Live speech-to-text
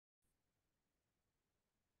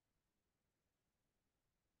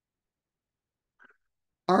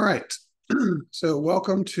All right. So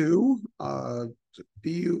welcome to BUSI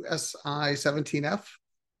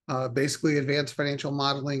 17F, basically Advanced Financial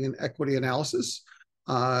Modeling and Equity Analysis.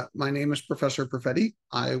 My name is Professor Perfetti.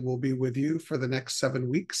 I will be with you for the next 7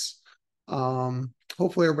 weeks.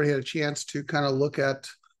 Hopefully everybody had a chance to kind of look at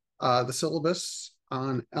the syllabus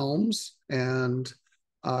on ELMS and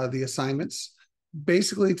the assignments.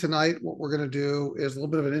 Basically tonight, what we're going to do is a little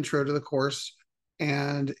bit of an intro to the course.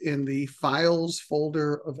 And in the files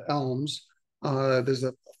folder of ELMS, there's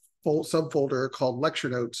a full subfolder called lecture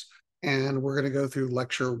notes. And we're going to go through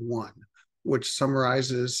lecture 1, which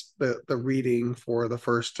summarizes the reading for the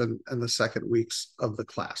first and the second weeks of the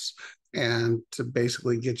class. And to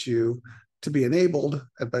basically get you to be enabled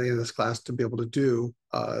by the end of this class to be able to do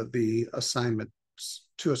the assignments,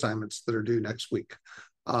 2 assignments that are due next week.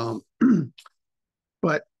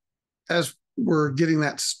 But as we're getting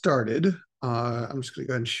that started, I'm just going to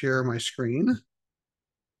go ahead and share my screen.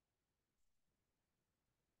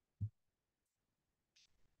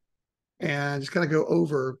 And just kind of go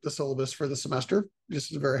over the syllabus for the semester,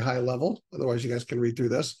 just at a very high level. Otherwise, you guys can read through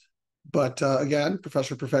this. But again,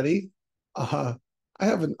 Professor Perfetti, I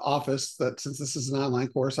have an office that, since this is an online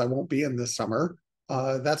course, I won't be in this summer.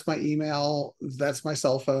 That's my email. That's my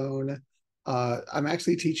cell phone. I'm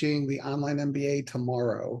actually teaching the online MBA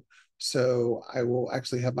tomorrow. So I will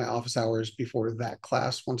actually have my office hours before that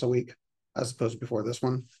class once a week, as opposed to before this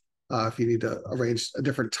one. If you need to arrange a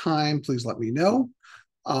different time, please let me know.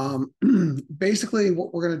 Basically,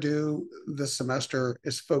 what we're going to do this semester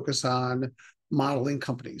is focus on modeling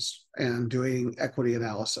companies and doing equity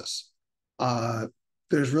analysis.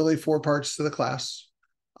 There's really 4 parts to the class.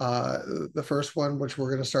 The first one, which we're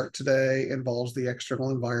going to start today, involves the external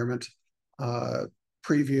environment.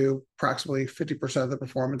 Preview approximately 50% of the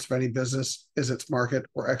performance of any business is its market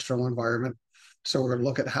or external environment. So we're going to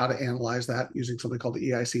look at how to analyze that using something called the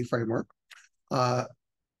EIC framework.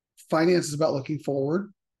 Finance is about looking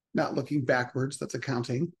forward, not looking backwards. That's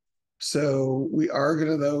accounting. So we are going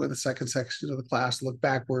to, though, in the second section of the class, look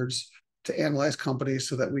backwards to analyze companies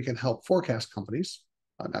so that we can help forecast companies.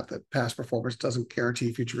 Not that past performance doesn't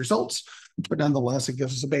guarantee future results, but nonetheless, it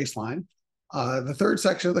gives us a baseline. The third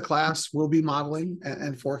section of the class will be modeling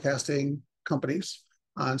and forecasting companies.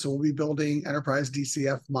 And so we'll be building enterprise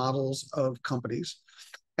DCF models of companies.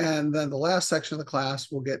 And then the last section of the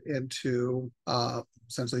class will get into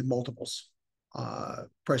essentially multiples,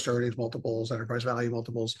 price to earnings multiples, enterprise value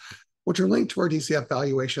multiples, which are linked to our DCF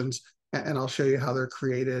valuations. And I'll show you how they're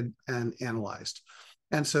created and analyzed.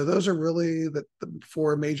 And so those are really the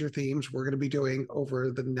 4 major themes we're going to be doing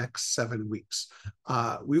over the next 7 weeks.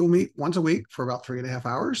 We will meet once a week for about 3.5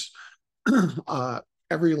 hours.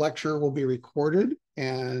 Every lecture will be recorded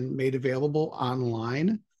and made available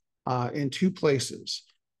online in 2 places.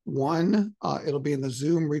 One, it'll be in the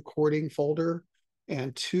Zoom recording folder.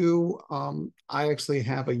 And 2, I actually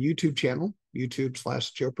have a YouTube channel,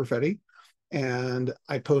 YouTube/Joe Perfetti. And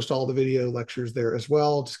I post all the video lectures there as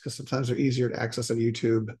well, just because sometimes they're easier to access on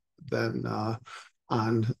YouTube than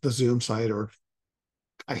on the Zoom site. Or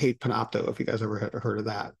I hate Panopto, if you guys ever heard of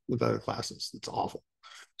that with other classes. It's awful.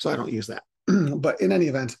 So I don't use that. But in any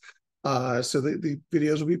event, so the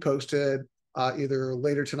videos will be posted either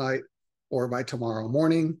later tonight or by tomorrow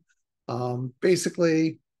morning.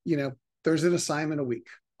 Basically, there's an assignment a week,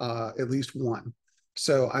 at least one.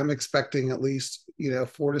 So I'm expecting at least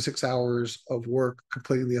 4 to 6 hours of work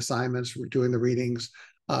completing the assignments, doing the readings,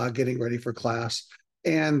 getting ready for class.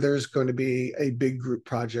 And there's going to be a big group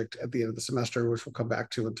project at the end of the semester, which we'll come back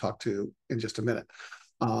to and talk to in just a minute.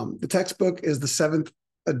 The textbook is the 7th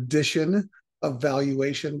edition of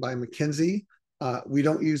Valuation by McKinsey. We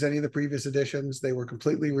don't use any of the previous editions. They were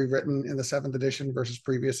completely rewritten in the 7th edition versus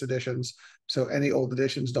previous editions. So any old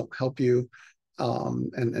editions don't help you.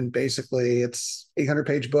 And basically it's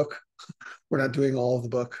 800-page book. We're not doing all of the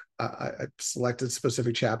book. I selected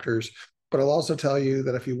specific chapters, but I'll also tell you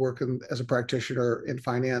that if you work as a practitioner in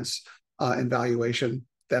finance and valuation,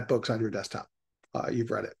 that book's on your desktop. You've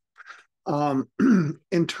read it.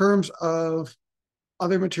 In terms of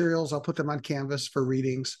other materials, I'll put them on Canvas for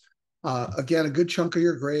readings. Again, a good chunk of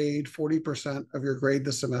your grade, 40% of your grade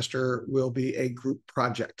this semester, will be a group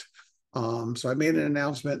project. So I made an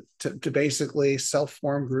announcement to basically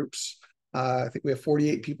self-form groups. I think we have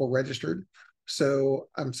 48 people registered. So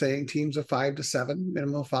I'm saying teams of 5 to 7,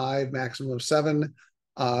 minimum of 5, maximum of 7.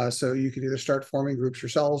 So you can either start forming groups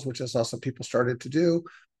yourselves, which is also people started to do,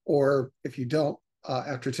 or if you don't,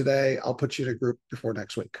 after today, I'll put you in a group before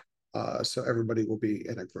next week. So everybody will be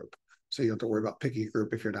in a group. So you don't have to worry about picking a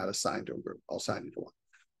group if you're not assigned to a group. I'll assign you to one.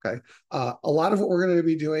 Okay. A lot of what we're going to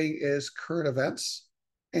be doing is current events.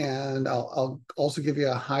 And I'll also give you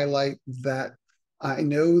a highlight that I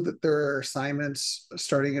know that there are assignments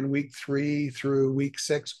starting in week 3 through week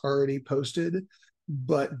 6 already posted,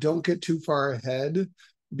 but don't get too far ahead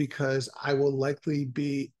because I will likely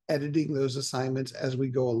be editing those assignments as we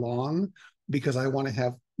go along because I want to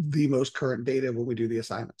have the most current data when we do the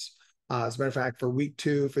assignments. As a matter of fact, for week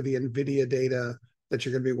 2, for the NVIDIA data that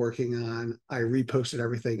you're going to be working on, I reposted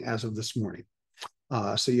everything as of this morning.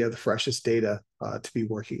 So you have the freshest data to be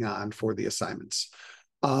working on for the assignments.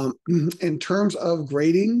 In terms of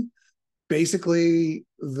grading, basically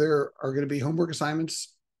there are going to be homework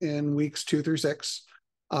assignments in weeks 2 through 6.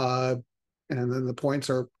 And then the points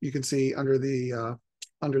are, you can see under the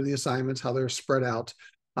assignments, how they're spread out.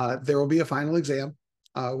 There will be a final exam,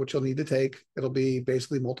 which you'll need to take. It'll be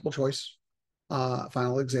basically multiple choice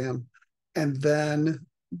final exam. And then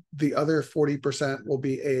the other 40% will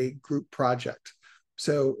be a group project.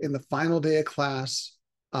 So in the final day of class,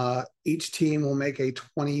 each team will make a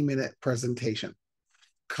 20-minute presentation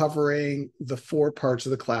covering the 4 parts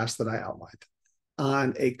of the class that I outlined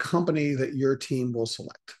on a company that your team will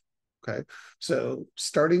select. Okay. So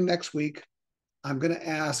starting next week, I'm going to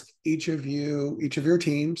ask each of your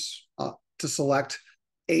teams to select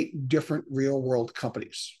 8 different real world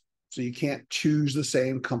companies. So you can't choose the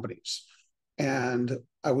same companies. And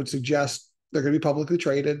I would suggest they're going to be publicly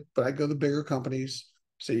traded, but I go the bigger companies.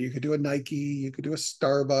 So you could do a Nike, you could do a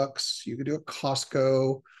Starbucks, you could do a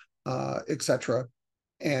Costco, etc.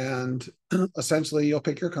 And essentially you'll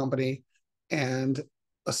pick your company, and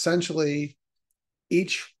essentially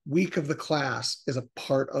each week of the class is a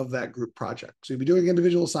part of that group project. So you'll be doing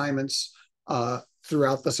individual assignments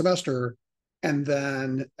throughout the semester. And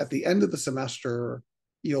then at the end of the semester,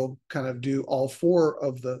 you'll kind of do all 4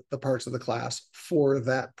 of the parts of the class for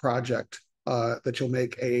that project that you'll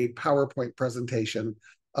make a PowerPoint presentation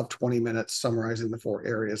of 20 minutes summarizing the 4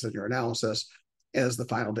 areas in your analysis as the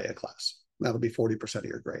final day of class. That'll be 40% of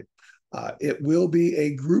your grade. It will be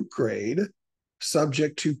a group grade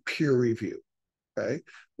subject to peer review, okay?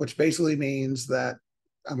 Which basically means that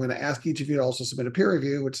I'm going to ask each of you to also submit a peer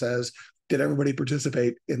review, which says, did everybody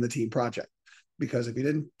participate in the team project? Because if you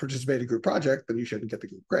didn't participate in a group project, then you shouldn't get the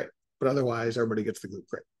group grade. But otherwise, everybody gets the group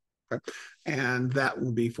grade. Okay? And that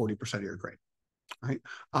will be 40% of your grade. Right?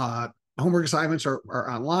 Homework assignments are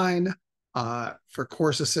online. For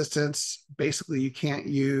course assistance, basically you can't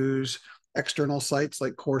use external sites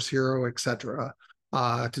like Course Hero, etc.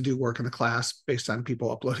 To do work in the class based on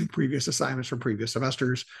people uploading previous assignments from previous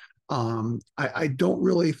semesters. I don't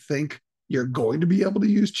really think you're going to be able to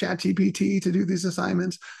use ChatGPT to do these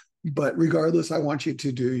assignments, but regardless, I want you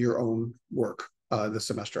to do your own work this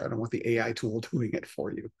semester. I don't want the AI tool doing it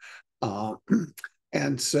for you.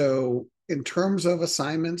 And so in terms of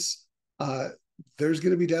assignments, there's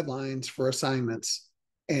going to be deadlines for assignments.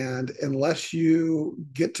 And unless you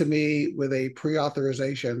get to me with a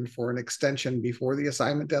pre-authorization for an extension before the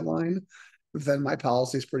assignment deadline, then my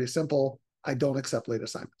policy is pretty simple. I don't accept late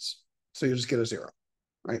assignments. So you just get a 0,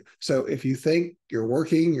 right? So if you think you're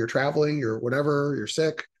working, you're traveling, you're whatever, you're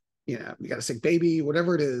sick, you got a sick baby,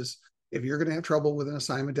 whatever it is, if you're going to have trouble with an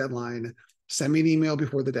assignment deadline, send me an email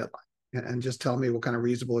before the deadline and just tell me what kind of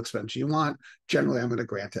reasonable expense you want. Generally, I'm going to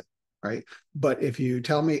grant it. Right. But if you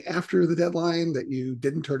tell me after the deadline that you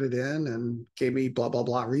didn't turn it in and gave me blah, blah,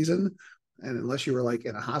 blah reason, and unless you were like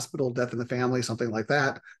in a hospital, death in the family, something like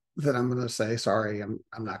that, then I'm going to say, sorry, I'm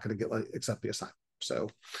not going to accept the assignment. So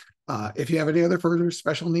if you have any other further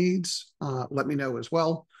special needs, let me know as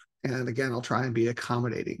well. And again, I'll try and be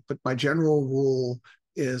accommodating. But my general rule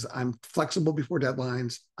is I'm flexible before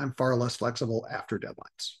deadlines. I'm far less flexible after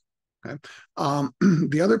deadlines. Okay.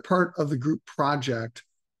 The other part of the group project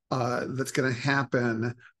that's going to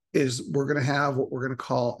happen is we're going to have what we're going to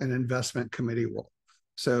call an investment committee role.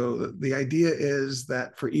 So the idea is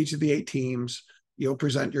that for each of the 8 teams, you'll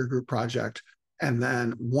present your group project, and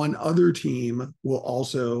then one other team will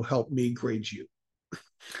also help me grade you.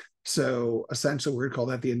 So essentially, we're going to call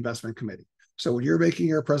that the investment committee. So when you're making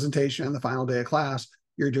your presentation on the final day of class,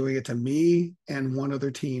 you're doing it to me and one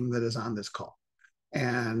other team that is on this call.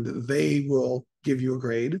 And they will give you a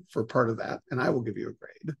grade for part of that, and I will give you a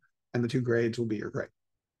grade, and the 2 grades will be your grade.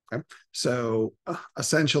 Okay. So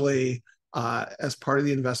essentially, as part of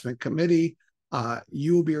the investment committee,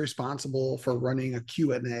 you will be responsible for running a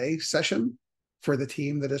Q&A session for the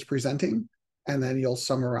team that is presenting, and then you'll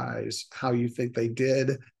summarize how you think they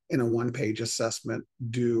did in a 1-page assessment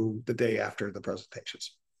due the day after the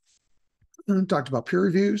presentations. Talked about peer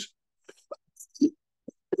reviews,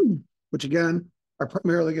 which again, are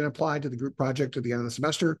primarily going to apply to the group project at the end of the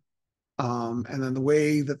semester. And then the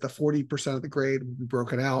way that the 40% of the grade will be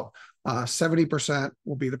broken out, 70%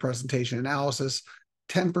 will be the presentation analysis,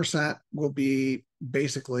 10% will be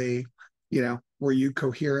basically, were you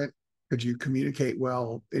coherent? Could you communicate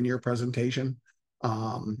well in your presentation?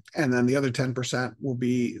 And then the other 10% will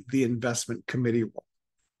be the investment committee role,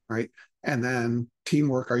 right? And then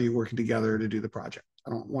teamwork, are you working together to do the project?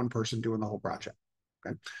 I don't want one person doing the whole project.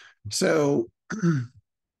 Okay. So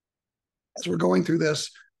as we're going through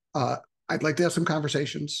this, I'd like to have some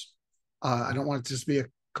conversations. I don't want it to just be a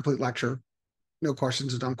complete lecture. No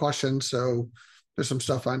questions is dumb questions. So there's some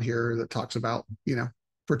stuff on here that talks about,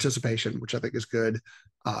 participation, which I think is good.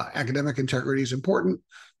 Academic integrity is important.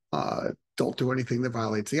 Don't do anything that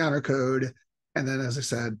violates the honor code. And then, as I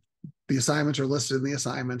said, the assignments are listed in the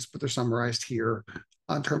assignments, but they're summarized here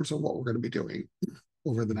in terms of what we're going to be doing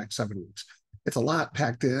over the next 7 weeks. It's a lot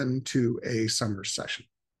packed into a summer session.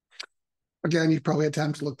 Again, you've probably had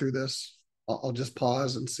time to look through this. I'll just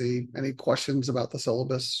pause and see any questions about the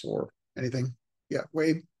syllabus or anything. Yeah,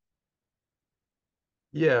 Wade?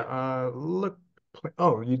 Yeah, look,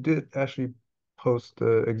 oh, you did actually post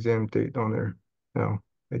the exam date on there now,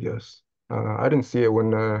 I guess. I didn't see it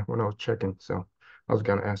when I was checking, so I was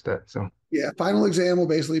gonna ask that. So Yeah, final exam will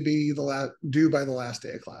basically be due by the last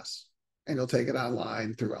day of class, and you'll take it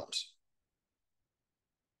online through ELMS.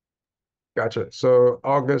 gotcha. So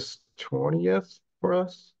August 20th for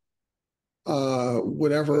us? Uh,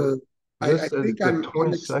 Whatever. I this says think the I'm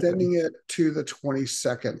 22nd. extending it to the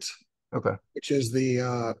 22nd, Okay, which is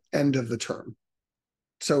the end of the term.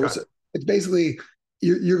 So got it's basically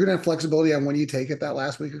you're gonna have flexibility on when you take it that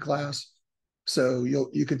last week of class. So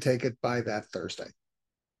you can take it by that Thursday.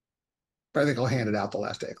 But I think I'll hand it out the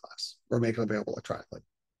last day of class or make it available electronically.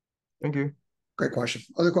 Thank you. Great question.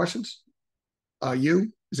 Other questions?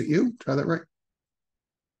 Is it you? Try that right.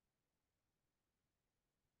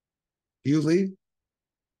 You, Lee?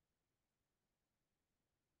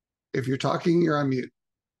 If you're talking, you're on mute.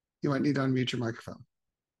 You might need to unmute your microphone.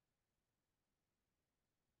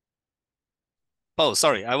 Oh,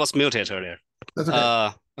 sorry, I was muted earlier. That's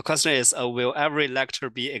okay. The question is, will every lecture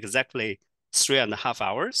be exactly 3.5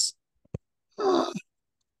 hours? Uh,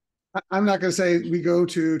 I'm not going to say we go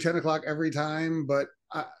to 10 o'clock every time, but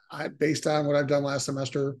based on what I've done last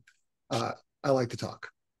semester, I like to talk.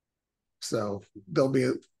 So there'll be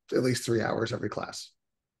at least 3 hours every class,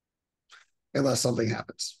 unless something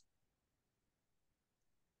happens.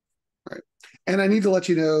 All right. And I need to let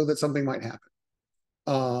you know that something might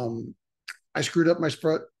happen. I screwed up my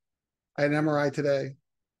foot. I had an MRI today,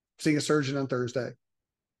 seeing a surgeon on Thursday.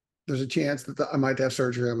 There's a chance that I might have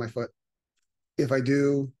surgery on my foot. If I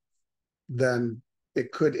do, then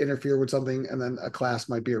it could interfere with something, and then a class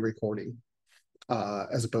might be a recording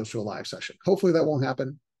as opposed to a live session. Hopefully that won't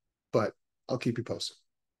happen, but I'll keep you posted.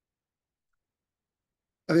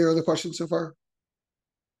 Any other questions so far?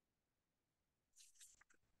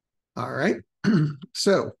 All right.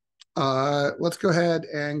 So let's go ahead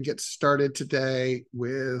and get started today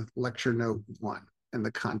with lecture note 1 and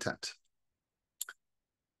the content.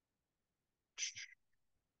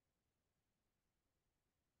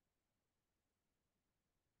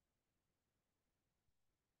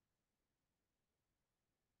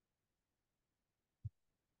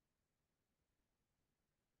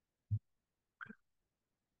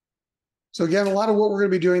 So again, a lot of what we're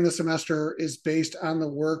going to be doing this semester is based on the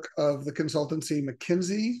work of the consultancy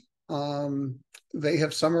McKinsey. They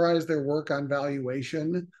have summarized their work on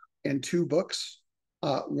valuation in 2 books.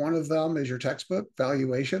 One of them is your textbook,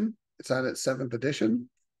 Valuation. It's on its 7th edition.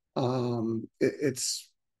 It's,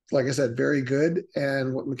 like I said, very good.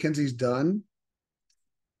 And what McKinsey's done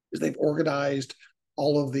is they've organized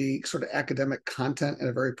all of the sort of academic content in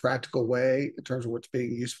a very practical way in terms of what's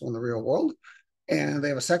being useful in the real world. And they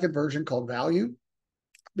have a second version called Value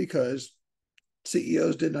because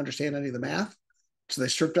CEOs didn't understand any of the math. So they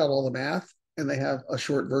stripped out all the math and they have a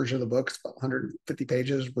short version of the book. It's about 150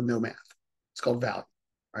 pages with no math. It's called Value,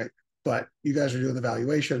 right? But you guys are doing the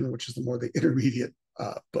Valuation, which is the more the intermediate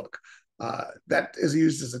book. That is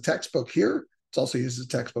used as a textbook here. It's also used as a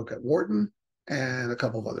textbook at Wharton and a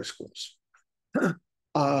couple of other schools.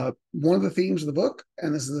 One of the themes of the book,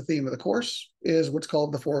 and this is the theme of the course, is what's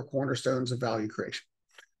called the 4 cornerstones of value creation.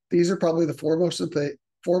 These are probably the 4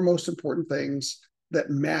 most important things that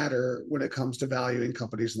matter when it comes to valuing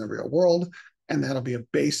companies in the real world, and that'll be a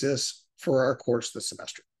basis for our course this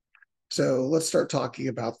semester. So let's start talking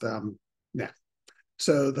about them now.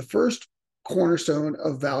 So the first cornerstone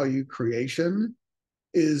of value creation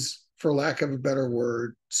is, for lack of a better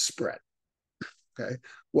word, spread. Okay.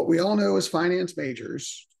 What we all know as finance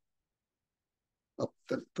majors,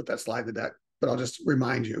 put that slide in the deck, but I'll just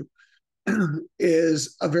remind you.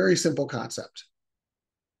 is a very simple concept.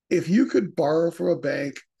 If you could borrow from a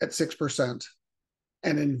bank at 6%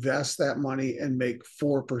 and invest that money and make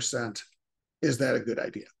 4%, is that a good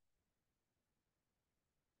idea?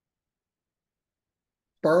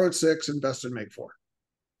 Borrow at 6, invest and make 4.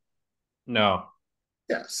 No.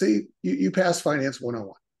 Yeah, see, you pass finance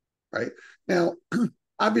 101, right? Now,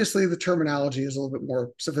 obviously the terminology is a little bit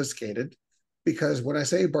more sophisticated, because when I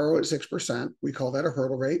say borrow at 6%, we call that a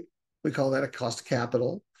hurdle rate, we call that a cost of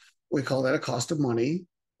capital, we call that a cost of money,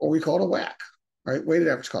 or we call it a WACC, right? Weighted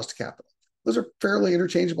average cost of capital. Those are fairly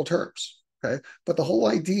interchangeable terms, okay? But the whole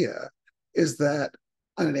idea is that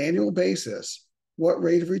on an annual basis, what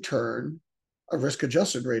rate of return, a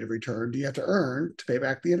risk-adjusted rate of return, do you have to earn to pay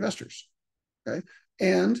back the investors, okay?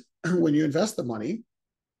 And when you invest the money,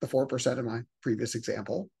 the 4% in my previous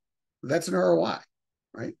example, that's an ROI,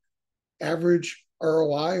 right? Average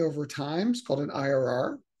ROI over time is called an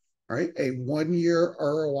IRR, right? A 1-year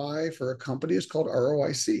ROI for a company is called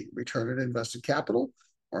ROIC, return on invested capital,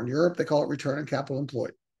 or in Europe, they call it return on capital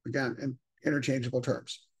employed. Again, in interchangeable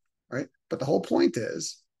terms, right? But the whole point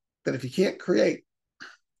is that if you can't create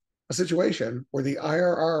a situation where the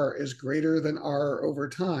IRR is greater than R over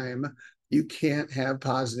time, you can't have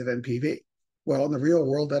positive NPV. Well, in the real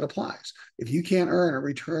world, that applies. If you can't earn a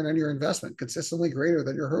return on your investment consistently greater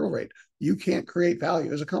than your hurdle rate, you can't create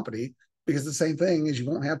value as a company, because the same thing is you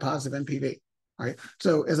won't have positive NPV, right?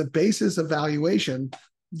 So as a basis of valuation,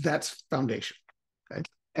 that's foundation, okay?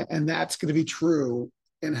 And that's going to be true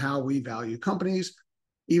in how we value companies,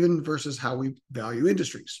 even versus how we value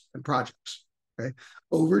industries and projects, okay?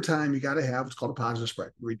 Over time, you got to have what's called a positive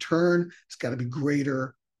spread. Return, it's got to be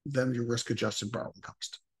greater than your risk-adjusted borrowing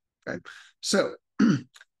cost, okay? So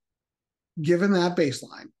given that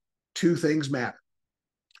baseline, two things matter.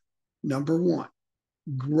 Number one,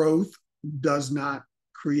 growth does not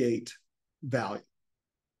create value.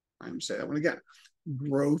 I'm going to say that one again.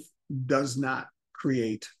 Growth does not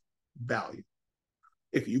create value.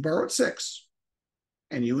 If you borrow at 6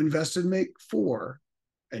 and you invest and make 4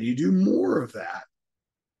 and you do more of that,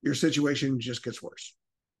 your situation just gets worse.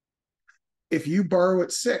 If you borrow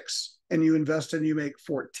at 6 and you invest and you make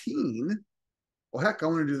 14, well, heck, I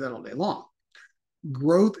want to do that all day long.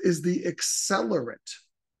 Growth is the accelerant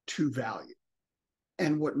to value.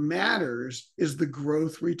 And what matters is the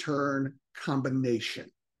growth return combination,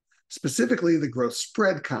 specifically the growth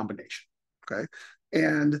spread combination, okay?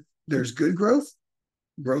 And there's good growth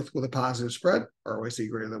with a positive spread, ROIC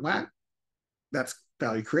greater than WACC, that's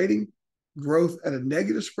value creating. Growth at a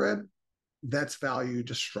negative spread, that's value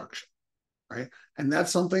destruction, right? And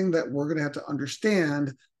that's something that we're going to have to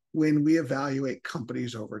understand when we evaluate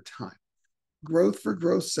companies over time. Growth for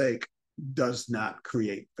growth's sake does not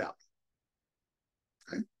create value.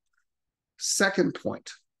 Okay? Second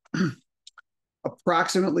point,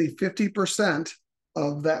 approximately 50%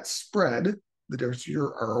 of that spread, the difference between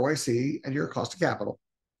your ROIC and your cost of capital,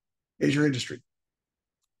 is your industry.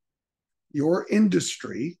 Your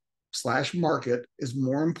industry / market is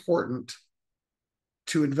more important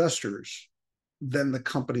to investors than the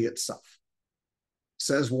company itself,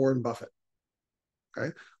 says Warren Buffett.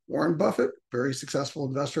 Okay, Warren Buffett, very successful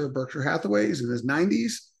investor of Berkshire Hathaway, is in his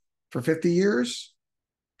 90s for 50 years,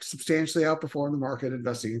 substantially outperformed the market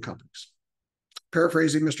investing in companies.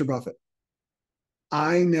 Paraphrasing Mr. Buffett,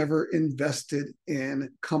 I never invested in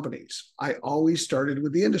companies. I always started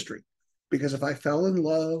with the industry, because if I fell in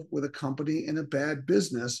love with a company in a bad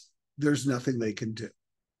business, there's nothing they can do.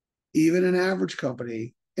 Even an average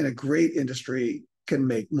company in a great industry can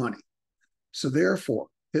make money. So therefore,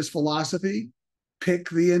 his philosophy, pick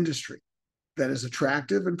the industry that is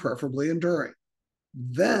attractive and preferably enduring.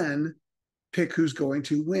 Then pick who's going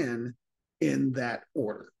to win in that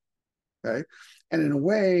order, okay? And in a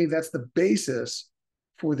way, that's the basis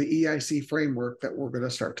for the EIC framework that we're going to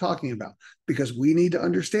start talking about, because we need to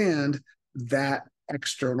understand that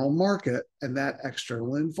external market and that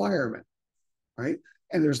external environment, right?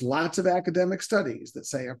 And there's lots of academic studies that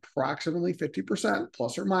say approximately 50%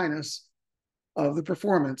 plus or minus of the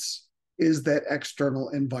performance is that external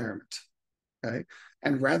environment, okay?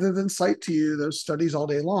 And rather than cite to you those studies all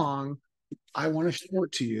day long, I want to show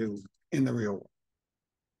it to you in the real world.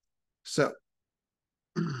 So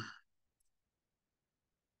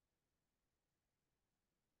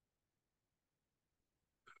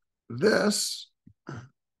this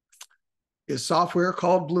is software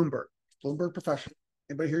called Bloomberg Professional.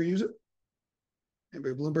 Anybody here use it?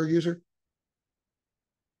 Anybody a Bloomberg user?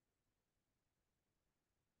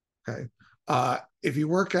 Okay. If you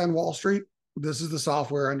work on Wall Street, this is the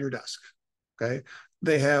software on your desk. Okay.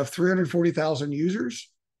 They have 340,000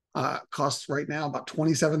 users. Costs right now about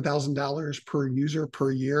 $27,000 per user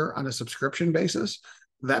per year on a subscription basis.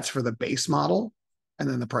 That's for the base model, and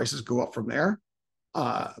then the prices go up from there.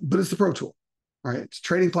 But it's the pro tool, right? It's a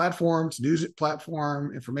trading platform, it's a news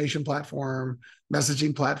platform, information platform,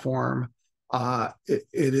 messaging platform. It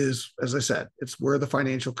is, as I said, it's where the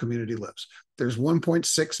financial community lives. There's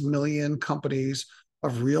 1.6 million companies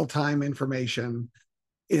of real-time information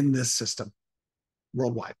in this system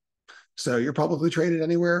worldwide. So you're publicly traded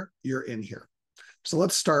anywhere, you're in here. So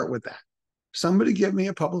let's start with that. Somebody give me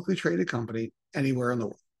a publicly traded company anywhere in the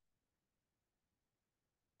world.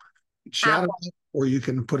 Chat Apple. it, or you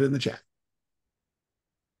can put it in the chat.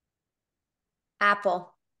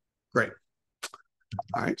 Apple. Great.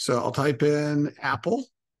 All right, so I'll type in Apple.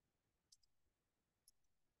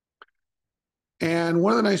 And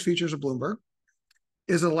one of the nice features of Bloomberg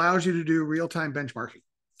is it allows you to do real-time benchmarking.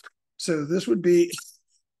 So this would be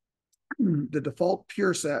the default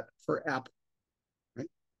peer set for Apple, right?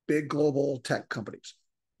 Big global tech companies.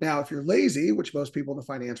 Now, if you're lazy, which most people in the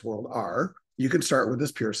finance world are, you can start with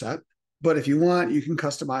this peer set. But if you want, you can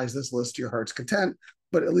customize this list to your heart's content,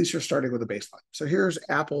 but at least you're starting with a baseline. So here's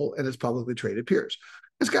Apple and its publicly traded peers.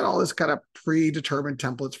 It's got all this kind of predetermined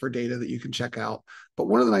templates for data that you can check out. But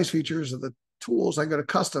one of the nice features of the tools, I go to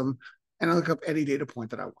custom and I look up any data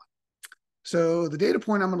point that I want. So the data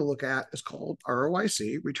point I'm going to look at is called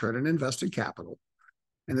ROIC, return on invested capital.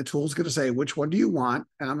 And the tool is going to say, which one do you want?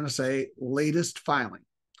 And I'm going to say latest filing.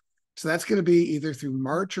 So that's going to be either through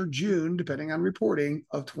March or June, depending on reporting,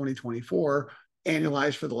 of 2024,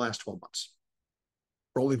 annualized for the last 12 months,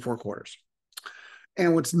 rolling 4 quarters.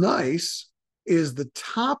 And what's nice is the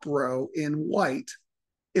top row in white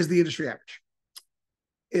is the industry average.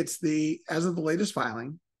 It's the, as of the latest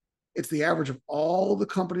filing, it's the average of all the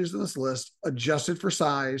companies in this list adjusted for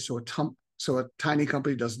size, so a tiny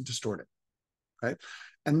company doesn't distort it, right?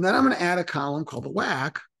 And then I'm going to add a column called the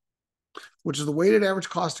WACC, which is the weighted average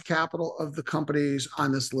cost of capital of the companies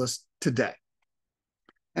on this list today.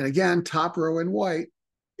 And again, top row in white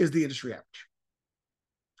is the industry average,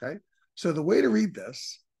 okay? So the way to read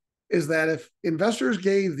this is that if investors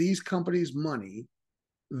gave these companies money,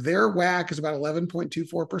 their WACC is about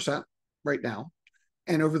 11.24% right now.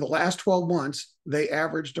 And over the last 12 months, they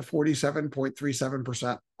averaged a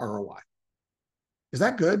 47.37% ROI. Is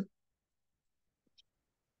that good?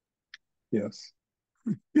 Yes.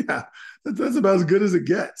 Yeah, that's about as good as it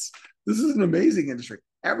gets. This is an amazing industry.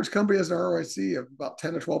 Average company has an ROIC of about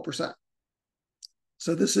 10 to 12%.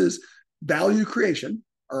 So this is value creation,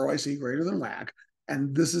 ROIC greater than WACC,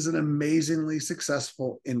 and this is an amazingly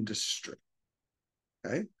successful industry.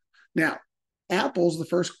 Okay. Now, Apple's the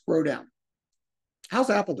first row down. How's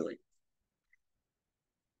Apple doing?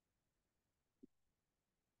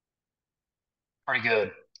 Pretty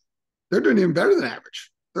good. They're doing even better than average.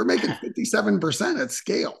 They're making 57% at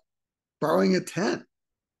scale, borrowing at 10.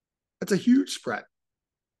 That's a huge spread,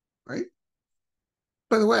 right?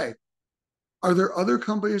 By the way, are there other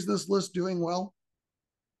companies in this list doing well?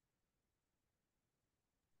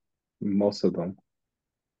 Most of them.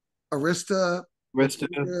 Arista looks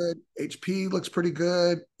pretty good. HP looks pretty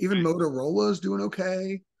good. Even Motorola is doing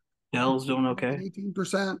okay. Dell's doing okay.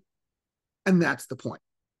 18%. And that's the point.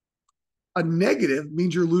 A negative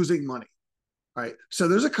means you're losing money, right? So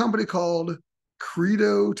there's a company called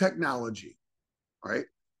Credo Technology, right?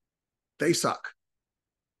 They suck,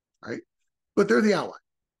 right? But they're the outlier.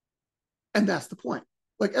 And that's the point.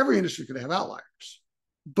 Like every industry could have outliers.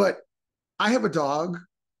 But I have a dog.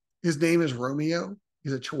 His name is Romeo.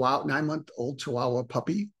 He's a Chihuahua, 9-month-old Chihuahua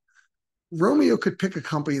puppy. Romeo could pick a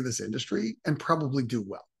company in this industry and probably do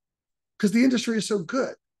well because the industry is so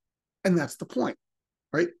good. And that's the point,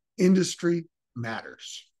 right? Industry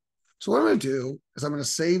matters. So what I'm going to do is I'm going to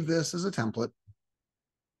save this as a template.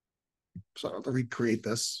 So I don't have to recreate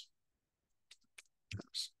this.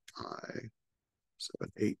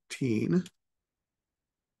 I-718.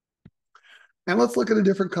 And let's look at a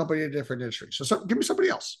different company, a different industry. So give me somebody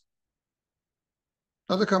else.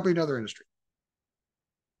 Another company, another industry.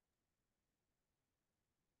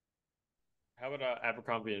 How about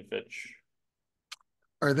Abercrombie and Fitch?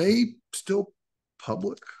 Are they still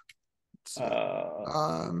public?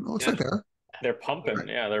 Looks like They're pumping. Right.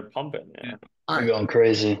 Yeah, they're pumping. Yeah. All We're right. going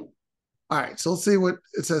crazy. All right. So let's see what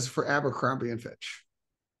it says for Abercrombie and Fitch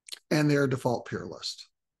and their default peer list.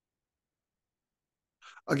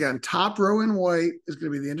 Again, top row in white is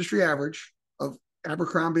going to be the industry average of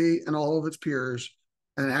Abercrombie and all of its peers,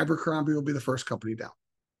 and Abercrombie will be the first company down.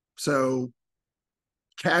 So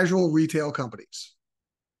casual retail companies.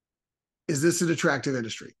 Is this an attractive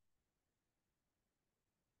industry?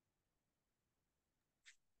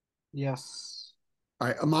 Yes. All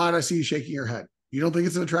right, Ahmad, I see you shaking your head. You don't think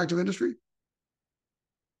it's an attractive industry?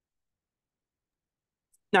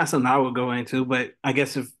 Not something I would go into, but I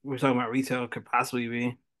guess if we're talking about retail, it could possibly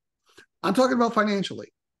be. I'm talking about financially.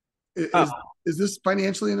 Oh, Is this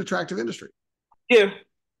financially an attractive industry? yeah.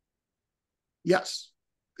 Yes.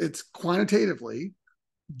 It's quantitatively,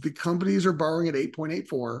 the companies are borrowing at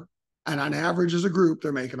 8.84, and on average as a group,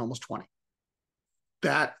 they're making almost 20.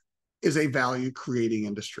 That is a value creating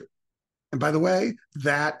industry. And by the way,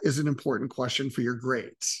 that is an important question for your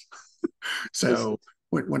grades. So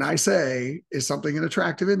when I say, is something an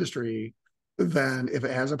attractive industry, then if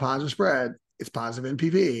it has a positive spread, it's positive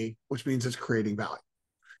NPV, which means it's creating value.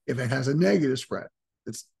 If it has a negative spread,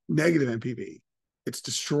 it's negative NPV, it's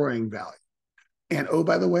destroying value. And oh,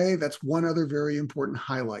 by the way, that's one other very important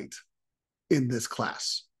highlight in this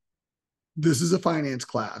class. This is a finance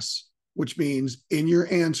class, which means in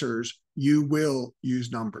your answers, you will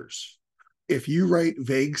use numbers. If you write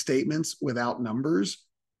vague statements without numbers,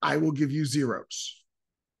 I will give you zeros.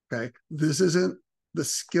 Okay. This isn't the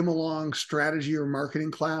skim along strategy or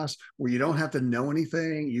marketing class where you don't have to know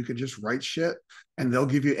anything. You can just write shit and they'll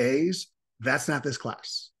give you A's. That's not this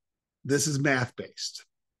class. This is math based,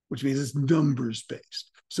 which means it's numbers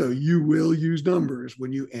based. So you will use numbers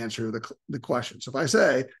when you answer the question. So if I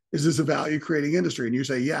say, is this a value creating industry? And you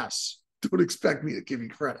say yes, don't expect me to give you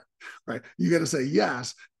credit, right? You got to say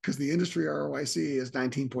yes, because the industry ROIC is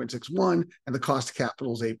 19.61 and the cost of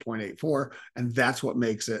capital is 8.84. And that's what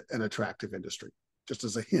makes it an attractive industry, just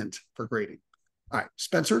as a hint for grading. All right,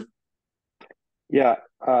 Spencer? Yeah,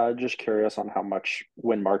 just curious on how much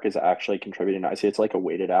Windmark is actually contributing. I see it's like a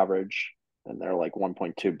weighted average, and they're like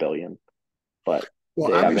 1.2 billion, but Well,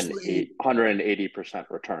 they have an obviously, 180%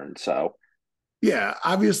 return. So yeah,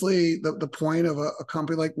 obviously the point of a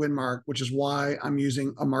company like Windmark, which is why I'm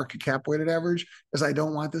using a market cap weighted average, is I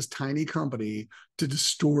don't want this tiny company to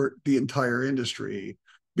distort the entire industry.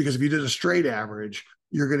 Because if you did a straight average,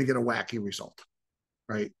 you're going to get a wacky result,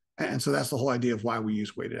 right? And so that's the whole idea of why we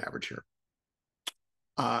use weighted average here.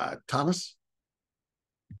 Thomas?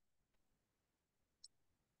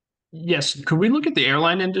 Yes. Could we look at the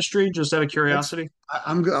airline industry just out of curiosity?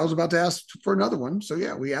 I was about to ask for another one. So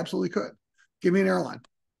yeah, we absolutely could. Give me an airline.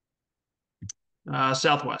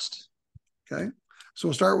 Southwest. Okay. So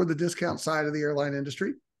we'll start with the discount side of the airline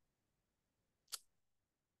industry.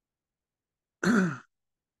 I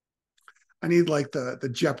need like the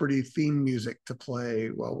Jeopardy theme music to play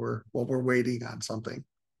while we're waiting on something.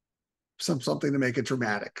 Something to make it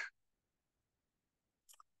dramatic.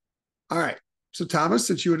 All right. So Thomas,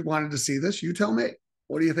 since you had wanted to see this, you tell me.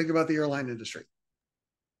 What do you think about the airline industry?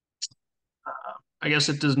 I guess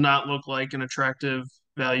it does not look like an attractive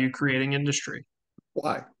value creating industry.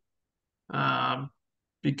 Why? Um,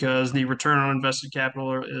 because the return on invested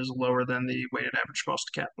capital is lower than the weighted average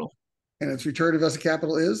cost of capital. And its return on invested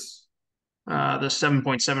capital is The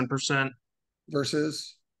 7.7%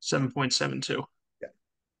 versus 7.72.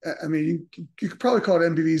 I mean, you could probably call it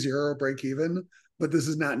NPV zero, break even, but this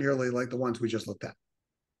is not nearly like the ones we just looked at.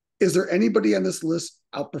 Is there anybody on this list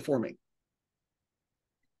outperforming?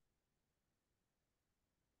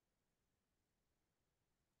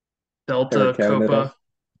 Delta, Copa.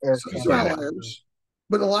 Some outliers,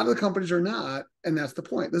 but a lot of the companies are not, and that's the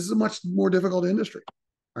point. This is a much more difficult industry.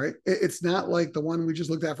 All right. It's not like the one we just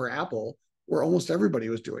looked at for Apple, where almost everybody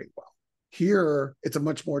was doing well. Here, it's a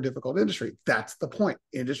much more difficult industry. That's the point.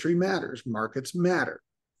 Industry matters, markets matter.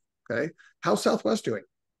 Okay. How's Southwest doing?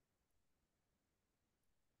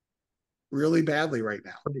 Really badly right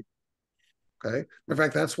now. Okay. In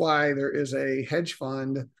fact, that's why there is a hedge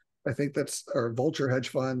fund, I think that's, or vulture hedge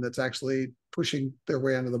fund that's actually pushing their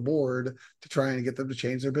way onto the board to try and get them to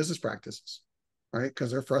change their business practices, right?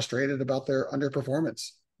 Because they're frustrated about their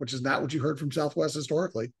underperformance, which is not what you heard from Southwest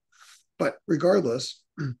historically. But regardless,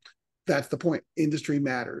 that's the point. Industry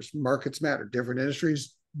matters, markets matter, different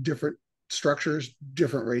industries, different structures,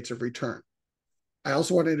 different rates of return. I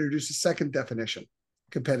also want to introduce a second definition,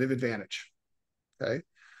 competitive advantage. Okay.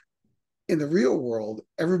 In the real world,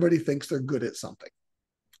 everybody thinks they're good at something.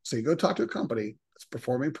 So you go talk to a company that's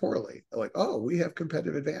performing poorly. They're like, oh, we have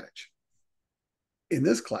competitive advantage. In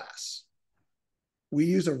this class, we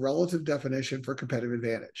use a relative definition for competitive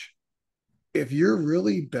advantage. If you're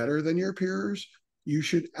really better than your peers, you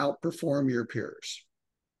should outperform your peers.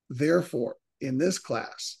 Therefore, in this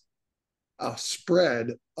class, a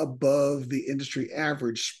spread above the industry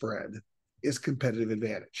average spread is competitive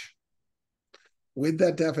advantage. With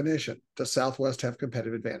that definition, does Southwest have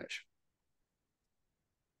competitive advantage?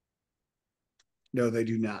 No, they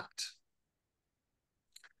do not.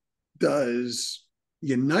 Does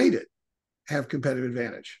United have competitive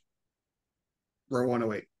advantage? Row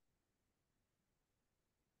 108.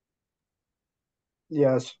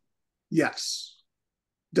 Yes. Yes.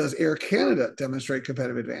 Does Air Canada demonstrate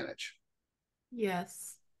competitive advantage?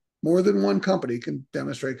 Yes. More than one company can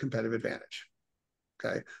demonstrate competitive advantage.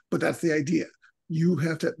 Okay. But that's the idea. You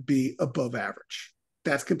have to be above average.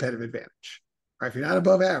 That's competitive advantage. Right? If you're not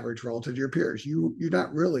above average relative to your peers, you're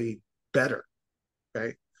not really better.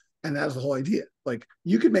 Okay. And that's the whole idea. Like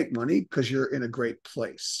you can make money because you're in a great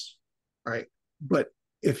place. Right. But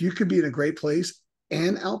if you could be in a great place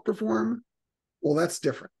and outperform, well, that's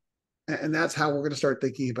different. And that's how we're going to start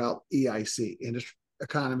thinking about EIC, industry,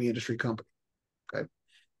 economy, industry, company. Okay.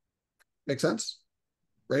 Make sense?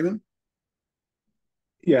 Raymond?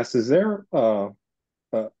 Yes. Is there a,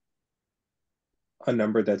 a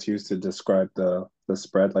number that's used to describe the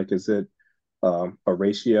spread? Like, is it a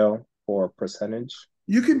ratio or a percentage?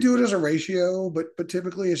 You can do it as a ratio, but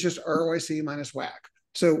typically it's just ROIC minus WACC.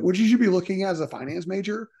 So what you should be looking at as a finance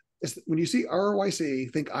major is when you see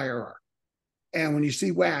ROIC, think IRR. And when you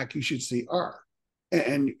see WACC, you should see R.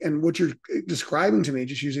 And what you're describing to me,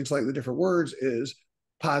 just using slightly different words, is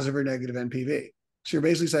positive or negative NPV. So you're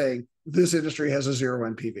basically saying this industry has a 0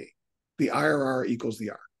 NPV. The IRR equals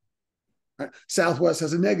the R. Right? Southwest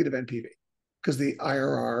has a negative NPV because the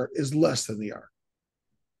IRR is less than the R.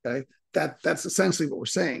 Okay, that's essentially what we're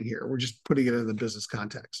saying here. We're just putting it in the business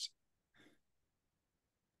context.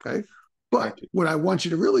 Okay, but what I want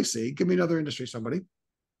you to really see, give me another industry, somebody.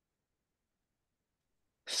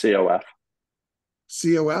 COF.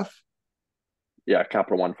 COF. Yeah,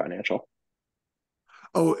 Capital One Financial.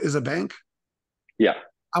 Oh, is a bank? Yeah.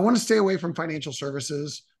 I want to stay away from financial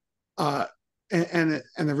services. And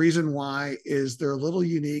the reason why is they're a little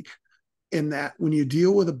unique in that when you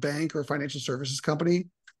deal with a bank or a financial services company,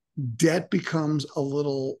 debt becomes a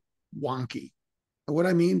little wonky. And what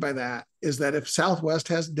I mean by that is that if Southwest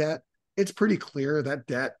has debt, it's pretty clear that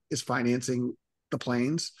debt is financing the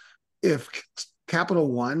planes. If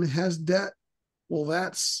Capital One has debt, well,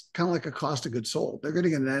 that's kind of like a cost of goods sold. They're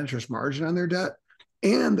getting a net interest margin on their debt,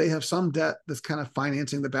 and they have some debt that's kind of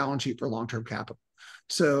financing the balance sheet for long-term capital.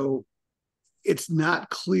 So it's not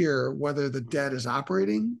clear whether the debt is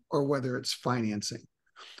operating or whether it's financing.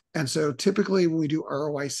 And so typically when we do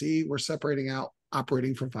ROIC, we're separating out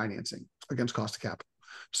operating from financing against cost of capital.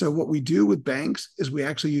 So what we do with banks is we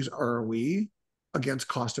actually use ROE against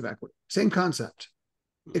cost of equity. Same concept,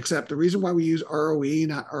 except the reason why we use ROE,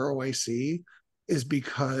 not ROIC, is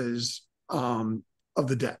because of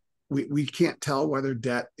the debt. We can't tell whether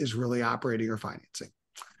debt is really operating or financing.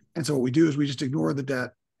 And so what we do is we just ignore the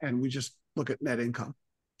debt and we just look at net income.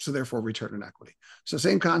 So therefore return on equity. So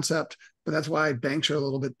same concept, but that's why banks are a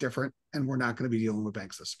little bit different and we're not going to be dealing with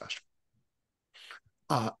banks this special.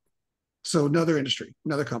 So another industry,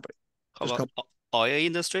 another company. How about oil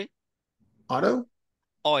industry? Auto?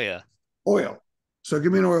 Oil. Oil. So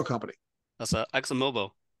give me an oil company. That's a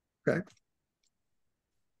ExxonMobil. Okay.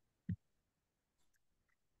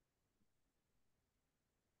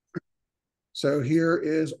 So here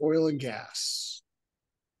is oil and gas.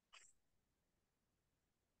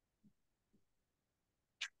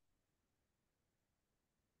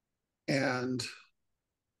 And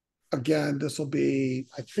again, this will be,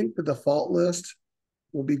 I think the default list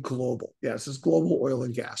will be global. Yeah, this is global oil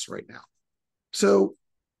and gas right now. So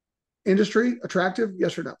industry, attractive,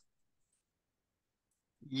 yes or no?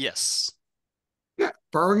 Yes. Yeah,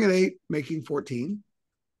 borrowing at 8, making 14.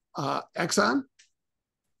 Exxon?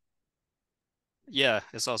 Yeah,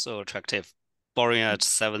 it's also attractive. Borrowing at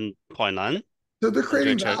 7.9. So they're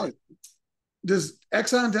creating value. Does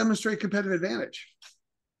Exxon demonstrate competitive advantage?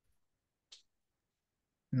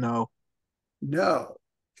 No. No,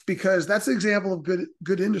 because that's an example of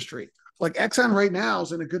good industry. Like Exxon right now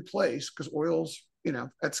is in a good place because oil's,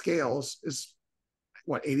 at scales is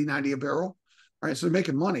what, 80, 90 a barrel, right? So they're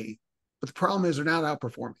making money, but the problem is they're not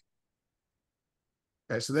outperforming.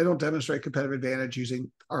 Okay, so they don't demonstrate competitive advantage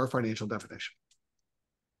using our financial definition.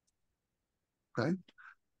 Okay.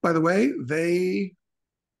 By the way,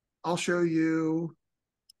 I'll show you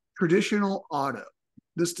traditional auto.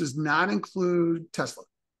 This does not include Tesla.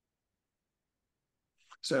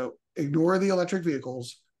 So ignore the electric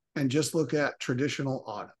vehicles and just look at traditional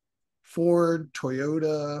auto. Ford,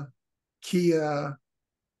 Toyota, Kia,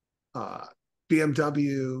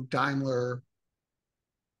 BMW, Daimler,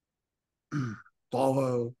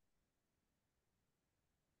 Volvo.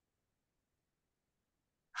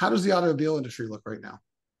 How does the automobile industry look right now?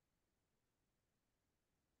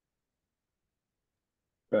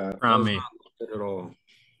 Rami. At all.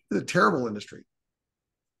 It's a terrible industry.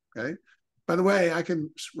 Okay. By the way, I can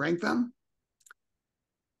rank them.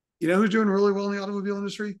 You know who's doing really well in the automobile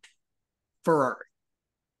industry? Ferrari.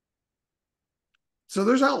 So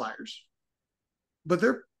there's outliers, but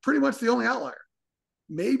they're pretty much the only outlier.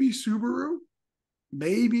 Maybe Subaru,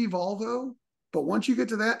 maybe Volvo, but once you get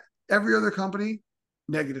to that, every other company,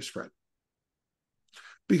 negative spread.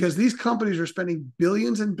 Because these companies are spending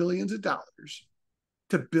billions and billions of dollars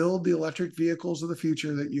to build the electric vehicles of the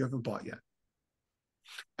future that you haven't bought yet.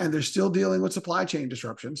 And they're still dealing with supply chain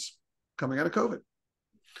disruptions coming out of COVID.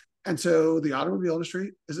 And so the automobile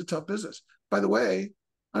industry is a tough business. By the way, I don't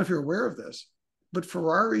know if you're aware of this, but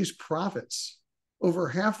Ferrari's profits, over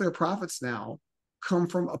half their profits now, come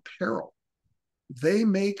from apparel. They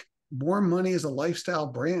make more money as a lifestyle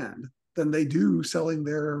brand than they do selling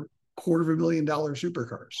their $250,000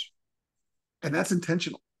 supercars. And that's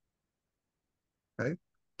intentional. Okay.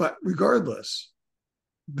 But regardless,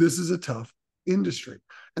 this is a tough industry.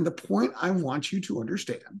 And the point I want you to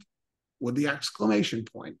understand with the exclamation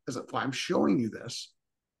point is that if I'm showing you this,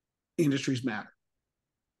 industries matter.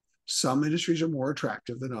 Some industries are more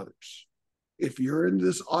attractive than others. If you're in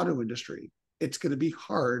this auto industry, it's going to be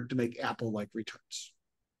hard to make Apple-like returns.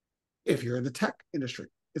 If you're in the tech industry,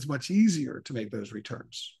 it's much easier to make those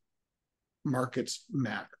returns. Markets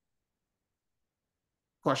matter.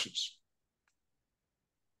 Questions?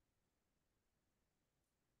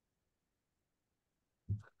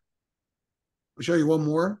 I'll show you one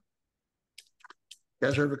more. You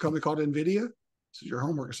guys heard of a company called NVIDIA? This is your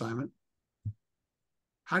homework assignment.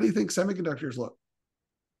 How do you think semiconductors look?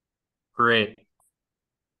 Great.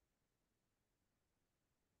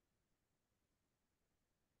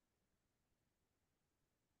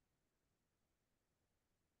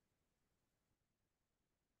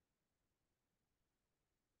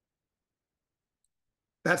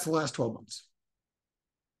 That's the last 12 months.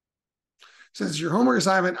 Since your homework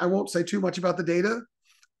assignment, I won't say too much about the data,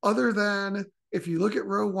 other than if you look at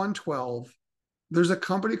row 112, there's a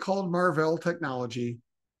company called Marvell Technology.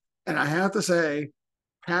 And I have to say,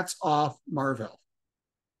 hats off Marvell.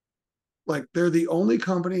 Like, they're the only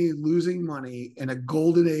company losing money in a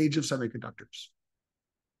golden age of semiconductors.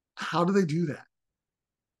 How do they do that?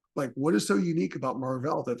 Like, what is so unique about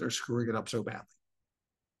Marvell that they're screwing it up so badly?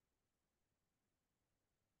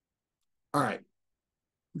 All right.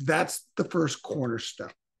 That's the first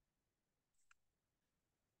cornerstone.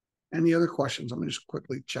 Any other questions? I'm going to just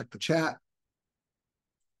quickly check the chat.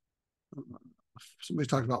 Somebody's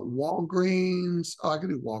talking about Walgreens. Oh, I can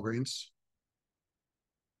do Walgreens.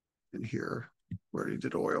 In here, where he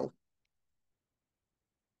did oil.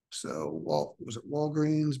 So, was it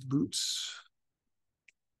Walgreens, Boots,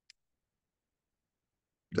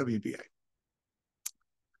 WBA?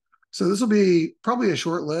 So this will be probably a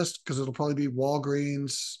short list because it'll probably be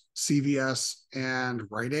Walgreens, CVS, and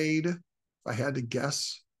Rite Aid, if I had to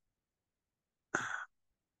guess.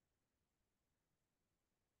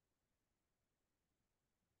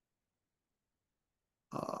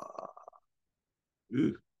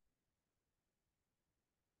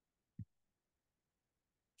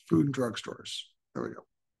 Food and drug stores. There we go.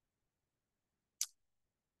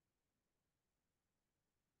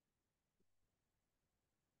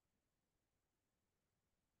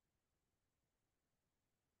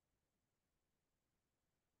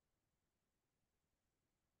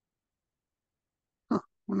 Huh. I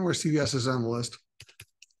wonder where CVS is on the list.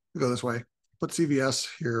 We'll go this way. Put CVS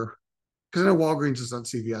here. Because I know Walgreens is on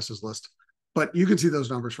CVS's list. But you can see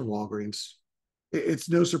those numbers for Walgreens. It's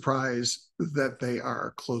no surprise that they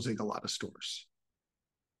are closing a lot of stores,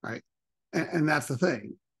 right? And that's the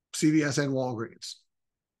thing. CVS and Walgreens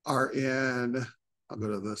are in, I'll go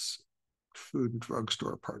to this food and drug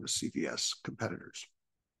store part of CVS competitors.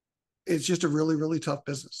 It's just a really, really tough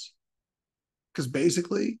business. Because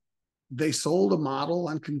basically, they sold a model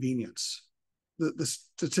on convenience. The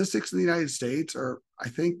statistics in the United States are, I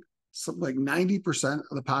think, something like 90%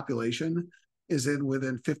 of the population is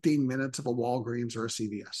within 15 minutes of a Walgreens or a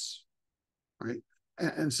CVS, right?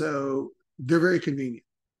 And so they're very convenient.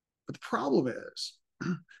 But the problem is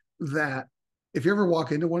that if you ever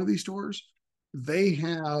walk into one of these stores, they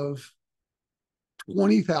have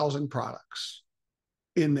 20,000 products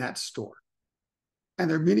in that store. And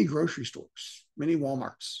they're mini grocery stores, mini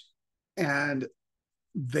Walmarts. And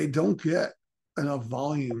they don't get enough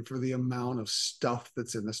volume for the amount of stuff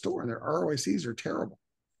that's in the store. And their ROICs are terrible.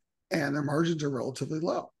 And their margins are relatively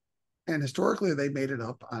low. And historically, they made it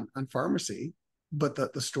up on pharmacy, but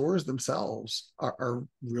the stores themselves are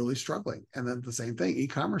really struggling. And then the same thing,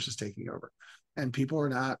 e-commerce is taking over. And people are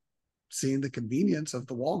not seeing the convenience of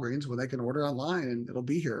the Walgreens when they can order online and it'll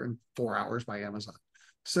be here in 4 hours by Amazon.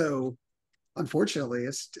 So unfortunately,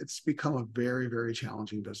 it's become a very, very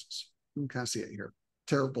challenging business. You can kind of see it here.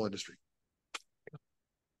 Terrible industry.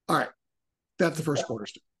 All right. That's the first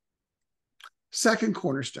cornerstone. Second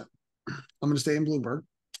cornerstone, I'm going to stay in Bloomberg,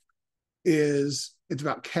 is it's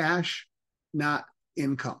about cash, not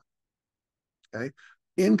income. Okay.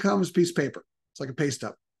 Income is a piece of paper. It's like a pay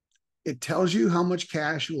stub. It tells you how much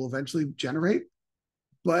cash you will eventually generate,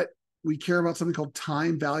 but we care about something called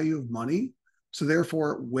time value of money. So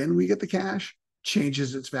therefore, when we get the cash,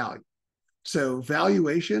 changes its value. So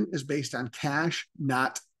valuation is based on cash,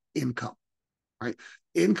 not income, right?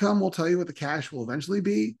 Income will tell you what the cash will eventually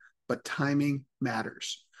be, but timing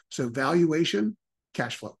matters. So valuation,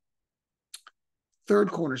 cash flow.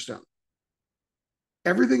 Third cornerstone.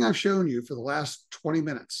 Everything I've shown you for the last 20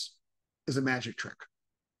 minutes is a magic trick.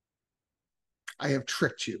 I have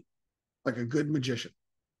tricked you like a good magician.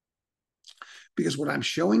 Because when I'm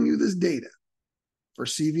showing you this data for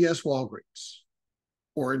CVS Walgreens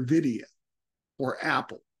or NVIDIA or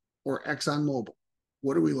Apple or ExxonMobil,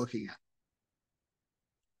 what are we looking at?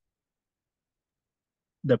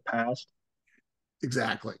 The past.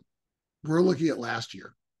 Exactly. We're looking at last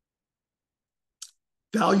year.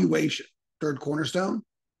 Valuation, third cornerstone,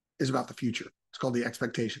 is about the future. It's called the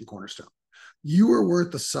expectation cornerstone. You are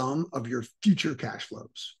worth the sum of your future cash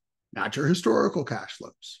flows, not your historical cash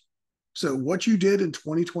flows. So what you did in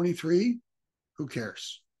 2023, who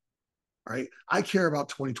cares? Right? I care about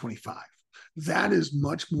 2025. That is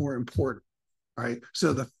much more important. Right?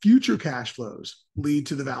 So the future cash flows lead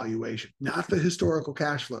to the valuation, not the historical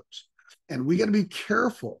cash flows. And we got to be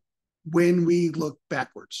careful when we look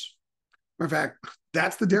backwards. In fact,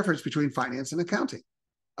 that's the difference between finance and accounting.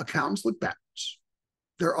 Accountants look backwards.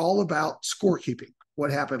 They're all about scorekeeping.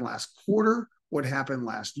 What happened last quarter? What happened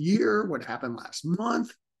last year? What happened last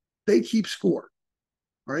month? They keep score,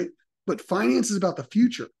 right? But finance is about the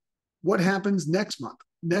future. What happens next month,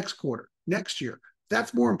 next quarter, next year?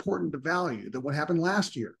 That's more important to value than what happened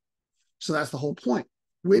last year. So that's the whole point.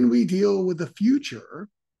 When we deal with the future,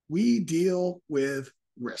 we deal with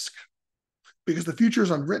risk because the future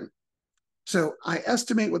is unwritten. So I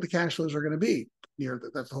estimate what the cash flows are going to be.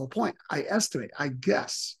 That's the whole point. I estimate, I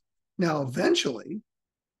guess. Now, eventually,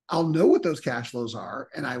 I'll know what those cash flows are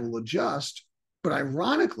and I will adjust. But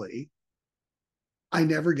ironically, I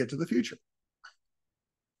never get to the future.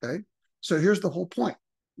 Okay. So here's the whole point.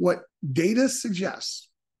 What data suggests,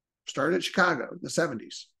 started at Chicago in the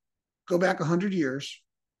 70s, go back 100 years,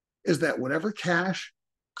 is that whatever cash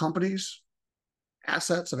companies,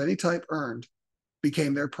 assets of any type earned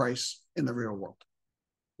became their price in the real world.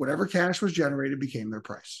 Whatever cash was generated became their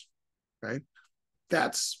price. Okay.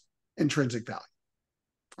 That's intrinsic value.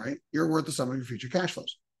 Right. You're worth the sum of your future cash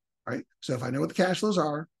flows. Right. So if I know what the cash flows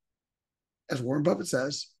are, as Warren Buffett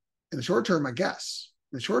says, in the short term, I guess.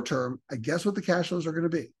 In the short term, I guess what the cash flows are going to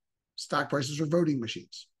be. Stock prices are voting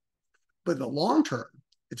machines. But in the long term,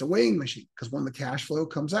 it's a weighing machine because when the cash flow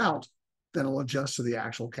comes out, then it'll adjust to the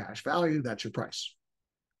actual cash value. That's your price.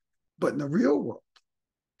 But in the real world,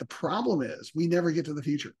 the problem is we never get to the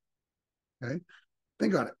future. Okay.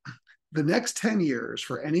 Think about it. The next 10 years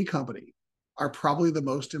for any company are probably the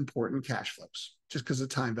most important cash flows just because of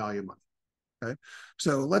time value of money. Okay.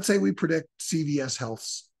 So let's say we predict CVS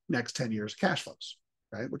Health's next 10 years cash flows,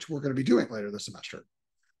 right? Which we're going to be doing later this semester,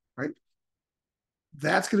 right?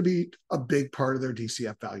 That's going to be a big part of their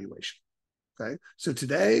DCF valuation. Okay. So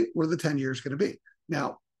today, what are the 10 years going to be?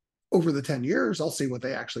 Now, over the 10 years, I'll see what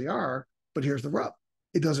they actually are, but here's the rub.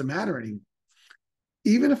 It doesn't matter anymore.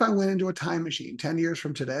 Even if I went into a time machine 10 years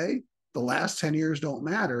from today, the last 10 years don't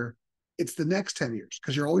matter. It's the next 10 years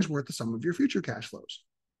because you're always worth the sum of your future cash flows.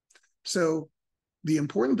 So the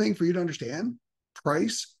important thing for you to understand,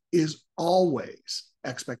 price is always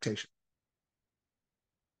expectation.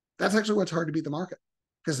 That's actually what's hard to beat the market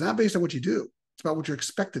because it's not based on what you do. It's about what you're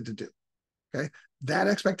expected to do. Okay. That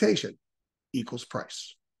expectation equals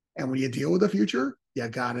price. And when you deal with the future, you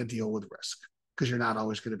got to deal with risk because you're not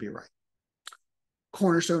always going to be right.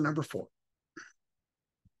 Cornerstone number 4.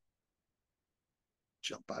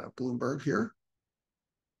 Jump out of Bloomberg here.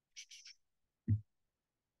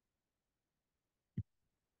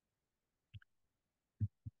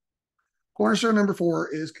 Cornerstone number 4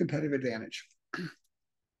 is competitive advantage.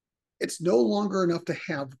 It's no longer enough to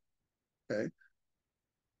have, okay?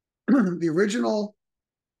 The original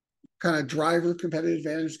kind of driver of competitive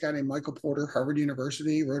advantage, a guy named Michael Porter, Harvard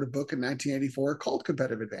University, wrote a book in 1984 called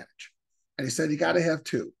Competitive Advantage. And he said, you got to have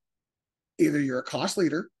 2. Either you're a cost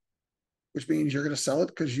leader, which means you're going to sell it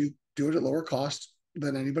because you do it at lower cost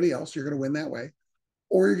than anybody else. You're going to win that way.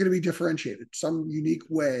 Or you're going to be differentiated, some unique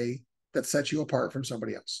way that sets you apart from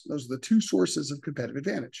somebody else. Those are the 2 sources of competitive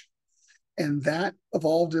advantage. And that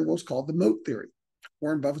evolved in what's called the moat theory.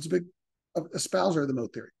 Warren Buffett's a big espouser of the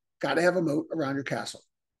moat theory. Got to have a moat around your castle.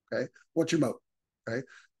 Okay. What's your moat? Okay.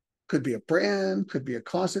 Could be a brand, could be a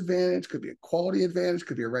cost advantage, could be a quality advantage,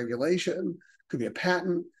 could be a regulation, could be a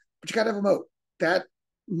patent, but you got to have a moat. That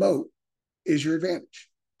moat is your advantage,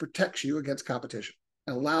 protects you against competition,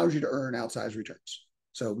 and allows you to earn outsized returns.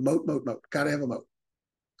 So moat, moat, moat, got to have a moat.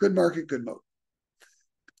 Good market, good moat.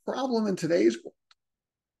 The problem in today's world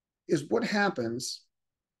is what happens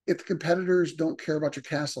if the competitors don't care about your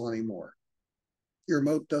castle anymore. Your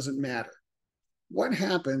moat doesn't matter. What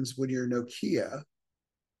happens when you're Nokia,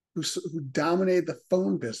 who dominated the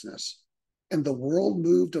phone business, and the world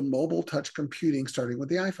moved to mobile touch computing starting with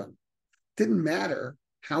the iPhone? Didn't matter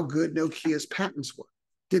how good Nokia's patents were.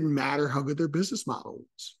 Didn't matter how good their business model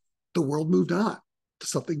was. The world moved on to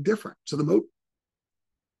something different. So the moat,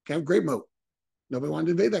 okay, great moat. Nobody wanted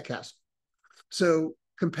to invade that castle. So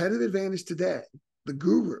competitive advantage today, the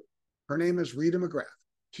guru, her name is Rita McGrath.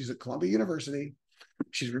 She's at Columbia University.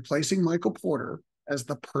 She's replacing Michael Porter as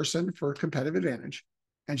the person for competitive advantage.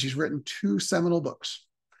 And she's written 2 seminal books.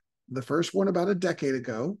 The first one about a decade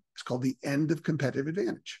ago is called The End of Competitive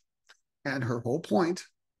Advantage. And her whole point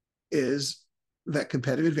is that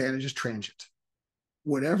competitive advantage is transient.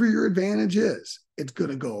 Whatever your advantage is, it's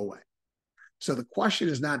going to go away. So the question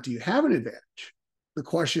is not, do you have an advantage? The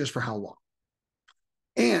question is for how long?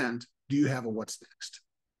 And do you have a what's next?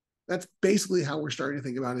 That's basically how we're starting to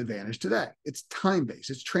think about advantage today. It's time-based,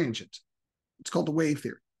 it's transient. It's called the wave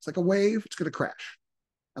theory. It's like a wave, it's going to crash.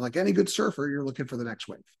 And like any good surfer, you're looking for the next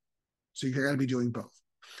wave. So you're going to be doing both,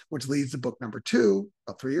 which leads to book number 2,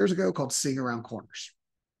 about 3 years ago, called Seeing Around Corners.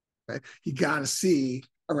 Okay? You got to see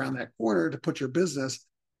around that corner to put your business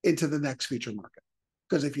into the next future market.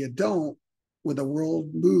 Because if you don't, when the world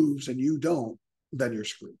moves and you don't, then you're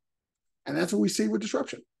screwed. And that's what we see with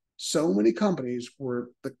disruption. So many companies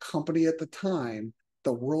were the company at the time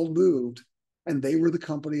the world moved, and they were the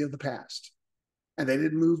company of the past. And they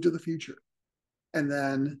didn't move to the future. And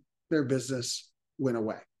then their business went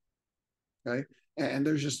away. Okay. And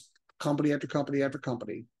there's just company after company after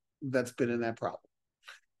company that's been in that problem.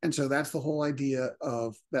 And so that's the whole idea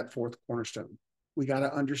of that 4th cornerstone. We got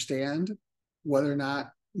to understand whether or not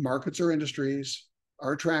markets or industries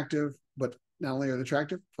are attractive, but not only are they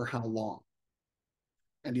attractive, for how long?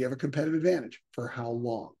 And do you have a competitive advantage? For how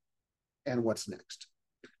long? And what's next?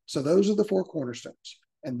 So those are the 4 cornerstones.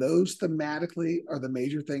 And those thematically are the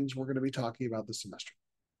major things we're going to be talking about this semester.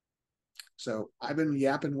 So I've been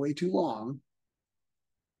yapping way too long.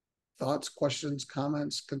 Thoughts, questions,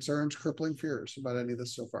 comments, concerns, crippling fears about any of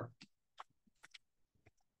this so far?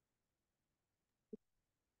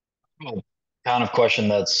 Kind of question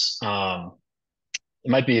that's it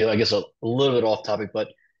might be, I guess, a little bit off topic, but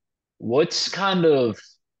what's kind of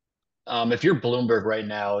if you're Bloomberg right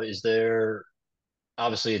now, is there,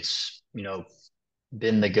 obviously it's,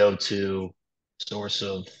 been the go-to source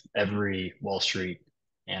of every Wall Street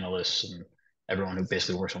analyst and everyone who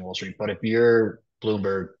basically works on Wall Street. But if you're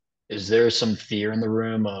Bloomberg, is there some fear in the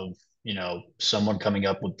room of, someone coming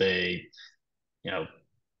up with a,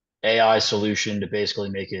 AI solution to basically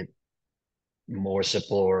make it more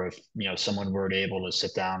simple, or if, someone were able to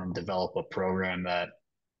sit down and develop a program that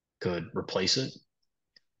could replace it?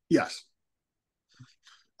 Yes.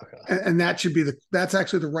 Okay. And that should be that's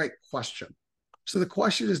actually the right question. So the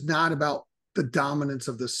question is not about the dominance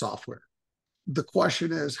of this software. The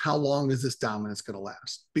question is, how long is this dominance going to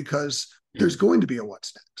last? Because there's going to be a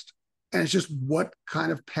what's next. And it's just what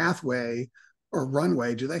kind of pathway or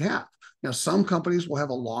runway do they have? Now, some companies will have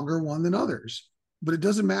a longer one than others, but it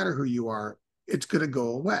doesn't matter who you are. It's going to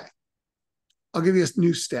go away. I'll give you a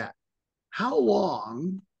new stat. How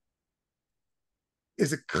long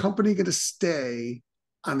is a company going to stay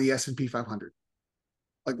on the S&P 500?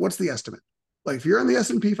 Like, what's the estimate? Like, if you're on the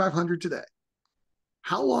S&P 500 today,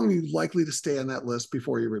 how long are you likely to stay on that list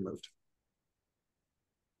before you're removed?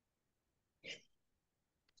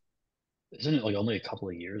 Isn't it like only a couple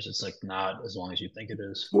of years? It's like not as long as you think it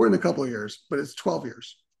is. More than a couple of years, but it's 12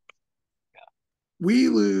 years. Yeah. We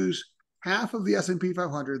lose half of the S&P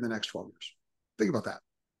 500 in the next 12 years. Think about that.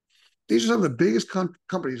 These are some of the biggest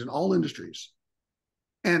companies in all industries.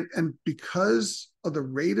 And because of the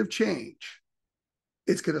rate of change,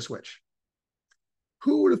 it's going to switch.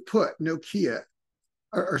 Who would have put Nokia,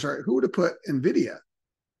 who would have put NVIDIA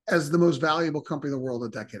as the most valuable company in the world a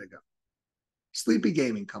decade ago? Sleepy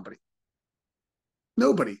gaming company.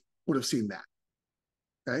 Nobody would have seen that.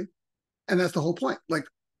 Okay. And that's the whole point. Like,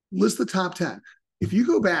 list the top 10. If you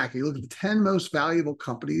go back and you look at the 10 most valuable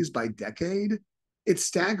companies by decade, it's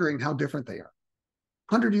staggering how different they are.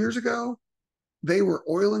 100 years ago, they were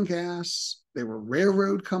oil and gas, they were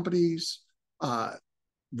railroad companies.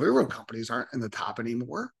 Railroad companies aren't in the top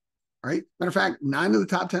anymore. right? Matter of fact, 9 of the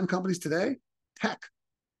top 10 companies today, tech,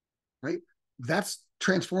 right? That's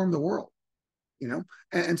transformed the world, you know?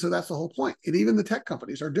 And so that's the whole point. And even the tech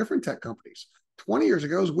companies are different tech companies. 20 years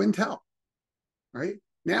ago was Wintel, right?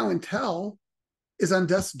 Now Intel is on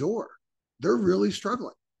death's door. They're really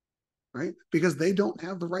struggling, right? Because they don't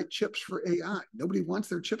have the right chips for AI. Nobody wants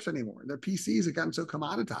their chips anymore. Their PCs have gotten so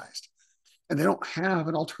commoditized, and they don't have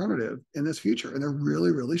an alternative in this future. And they're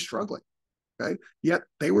really, really struggling, okay? Yet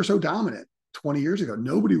they were so dominant 20 years ago.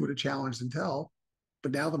 Nobody would have challenged Intel,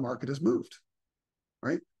 but now the market has moved,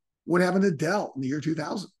 right? What happened to Dell in the year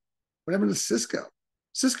 2000? What happened to Cisco?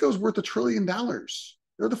 Cisco's worth $1 trillion.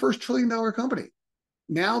 They're the first $1 trillion company.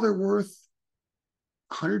 Now they're worth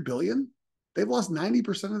 100 billion. They've lost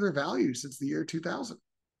 90% of their value since the year 2000,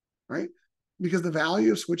 right? Because the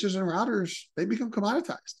value of switches and routers, they become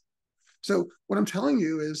commoditized. So what I'm telling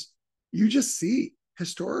you is you just see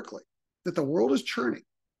historically that the world is churning,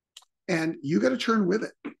 and you got to churn with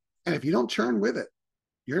it. And if you don't churn with it,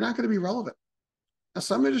 you're not going to be relevant. Now,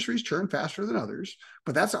 some industries churn faster than others,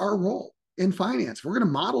 but that's our role in finance. We're going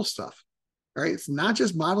to model stuff, right? It's not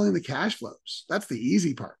just modeling the cash flows. That's the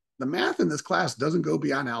easy part. The math in this class doesn't go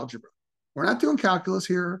beyond algebra. We're not doing calculus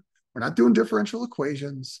here. We're not doing differential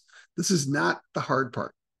equations. This is not the hard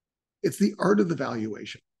part. It's the art of the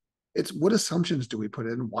valuation. It's what assumptions do we put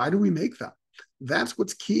in? Why do we make them? That's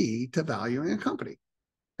what's key to valuing a company.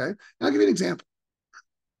 Okay. And I'll give you an example.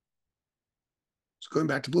 So going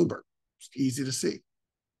back to Bloomberg, it's easy to see.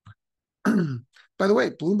 By the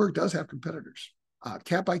way, Bloomberg does have competitors.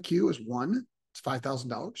 Cap IQ is one. It's $5,000,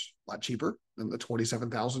 a lot cheaper than the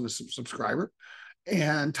 $27,000 a subscriber.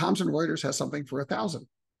 And Thomson Reuters has something for $1,000.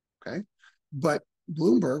 Okay. But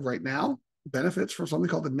Bloomberg right now benefits from something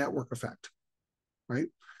called the network effect, right?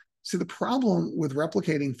 See, the problem with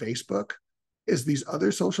replicating Facebook is these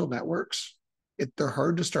other social networks, they're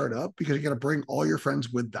hard to start up because you got to bring all your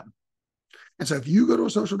friends with them. And so if you go to a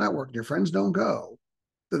social network and your friends don't go,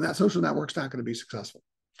 then that social network's not going to be successful.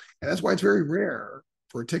 And that's why it's very rare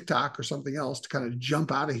for TikTok or something else to kind of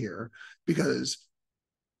jump out of here, because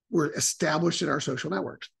we're established in our social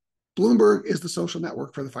networks. Bloomberg is the social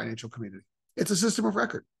network for the financial community. It's a system of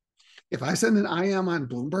record. If I send an IM on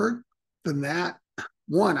Bloomberg, then that,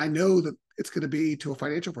 one, I know that it's going to be to a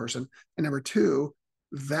financial person. And number two,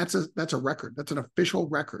 that's a record. That's an official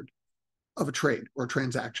record of a trade or a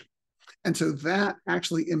transaction. And so that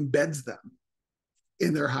actually embeds them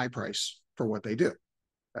in their high price for what they do.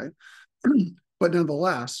 Okay. But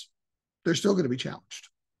nonetheless, they're still going to be challenged.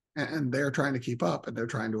 And they're trying to keep up, and they're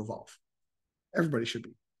trying to evolve. Everybody should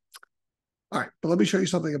be. All right, but let me show you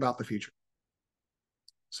something about the future.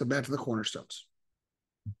 So back to the cornerstones.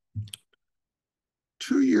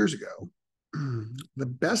 2 years ago, the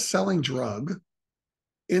best-selling drug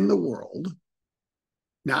in the world,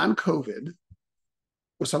 non-COVID,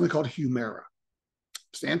 was something called Humira.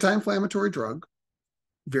 It's an anti-inflammatory drug,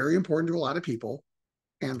 very important to a lot of people,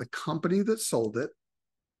 and the company that sold it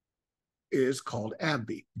is called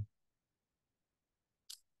AbbVie.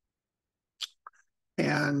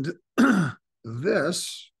 And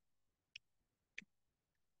this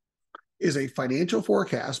is a financial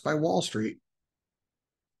forecast by Wall Street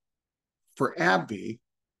for AbbVie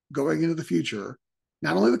going into the future,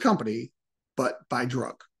 not only the company, but by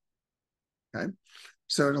drug. Okay.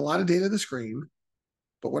 So there's a lot of data on the screen,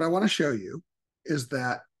 but what I want to show you is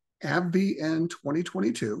that AbbVie in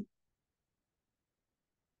 2022,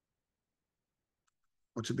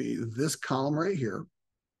 which would be this column right here,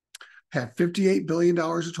 had $58 billion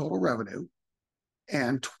of total revenue,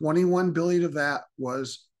 and 21 billion of that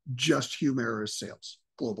was just Humira's sales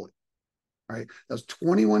globally. All right, that's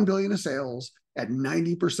 21 billion of sales at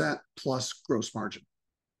 90% plus gross margin.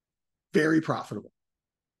 Very profitable.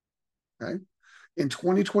 Okay. In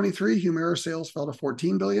 2023, Humira sales fell to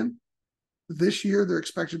 14 billion. This year, they're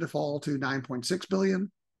expected to fall to 9.6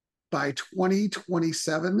 billion. By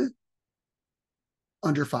 2027,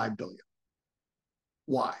 under 5 billion.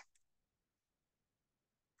 Why?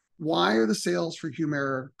 Why are the sales for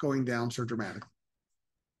Humira going down so dramatically?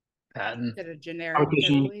 Patent. Get a generic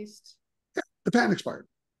at least. Yeah, the patent expired.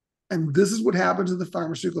 And this is what happens in the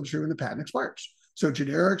pharmaceutical industry when the patent expires. So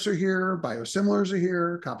generics are here, biosimilars are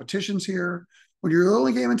here, competition's here. When you're the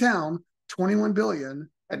only game in town, 21 billion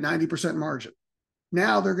at 90% margin.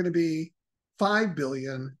 Now they're going to be 5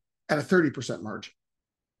 billion at a 30% margin.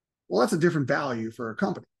 Well, that's a different value for a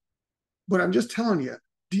company. But I'm just telling you,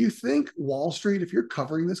 do you think Wall Street, if you're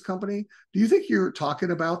covering this company, do you think you're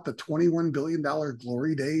talking about the $21 billion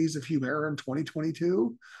glory days of Humira in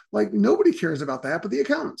 2022? Like, nobody cares about that but the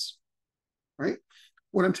accountants, right?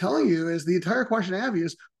 What I'm telling you is the entire question I have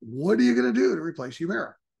is, what are you going to do to replace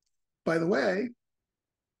Humira? By the way,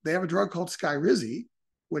 they have a drug called Skyrizi,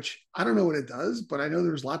 which I don't know what it does, but I know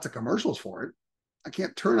there's lots of commercials for it. I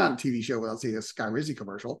can't turn on a TV show without seeing a Skyrizi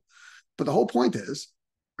commercial. But the whole point is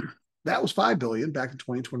that was $5 billion back in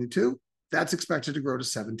 2022. That's expected to grow to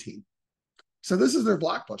 17. So this is their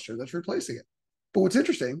blockbuster that's replacing it. But what's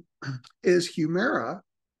interesting is Humira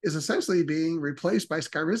is essentially being replaced by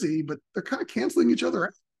Skyrizi, but they're kind of canceling each other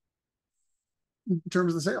out in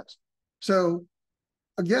terms of the sales. So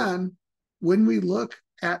again, when we look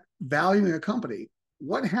at valuing a company,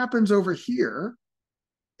 what happens over here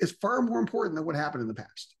is far more important than what happened in the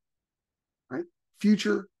past, right?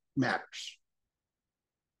 Future matters.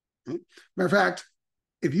 Right? Matter of fact,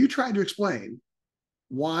 if you try to explain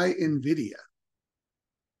why NVIDIA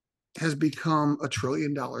has become a $1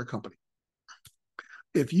 trillion company,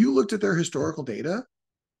 if you looked at their historical data,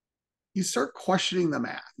 you start questioning the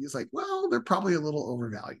math. He's like, well, they're probably a little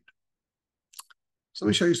overvalued. So let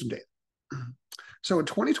me show you some data. So in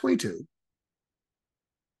 2022,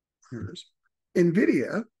 here it is,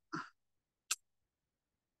 NVIDIA,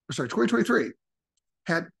 2023,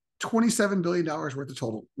 had $27 billion worth of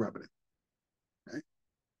total revenue. Okay?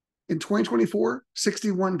 In 2024,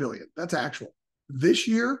 $61 billion. That's actual. This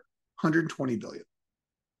year, $120 billion.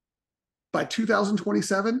 By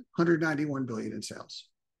 2027, $191 billion in sales.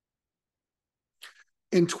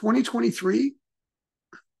 In 2023,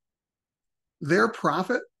 their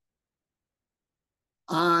profit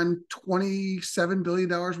on $27 billion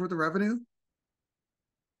worth of revenue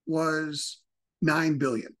was $9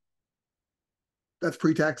 billion. That's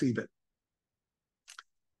pre-tax EBIT.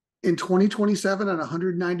 In 2027, on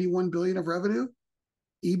 $191 billion of revenue,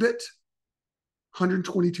 EBIT,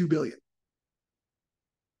 $122 billion.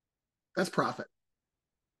 That's profit.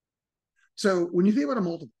 So when you think about a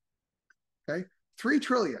multiple, okay, 3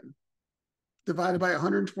 trillion divided by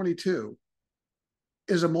 122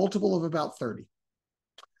 is a multiple of about 30.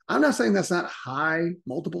 I'm not saying that's not a high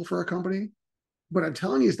multiple for a company, but I'm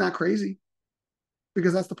telling you it's not crazy,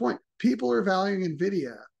 because that's the point. People are valuing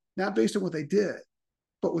NVIDIA not based on what they did,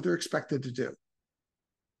 but what they're expected to do.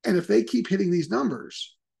 And if they keep hitting these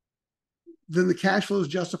numbers, then the cash flows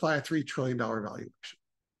justify a $3 trillion valuation.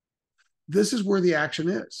 This is where the action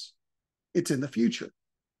is. It's in the future.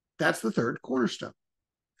 That's the third cornerstone.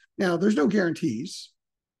 Now, there's no guarantees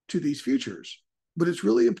to these futures, but it's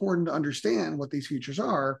really important to understand what these futures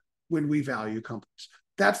are when we value companies.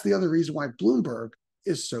 That's the other reason why Bloomberg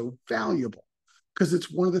is so valuable, because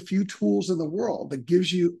it's one of the few tools in the world that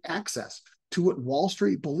gives you access to what Wall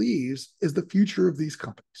Street believes is the future of these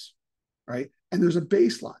companies, right? And there's a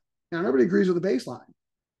baseline. Now, nobody agrees with the baseline,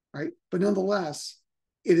 right? But nonetheless,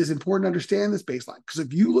 it is important to understand this baseline, because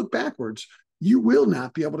if you look backwards, you will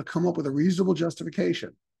not be able to come up with a reasonable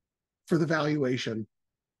justification for the valuation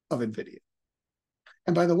of NVIDIA.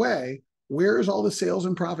 And by the way, where is all the sales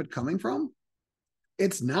and profit coming from?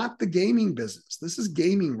 It's not the gaming business. This is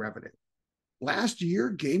gaming revenue. Last year,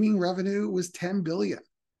 gaming revenue was $10 billion.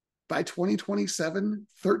 By 2027,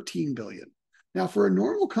 $13 billion. Now, for a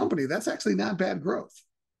normal company, that's actually not bad growth.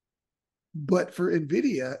 But for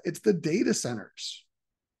NVIDIA, it's the data centers.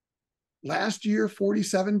 Last year,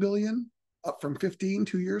 $47 billion, up from 15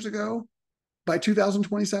 2 years ago. By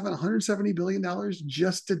 2027, $170 billion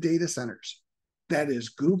just to data centers. That is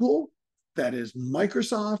Google, that is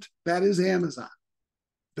Microsoft, that is Amazon.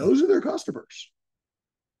 Those are their customers.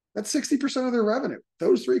 That's 60% of their revenue.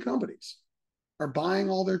 Those three companies are buying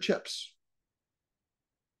all their chips.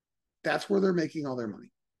 That's where they're making all their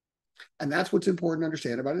money. And that's what's important to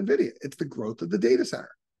understand about NVIDIA. It's the growth of the data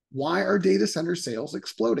center. Why are data center sales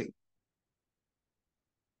exploding?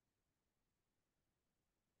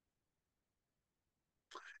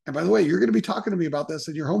 And by the way, you're going to be talking to me about this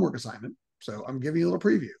in your homework assignment. So I'm giving you a little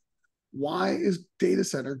preview. Why is data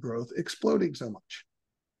center growth exploding so much?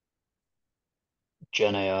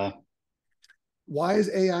 Gen AI. Why is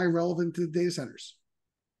AI relevant to data centers?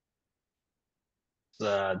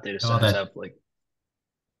 Data centers have like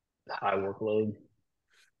high workload.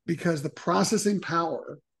 Because the processing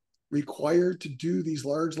power required to do these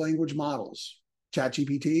large language models,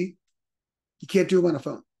 ChatGPT, you can't do them on a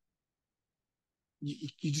phone.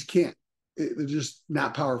 You just can't. They're just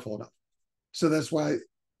not powerful enough. So that's why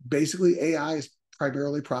basically AI is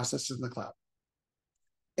primarily processed in the cloud.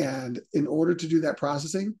 And in order to do that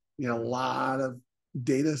processing, you need a lot of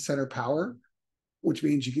data center power, which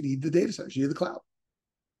means you need the data centers, you need the cloud.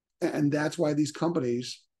 And that's why these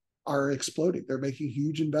companies are exploding. They're making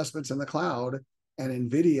huge investments in the cloud.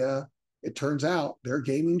 And NVIDIA, it turns out their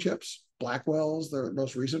gaming chips, Blackwell's, their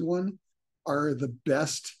most recent one, are the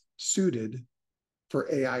best suited for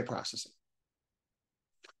AI processing.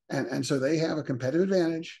 And so they have a competitive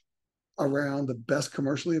advantage around the best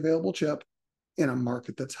commercially available chip in a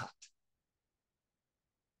market that's hot.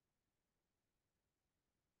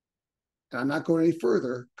 And I'm not going any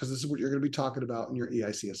further because this is what you're going to be talking about in your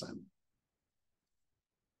EIC assignment.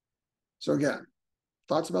 So again,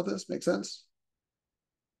 thoughts about this? Make sense?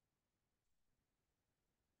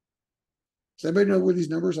 Does anybody know where these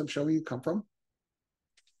numbers I'm showing you come from?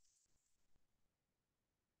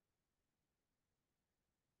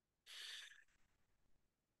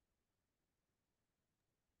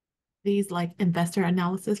 These like investor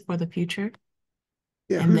analysis for the future.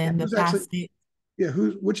 Yeah, And then the who's actually, past state,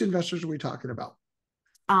 which investors are we talking about?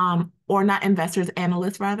 or not investors,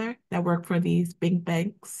 analysts rather, that work for these big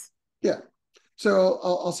banks. Yeah. So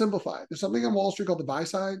I'll simplify. There's something on Wall Street called the buy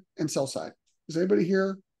side and sell side. Does anybody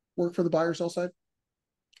here work for the buy or sell side?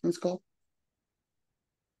 Let's call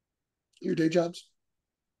your day jobs.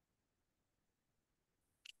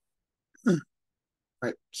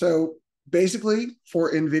 Right. So basically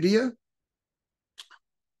for NVIDIA,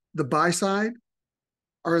 the buy side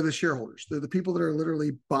are the shareholders. They're the people that are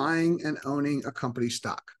literally buying and owning a company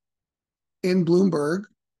stock. In Bloomberg,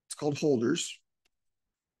 it's called holders.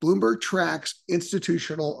 Bloomberg tracks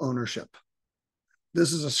institutional ownership.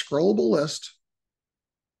 This is a scrollable list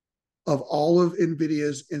of all of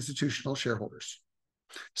NVIDIA's institutional shareholders.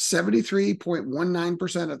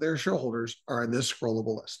 73.19% of their shareholders are in this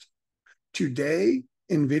scrollable list. Today,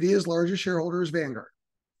 NVIDIA's largest shareholder is Vanguard.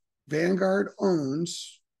 Vanguard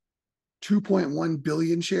owns 2.1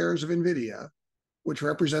 billion shares of NVIDIA, which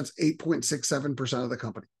represents 8.67% of the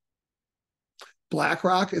company.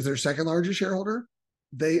 BlackRock is their second largest shareholder.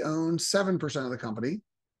 They own 7% of the company.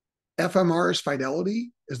 FMR's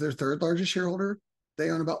Fidelity is their third largest shareholder.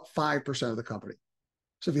 They own about 5% of the company.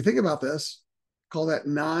 So if you think about this, call that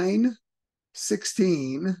 9,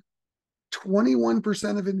 16,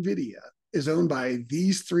 21% of NVIDIA is owned by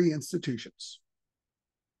these three institutions.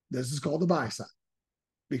 This is called the buy side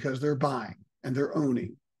because they're buying and they're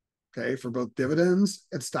owning, okay, for both dividends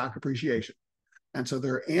and stock appreciation. And so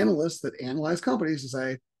there are analysts that analyze companies to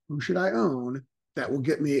say, who should I own that will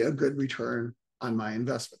get me a good return on my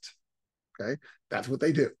investment? Okay, that's what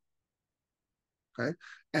they do. Okay,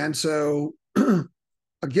 and so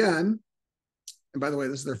again, and by the way,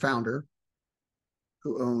 this is their founder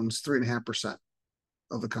who owns 3.5%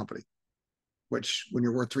 of the company, which when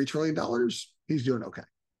you're worth $3 trillion, he's doing okay.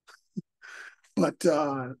 But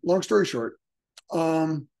long story short, what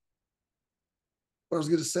I was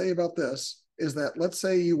going to say about this is that let's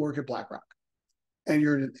say you work at BlackRock and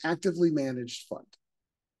you're in an actively managed fund.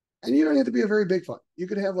 And you don't have to be a very big fund. You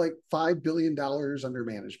could have like $5 billion under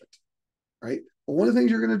management, right? But one of the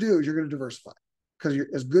things you're going to do is you're going to diversify because you're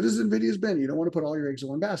as good as NVIDIA's been, you don't want to put all your eggs in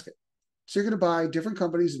one basket. So you're going to buy different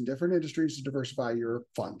companies in different industries to diversify your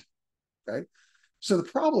fund, okay? So the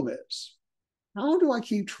problem is, how do I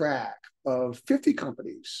keep track of 50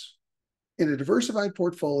 companies in a diversified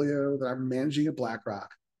portfolio that I'm managing at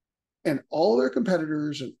BlackRock and all their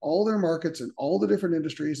competitors and all their markets and all the different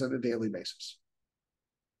industries on a daily basis?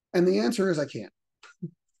 And the answer is I can't.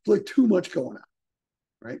 Like too much going on,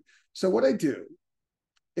 right? So what I do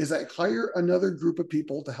is I hire another group of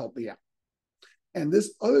people to help me out. And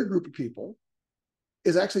this other group of people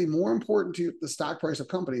is actually more important to the stock price of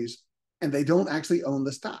companies, and they don't actually own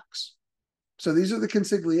the stocks. So these are the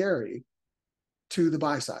consigliere to the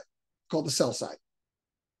buy side, called the sell side,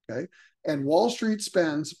 okay? And Wall Street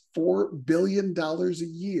spends $4 billion a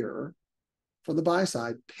year for the buy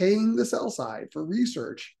side, paying the sell side for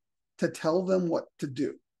research to tell them what to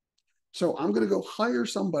do. So I'm going to go hire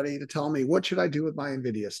somebody to tell me what should I do with my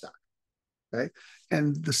NVIDIA stock, okay?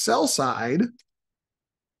 And the sell side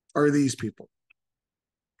are these people.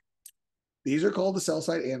 These are called the sell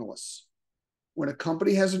side analysts. When a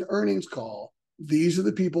company has an earnings call, these are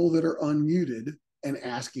the people that are unmuted and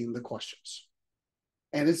asking the questions.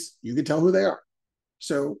 And you can tell who they are.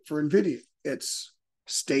 So for NVIDIA, it's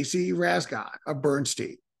Stacy Rasgott of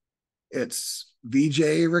Bernstein. It's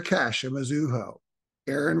Vijay Rakesh of Mizuho.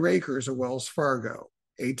 Aaron Rakers of Wells Fargo.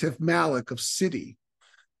 Atif Malik of Citi.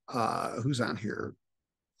 Who's on here?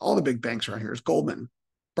 All the big banks are on here. It's Goldman,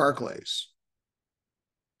 Barclays,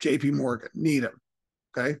 JP Morgan, Needham.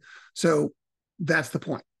 Okay. So that's the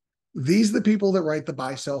point. These are the people that write the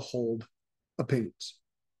buy, sell, hold opinions.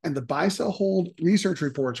 And the buy, sell, hold research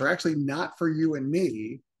reports are actually not for you and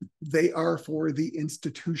me. They are for the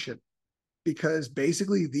institution, because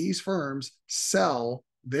basically these firms sell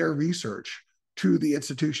their research to the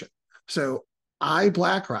institution. So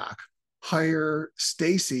BlackRock, hire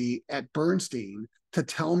Stacy at Bernstein to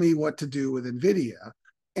tell me what to do with NVIDIA.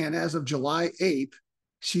 And as of July 8th,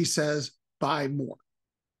 she says, buy more.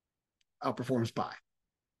 Outperforms buy.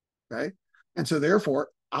 Okay. And so therefore,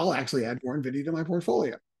 I'll actually add more NVIDIA to my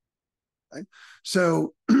portfolio. Okay.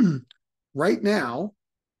 So right now,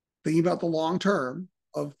 thinking about the long term,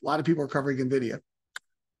 of a lot of people are covering NVIDIA.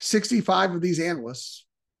 65 of these analysts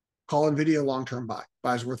call NVIDIA long-term buy.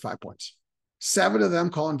 Buys worth 5 points. 7 of them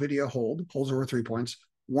call NVIDIA hold. Holds are worth 3 points.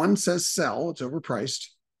 1 says sell. It's overpriced.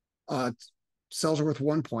 Sells are worth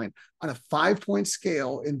 1 point. On a 5-point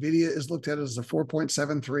scale, NVIDIA is looked at as a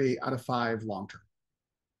 4.73 out of 5 long-term.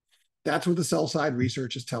 That's what the sell-side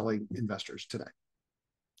research is telling investors today.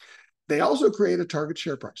 They also create a target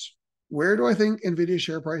share price. Where do I think NVIDIA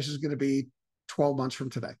share price is going to be 12 months from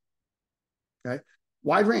today? Okay.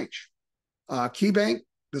 Wide range. KeyBank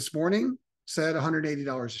this morning said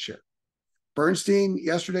 $180 a share. Bernstein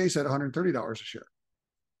yesterday said $130 a share.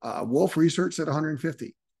 Wolf Research said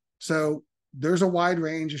 $150. So there's a wide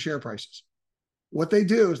range of share prices. What they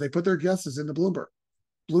do is they put their guesses into Bloomberg.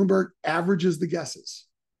 Bloomberg averages the guesses.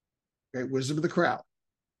 Okay, wisdom of the crowd.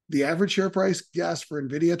 The average share price guess for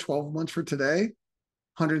NVIDIA 12 months from today,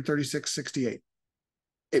 136.68.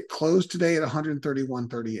 It closed today at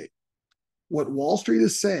 131.38. What Wall Street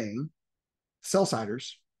is saying,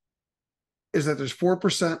 sell-siders, is that there's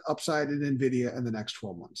 4% upside in NVIDIA in the next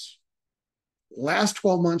 12 months. Last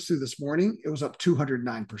 12 months through this morning, it was up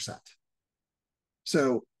 209%.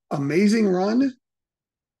 So amazing run,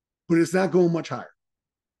 but it's not going much higher.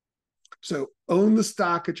 So own the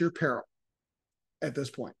stock at your peril at this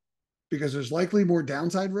point, because there's likely more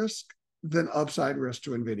downside risk than upside risk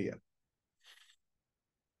to NVIDIA.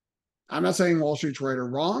 I'm not saying Wall Street's right or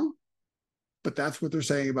wrong, but that's what they're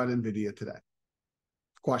saying about NVIDIA today.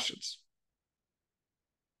 Questions?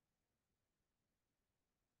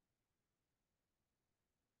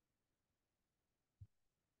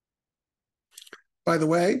 By the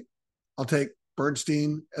way, I'll take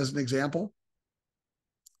Bernstein as an example.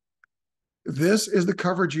 This is the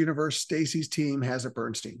coverage universe Stacy's team has at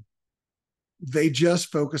Bernstein. They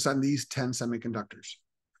just focus on these 10 semiconductors.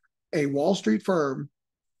 A Wall Street firm,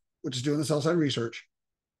 which is doing the sell-side research,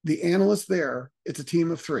 the analysts there, it's a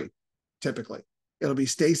team of 3, typically. It'll be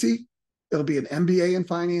Stacy, it'll be an MBA in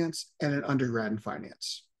finance, and an undergrad in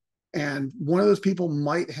finance. And one of those people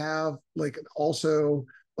might have also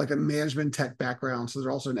a management tech background, so they're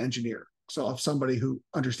also an engineer. So I'll have somebody who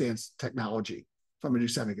understands technology if I'm going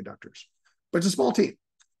to do semiconductors. But it's a small team.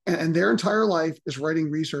 And their entire life is writing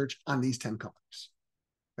research on these 10 companies,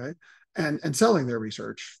 okay? And selling their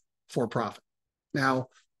research for profit. Now,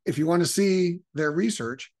 if you want to see their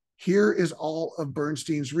research, here is all of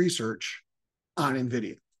Bernstein's research on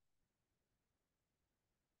NVIDIA.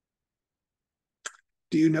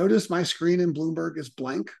 Do you notice my screen in Bloomberg is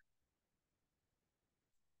blank?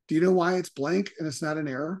 Do you know why it's blank and it's not an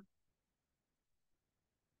error?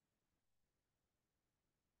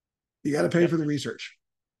 You got to pay for the research.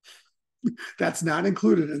 That's not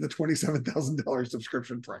included in the $27,000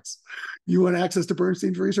 subscription price. You want access to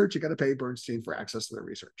Bernstein's research, you got to pay Bernstein for access to their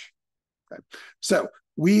research. Okay. So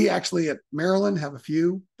we actually at Maryland have a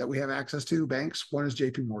few that we have access to, banks. One is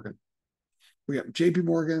JP Morgan. We get JP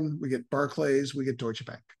Morgan, we get Barclays, we get Deutsche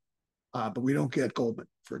Bank. But we don't get Goldman,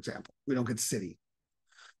 for example. We don't get Citi.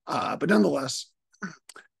 But nonetheless,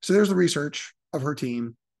 so there's the research of her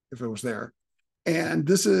team, if it was there. And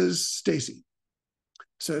this is Stacy.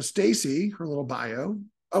 So Stacy, her little bio.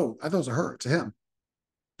 Oh, I thought it was a her. It's a him.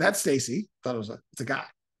 That's Stacy. Thought it's a guy.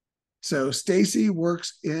 So Stacy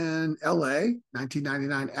works in LA,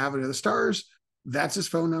 1999 Avenue of the Stars. That's his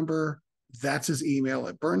phone number. That's his email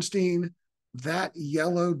at Bernstein. That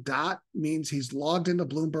yellow dot means he's logged into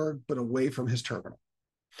Bloomberg, but away from his terminal.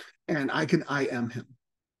 And I can IM him.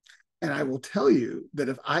 And I will tell you that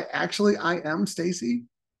if I actually IM Stacy,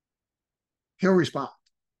 he'll respond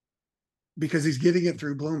because he's getting it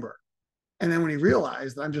through Bloomberg. And then when he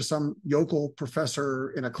realized that I'm just some yokel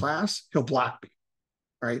professor in a class, he'll block me,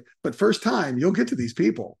 right? But first time, you'll get to these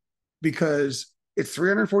people because it's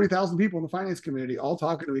 340,000 people in the finance community all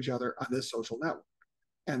talking to each other on this social network.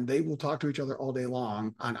 And they will talk to each other all day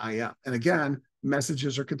long on IM. And again,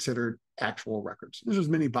 messages are considered actual records. This was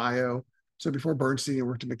mini bio. So before Bernstein, he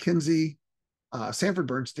worked at McKinsey, Sanford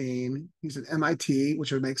Bernstein. He's at MIT,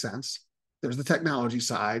 which would make sense. There's the technology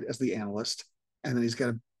side as the analyst. And then he's got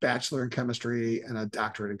a bachelor in chemistry and a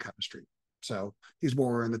doctorate in chemistry. So he's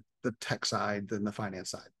more in the tech side than the finance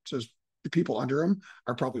side. So the people under him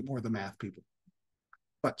are probably more the math people.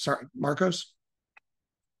 But sorry, Marcos?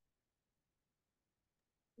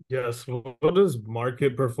 Yes. What does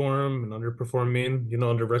market perform and underperform mean?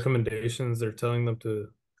 Under recommendations, they're telling them to.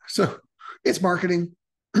 So it's marketing.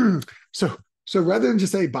 So rather than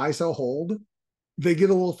just say buy, sell, hold, they get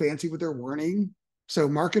a little fancy with their wording. So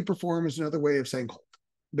market perform is another way of saying hold.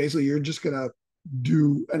 Basically, you're just going to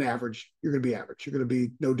do an average. You're going to be average. You're going to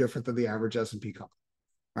be no different than the average S&P company,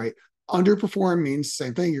 right? Underperform means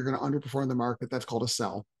same thing. You're going to underperform the market. That's called a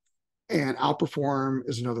sell. And outperform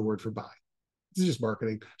is another word for buy. This is just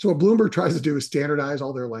marketing. So what Bloomberg tries to do is standardize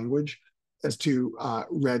all their language as to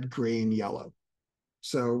red, green, yellow.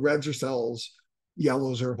 So reds are sells,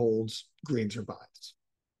 yellows are holds, greens are buys.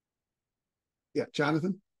 Yeah,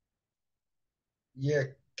 Jonathan? Yeah,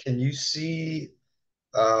 can you see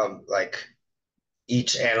like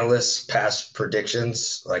each analyst's past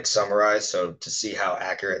predictions like summarized so to see how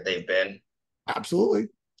accurate they've been? Absolutely.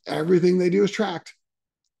 Everything they do is tracked.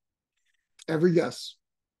 Every guess.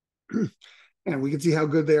 And we can see how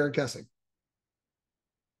good they are at guessing.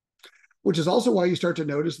 Which is also why you start to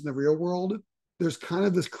notice in the real world, there's kind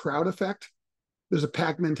of this crowd effect. There's a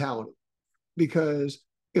pack mentality. Because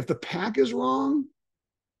if the pack is wrong,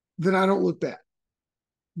 then I don't look bad.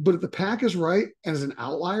 But if the pack is right, and as an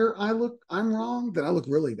outlier, I'm wrong, then I look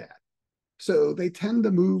really bad. So they tend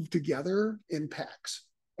to move together in packs.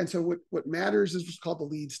 And so what matters is what's called the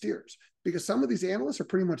lead steers, because some of these analysts are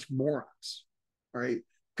pretty much morons, right?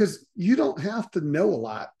 Because you don't have to know a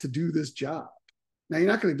lot to do this job. Now, you're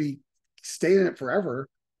not going to be staying in it forever,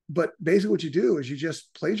 but basically what you do is you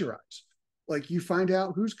just plagiarize. Like you find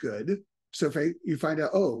out who's good. So if you find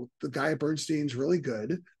out, oh, the guy at Bernstein's really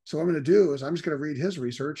good. So what I'm going to do is I'm just going to read his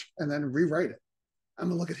research and then rewrite it. I'm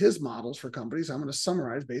going to look at his models for companies. I'm going to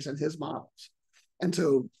summarize based on his models. And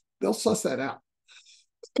so they'll suss that out.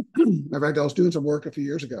 In fact, I was doing some work a few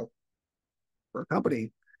years ago for a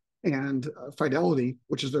company, and Fidelity,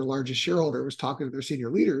 which is their largest shareholder, was talking to their senior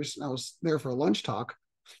leaders. And I was there for a lunch talk.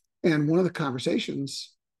 And one of the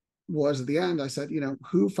conversations was at the end, I said,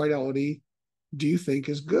 who Fidelity do you think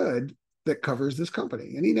is good that covers this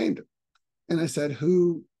company? And he named it. And I said,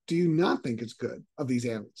 who do you not think is good of these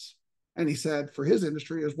analysts? And he said, for his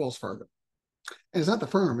industry, is Wells Fargo. And it's not the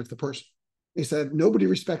firm, it's the person. He said, nobody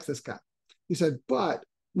respects this guy. He said, but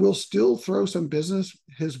we'll still throw some business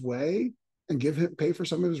his way and pay for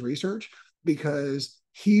some of his research because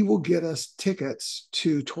he will get us tickets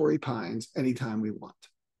to Torrey Pines anytime we want.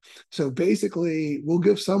 So basically, we'll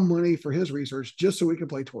give some money for his research just so we can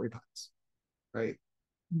play Torrey Pines, right?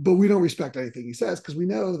 But we don't respect anything he says because we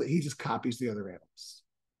know that he just copies the other analysts.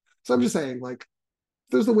 So I'm just saying, like,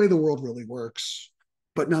 there's the way the world really works,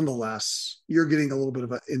 but nonetheless, you're getting a little bit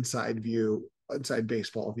of an inside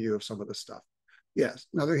baseball view of some of this stuff. Yes.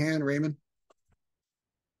 Another hand, Raymond.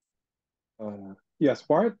 Yes.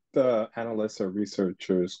 Why are the analysts or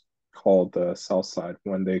researchers called the sell side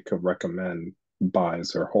when they could recommend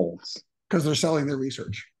buys or holds? Because they're selling their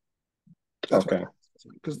research. That's okay.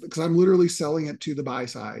 Because I'm literally selling it to the buy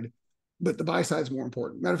side, but the buy side is more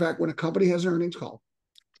important. Matter of fact, when a company has an earnings call,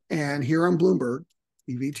 and here on Bloomberg,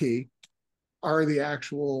 EVT, are the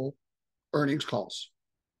actual earnings calls.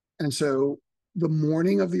 And so the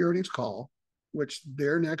morning of the earnings call, which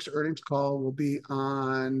their next earnings call will be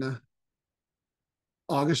on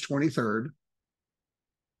August 23rd,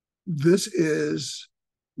 this is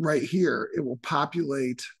right here. It will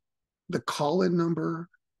populate the call-in number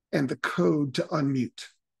and the code to unmute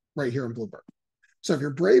right here in Bloomberg. So if you're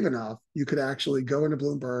brave enough, you could actually go into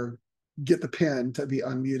Bloomberg, get the pin to be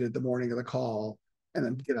unmuted the morning of the call, and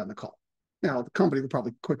then get on the call. Now, the company will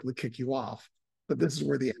probably quickly kick you off, but this is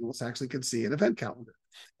where the analysts actually can see an event calendar.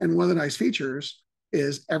 And one of the nice features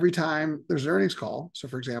is every time there's an earnings call, so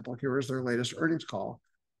for example, here is their latest earnings call,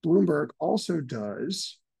 Bloomberg also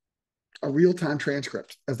does a real-time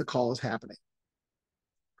transcript as the call is happening.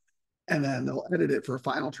 And then they'll edit it for a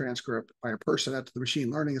final transcript by a person after the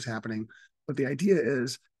machine learning is happening. But the idea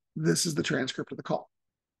is this is the transcript of the call,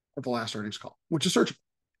 of the last earnings call, which is searchable.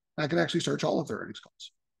 I can actually search all of their earnings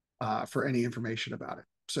calls for any information about it.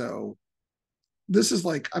 So this is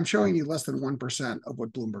like, I'm showing you less than 1% of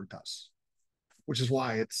what Bloomberg does, which is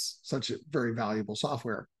why it's such a very valuable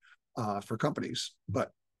software for companies.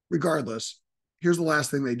 But regardless, here's the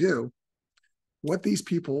last thing they do. What these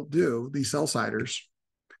people do, these sell-siders,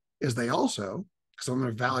 is they also, because I'm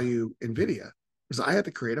going to value NVIDIA, is I have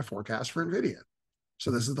to create a forecast for NVIDIA.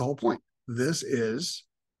 So this is the whole point. This is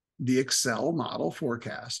the Excel model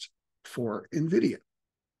forecast for NVIDIA.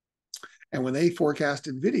 And when they forecast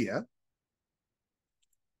NVIDIA,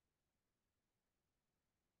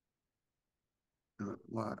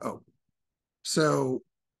 so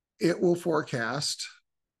it will forecast,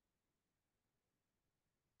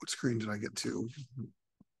 what screen did I get to?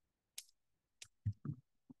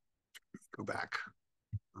 Go back.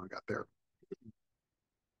 I got there.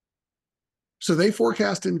 So they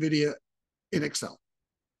forecast NVIDIA in Excel.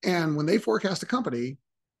 And when they forecast a company,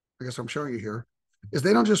 I guess I'm showing you here, is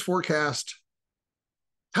they don't just forecast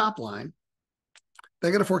top line,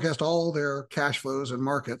 they got to forecast all their cash flows and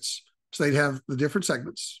markets. So they'd have the different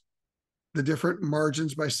segments, the different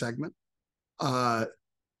margins by segment, the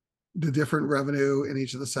different revenue in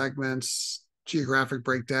each of the segments, geographic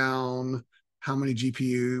breakdown, how many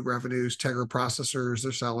GPU revenues, Tegra processors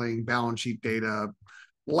they're selling, balance sheet data,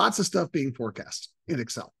 lots of stuff being forecast in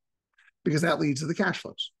Excel because that leads to the cash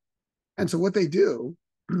flows. And so what they do,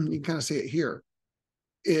 you can kind of see it here,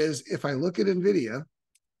 is if I look at NVIDIA,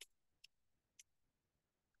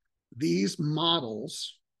 these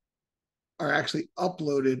models are actually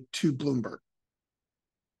uploaded to Bloomberg.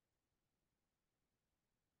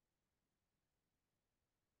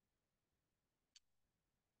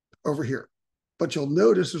 Over here. But you'll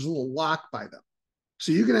notice there's a little lock by them.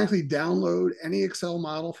 So you can actually download any Excel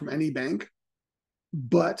model from any bank,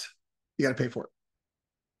 but you got to pay for it.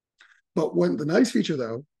 But when the nice feature,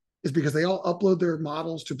 though, is because they all upload their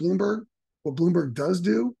models to Bloomberg, what Bloomberg does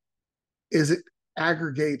do is it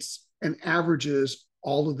aggregates and averages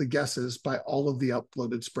all of the guesses by all of the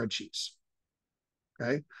uploaded spreadsheets.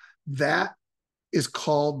 Okay. That is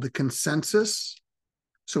called the consensus.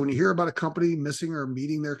 So when you hear about a company missing or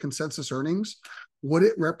meeting their consensus earnings, what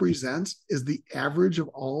it represents is the average of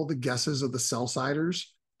all the guesses of the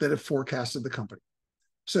sell-siders that have forecasted the company.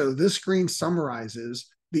 So this screen summarizes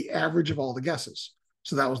the average of all the guesses.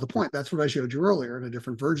 So that was the point. That's what I showed you earlier in a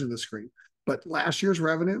different version of the screen. But last year's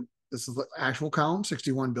revenue, this is the actual column,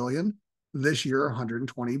 61 billion. This year,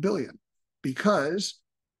 120 billion. Because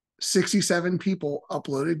 67 people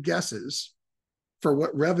uploaded guesses for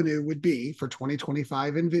what revenue would be for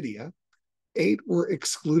 2025 NVIDIA. 8 were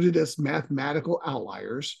excluded as mathematical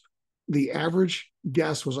outliers. The average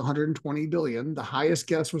guess was 120 billion. The highest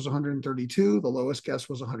guess was 132. The lowest guess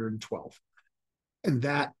was 112. And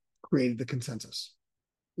that created the consensus.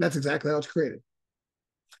 That's exactly how it's created.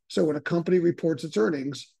 So when a company reports its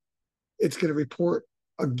earnings, it's going to report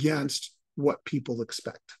against what people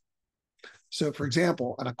expect. So for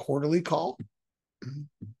example, on a quarterly call,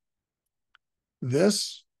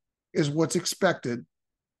 this is what's expected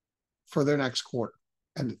for their next quarter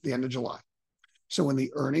and at the end of July. So when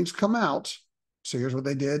the earnings come out, so here's what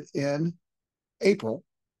they did in April.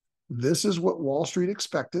 This is what Wall Street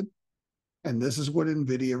expected, and this is what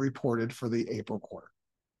NVIDIA reported for the April quarter.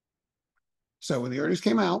 So when the earnings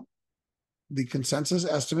came out, the consensus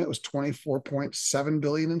estimate was 24.7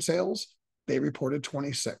 billion in sales. They reported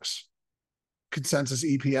 26. Consensus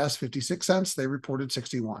EPS 56 cents. They reported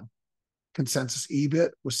 61. Consensus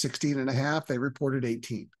EBIT was 16.5. They reported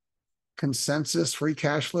 18. Consensus free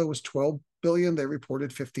cash flow was 12 billion. They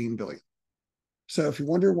reported 15 billion. So if you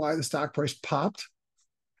wonder why the stock price popped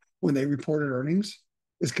when they reported earnings,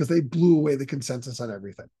 it's because they blew away the consensus on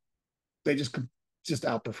everything. They just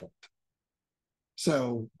outperformed.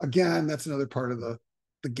 So again, that's another part of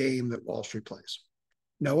the game that Wall Street plays.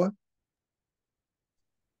 Noah?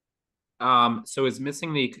 So is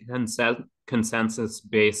missing the consensus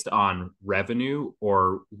based on revenue,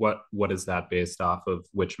 or what is that based off of?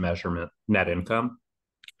 Which measurement? Net income?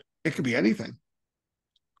 It could be anything.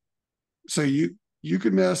 So you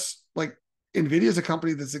could miss, like, NVIDIA is a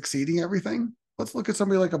company that's exceeding everything. Let's look at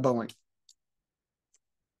somebody like a Boeing.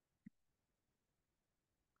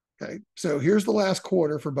 Okay, so here's the last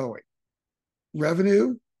quarter for Boeing.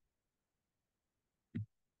 Revenue,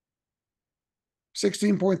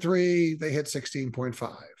 16.3, they hit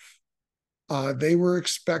 16.5. They were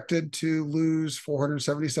expected to lose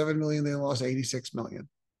 477 million, they lost 86 million.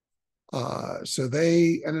 So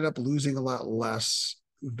they ended up losing a lot less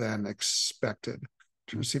than expected. I'm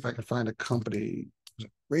trying to see if I can find a company. Was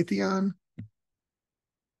it Raytheon?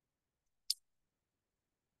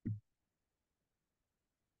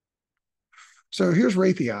 So here's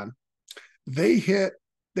Raytheon. They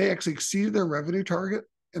actually exceeded their revenue target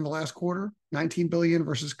in the last quarter, 19 billion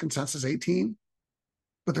versus consensus 18.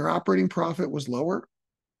 But their operating profit was lower.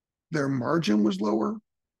 Their margin was lower.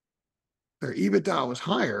 Their EBITDA was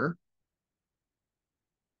higher.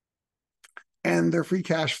 And their free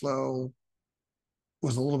cash flow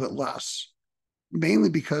was a little bit less, mainly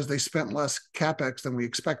because they spent less CapEx than we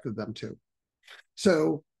expected them to.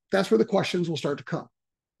 So that's where the questions will start to come.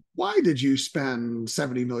 Why did you spend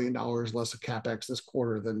 $70 million less of CapEx this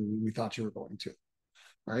quarter than we thought you were going to?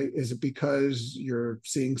 Right? Is it because you're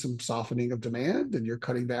seeing some softening of demand and you're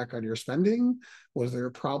cutting back on your spending? Was there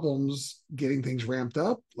problems getting things ramped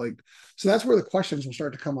up? So that's where the questions will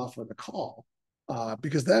start to come off of the call.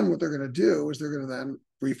 Because then what they're going to do is they're going to then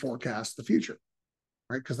reforecast the future,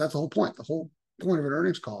 right? Because that's the whole point. The whole point of an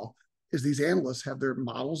earnings call is these analysts have their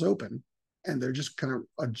models open and they're just kind of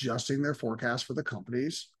adjusting their forecast for the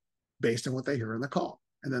companies based on what they hear in the call.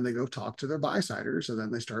 And then they go talk to their buy-siders, and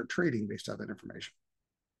then they start trading based on that information.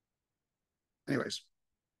 Anyways,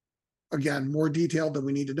 again, more detailed than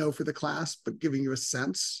we need to know for the class, but giving you a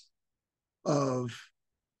sense of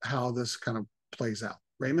how this kind of plays out.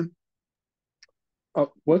 Raymond?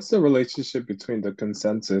 What's the relationship between the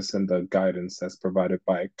consensus and the guidance that's provided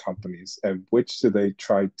by companies, and which do they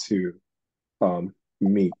try to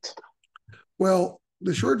meet? Well,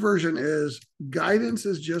 the short version is guidance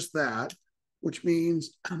is just that, which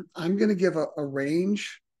means I'm going to give a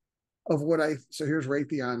range of what so here's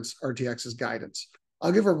Raytheon's RTX's guidance.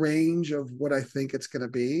 I'll give a range of what I think it's going to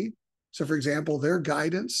be. So for example, their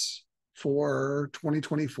guidance for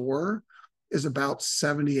 2024 is about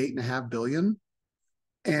 78.5 billion.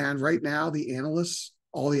 And right now the analysts,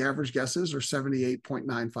 all the average guesses are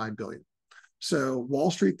 78.95 billion. So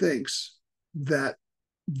Wall Street thinks that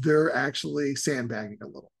they're actually sandbagging a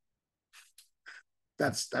little.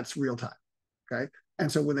 That's real time. Okay.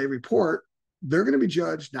 And so when they report, they're going to be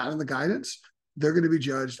judged not on the guidance, they're going to be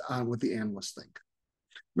judged on what the analysts think.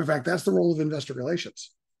 In fact, that's the role of investor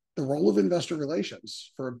relations. The role of investor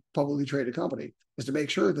relations for a publicly traded company is to make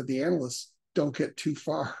sure that the analysts don't get too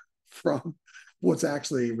far from what's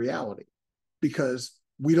actually reality, because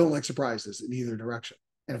we don't like surprises in either direction.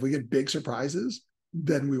 And if we get big surprises,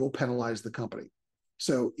 then we will penalize the company.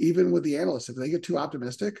 So even with the analysts, if they get too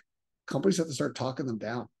optimistic, companies have to start talking them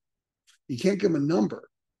down. You can't give them a number,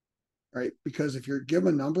 right? Because if you're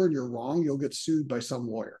given a number and you're wrong, you'll get sued by some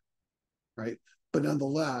lawyer, right? But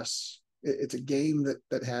nonetheless, it's a game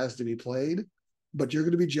that has to be played, but you're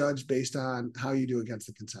going to be judged based on how you do against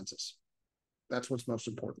the consensus. That's what's most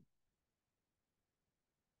important.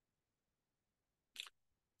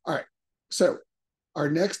 All right, so our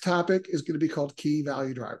next topic is going to be called key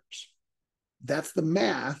value drivers. That's the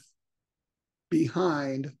math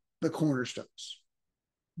behind the cornerstones.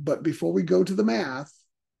 But before we go to the math,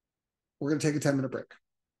 we're going to take a 10-minute break.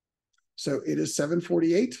 So it is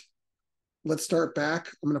 7:48. Let's start back.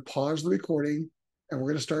 I'm going to pause the recording, and we're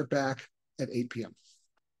going to start back at 8 p.m.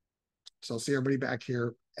 So I'll see everybody back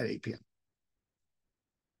here at 8 p.m.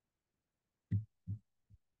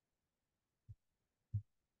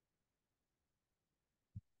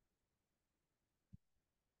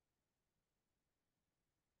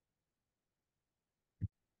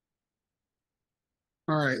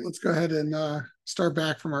 All right, let's go ahead and start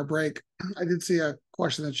back from our break. I did see a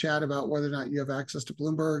question in the chat about whether or not you have access to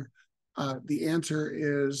Bloomberg. The answer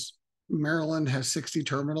is Maryland has 60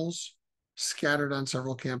 terminals scattered on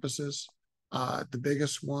several campuses. The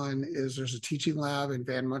biggest one is there's a teaching lab in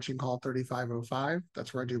Van Munching Hall 3505.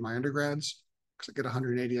 That's where I do my undergrads, because I get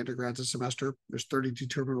 180 undergrads a semester. There's 32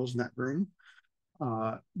 terminals in that room.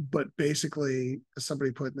 But basically, as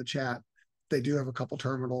somebody put in the chat, they do have a couple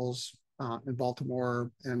terminals in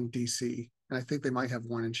Baltimore and DC. And I think they might have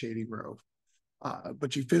one in Shady Grove.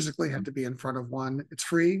 But you physically have to be in front of one. It's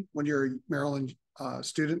free when you're a Maryland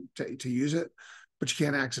student to use it, but you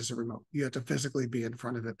can't access it remote. You have to physically be in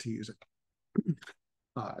front of it to use it.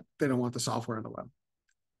 They don't want the software on the web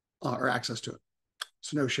or access to it.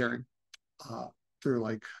 So no sharing through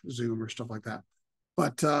like Zoom or stuff like that.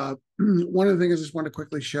 But one of the things I just want to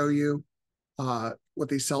quickly show you what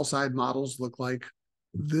these sell side models look like.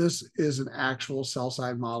 This is an actual sell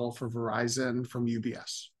side model for Verizon from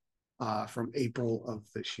UBS from April of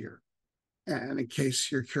this year. And in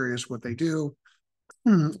case you're curious what they do,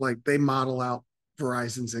 like they model out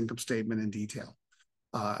Verizon's income statement in detail.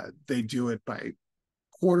 They do it by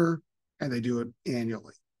quarter and they do it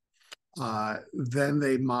annually. Then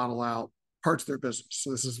they model out parts of their business.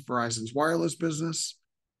 So this is Verizon's wireless business,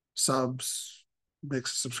 subs,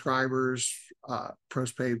 mix of subscribers,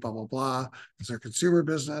 postpaid, blah, blah, blah. This is their consumer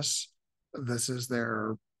business. This is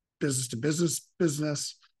their business to business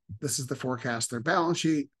business. This is the forecast, their balance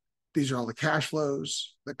sheet. These are all the cash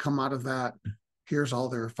flows that come out of that. Here's all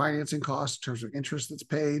their financing costs in terms of interest that's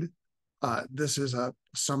paid. This is a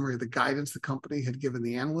summary of the guidance the company had given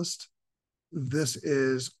the analyst. This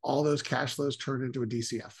is all those cash flows turned into a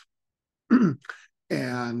DCF.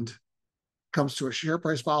 And comes to a share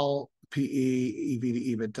price vol, PE, EV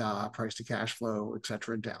to EBITDA, price to cash flow, et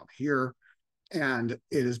cetera, down here. And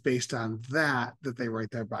it is based on that they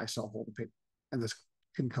write their buy, sell, hold opinion. And this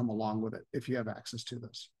can come along with it if you have access to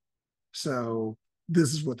this. So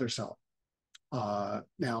this is what they're selling.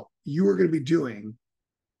 Now, you are going to be doing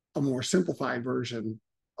a more simplified version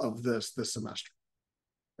of this semester,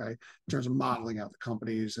 okay, in terms of modeling out the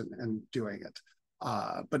companies and doing it.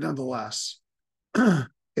 But nonetheless,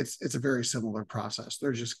 it's a very similar process.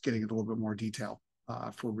 They're just getting a little bit more detail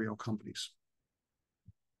for real companies.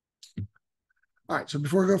 All right, so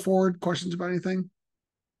before we go forward, questions about anything?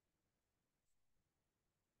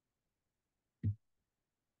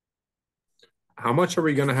 how much are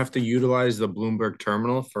we going to have to utilize the Bloomberg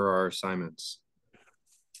terminal for our assignments?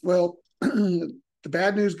 Well, the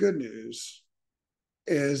bad news, good news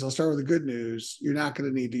is, I'll start with the good news. You're not going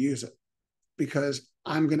to need to use it because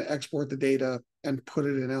I'm going to export the data and put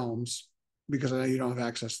it in Elms because I know you don't have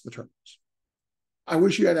access to the terminals. I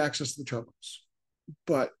wish you had access to the terminals,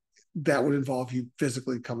 but that would involve you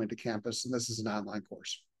physically coming to campus, and this is an online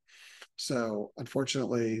course. So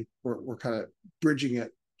unfortunately, we're kind of bridging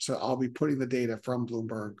it. So I'll be putting the data from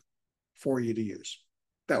Bloomberg for you to use.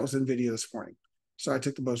 That was NVIDIA this morning. So I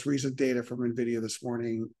took the most recent data from NVIDIA this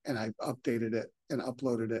morning and I updated it and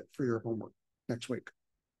uploaded it for your homework next week.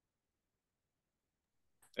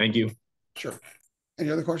 Thank you. Sure. Any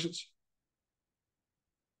other questions?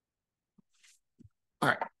 All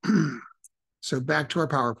right. So back to our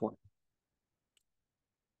PowerPoint.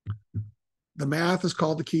 The math is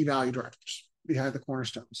called the key value drivers behind the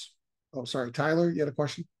cornerstones. Oh, sorry, Tyler, you had a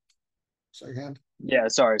question? Sorry, hand. Yeah,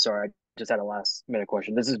 sorry. I just had a last minute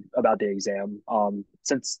question. This is about the exam.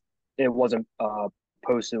 Since it wasn't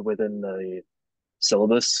posted within the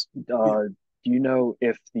syllabus, do you know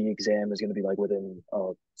if the exam is going to be like within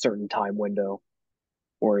a certain time window,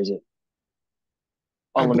 or is it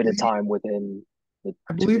unlimited time within the?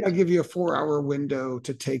 I believe I give you a 4-hour window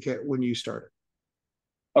to take it when you start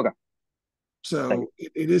it. Okay. So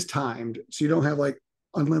it is timed, so you don't have like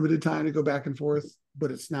unlimited time to go back and forth,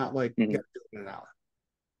 but it's not like you got to do it in an hour.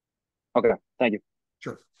 Okay, thank you.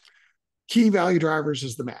 Sure. Key value drivers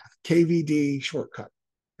is the math, KVD shortcut.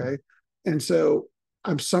 Okay. And so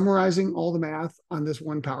I'm summarizing all the math on this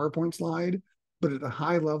one PowerPoint slide, but at a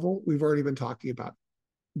high level, we've already been talking about.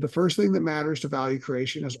 The first thing that matters to value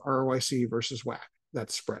creation is ROIC versus WACC.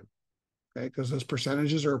 That's spread. Okay. Because those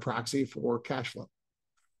percentages are a proxy for cash flow.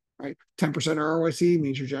 Right? 10% ROIC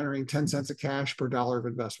means you're generating 10 cents of cash per dollar of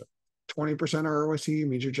investment. 20% ROIC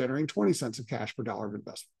means you're generating 20 cents of cash per dollar of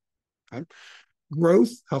investment. Okay?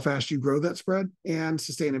 Growth, how fast you grow that spread, and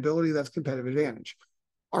sustainability, that's competitive advantage.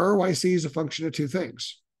 ROIC is a function of two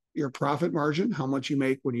things: your profit margin, how much you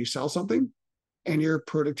make when you sell something, and your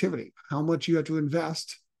productivity, how much you have to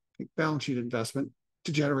invest, balance sheet investment,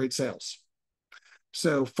 to generate sales.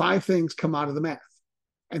 So 5 things come out of the math.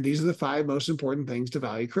 And these are the 5 most important things to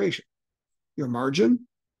value creation: your margin,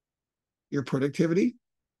 your productivity,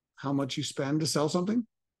 how much you spend to sell something,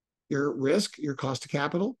 your risk, your cost of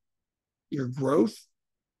capital, your growth,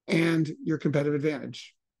 and your competitive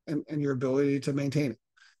advantage and your ability to maintain it.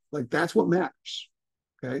 Like, that's what matters.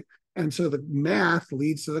 Okay. And so the math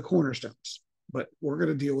leads to the cornerstones, but we're going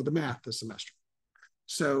to deal with the math this semester.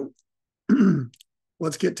 So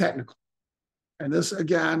let's get technical. And this,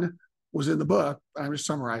 again, was in the book, but I'm just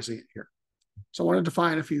summarizing it here. So I want to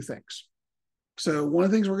define a few things. So one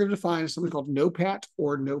of the things we're going to define is something called NOPAT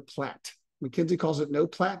or NOPLAT. McKinsey calls it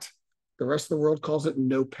NOPLAT. The rest of the world calls it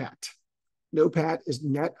NOPAT. NOPAT is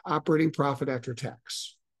net operating profit after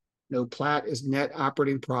tax. NOPLAT is net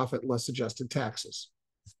operating profit less adjusted taxes.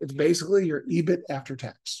 It's basically your EBIT after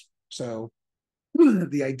tax. So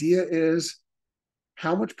the idea is,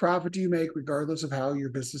 how much profit do you make regardless of how your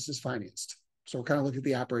business is financed? So we're kind of looking at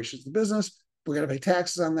the operations of the business. We're going to pay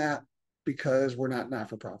taxes on that because we're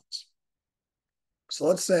not-for-profits. So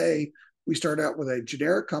let's say we start out with a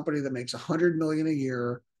generic company that makes $100 million a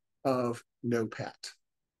year of NOPAT.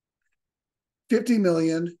 50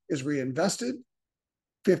 million is reinvested.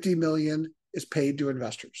 50 million is paid to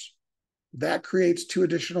investors. That creates 2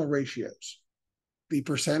 additional ratios. The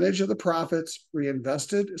percentage of the profits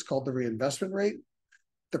reinvested is called the reinvestment rate.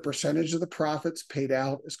 The percentage of the profits paid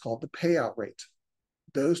out is called the payout rate.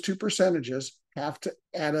 Those 2 percentages have to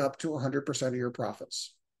add up to 100% of your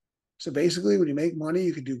profits. So basically, when you make money,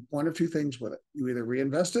 you can do one of 2 things with it. You either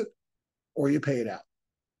reinvest it or you pay it out.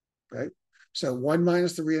 Right? So 1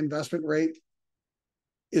 minus the reinvestment rate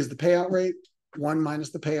is the payout rate. 1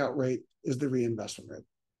 minus the payout rate is the reinvestment rate.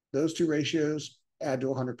 Those 2 ratios add to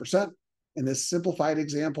 100%. In this simplified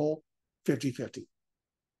example, 50-50.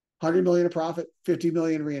 100 million of profit, 50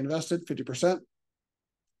 million reinvested, 50%,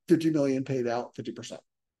 50 million paid out, 50%.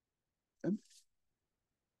 Okay.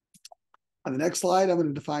 On the next slide, I'm going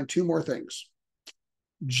to define 2 more things.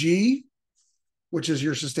 G, which is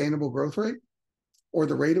your sustainable growth rate, or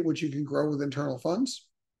the rate at which you can grow with internal funds,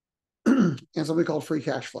 and something called free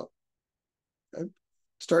cash flow. Okay.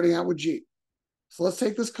 Starting out with G. So let's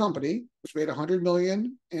take this company, which made 100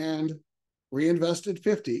 million and reinvested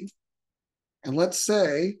 50, and let's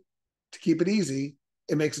say, to keep it easy,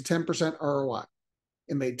 it makes a 10% ROI.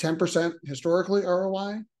 It made 10% historically ROI,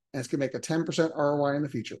 and it's going to make a 10% ROI in the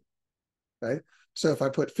future. Okay. So if I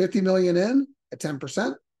put 50 million in at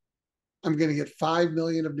 10%, I'm going to get 5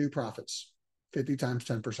 million of new profits, 50 times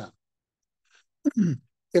 10%.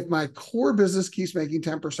 If my core business keeps making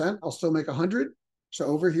 10%, I'll still make 100. So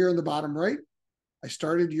over here in the bottom right, I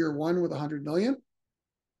started year one with 100 million.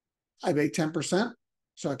 I make 10%.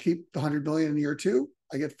 So I keep the 100 million in year two.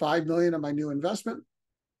 I get 5 million on my new investment.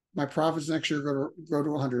 My profits next year grow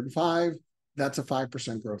to 105. That's a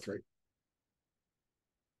 5% growth rate.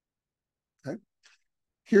 Okay.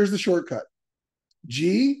 Here's the shortcut.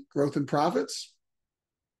 G, growth in profits,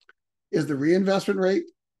 is the reinvestment rate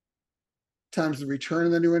times the return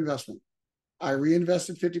on the new investment. I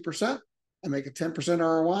reinvested 50%. I make a 10%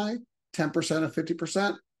 ROI, 10% of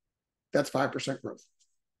 50%. That's 5% growth.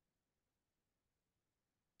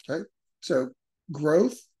 Okay. So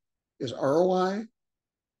growth is ROI,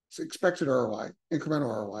 it's expected ROI, incremental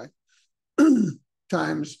ROI,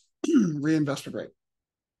 times reinvestment rate.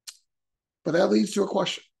 But that leads to a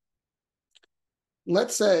question.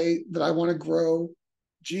 Let's say that I want to grow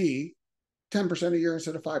G 10% a year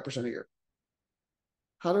instead of 5% a year.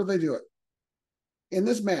 How do they do it? In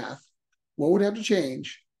this math, what would have to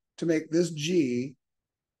change to make this G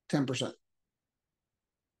 10%?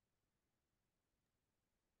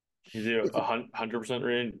 You do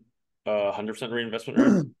 100% 100% reinvestment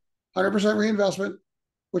rate. 100% reinvestment,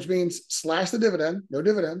 which means slash the dividend, no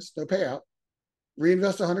dividends, no payout.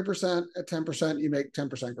 Reinvest 100% at 10%, you make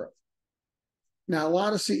 10% growth. Now, a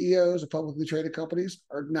lot of CEOs of publicly traded companies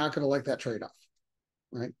are not going to like that trade-off,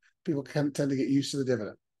 right? People tend to get used to the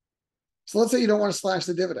dividend. So let's say you don't want to slash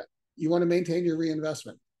the dividend. You want to maintain your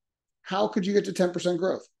reinvestment. How could you get to 10%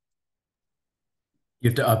 growth? You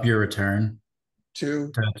have to up your return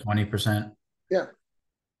to 20%. Yeah.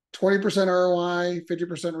 20% ROI,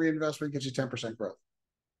 50% reinvestment gets you 10% growth.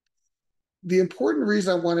 The important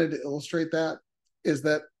reason I wanted to illustrate that is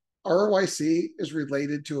that ROIC is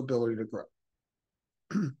related to ability to grow.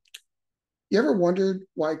 You ever wondered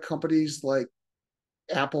why companies like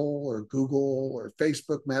Apple or Google or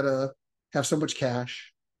Facebook Meta have so much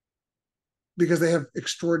cash? Because they have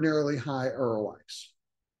extraordinarily high ROIs.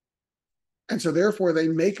 And so therefore they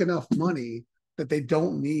make enough money that they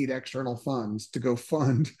don't need external funds to go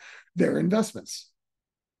fund their investments.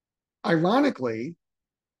 Ironically,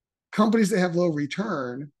 companies that have low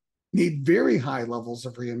return need very high levels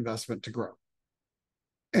of reinvestment to grow.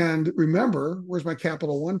 And remember, where's my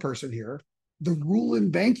Capital One person here? The rule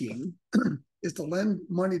in banking is to lend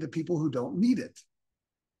money to people who don't need it.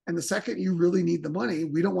 And the second you really need the money,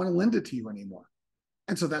 we don't want to lend it to you anymore.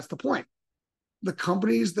 And so that's the point. The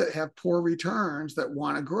companies that have poor returns that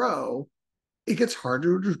want to grow, it gets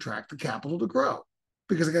harder to attract the capital to grow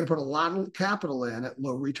because they got to put a lot of capital in at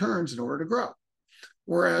low returns in order to grow.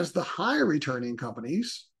 Whereas the higher returning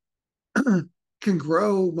companies can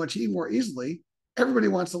grow much more easily. Everybody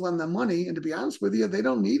wants to lend them money. And to be honest with you, they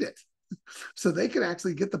don't need it. So they can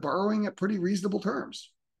actually get the borrowing at pretty reasonable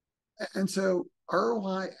terms. And so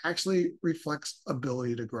ROI actually reflects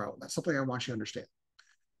ability to grow. That's something I want you to understand.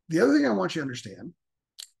 The other thing I want you to understand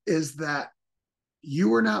is that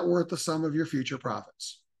you are not worth the sum of your future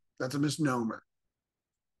profits. That's a misnomer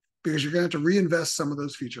because you're going to have to reinvest some of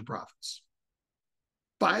those future profits.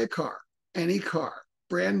 Buy a car, any car,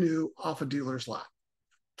 brand new off a dealer's lot.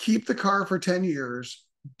 Keep the car for 10 years.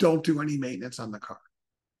 Don't do any maintenance on the car.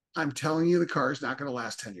 I'm telling you, the car is not going to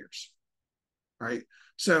last 10 years, right?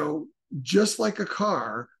 So just like a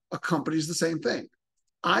car, a company's the same thing.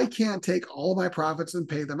 I can't take all of my profits and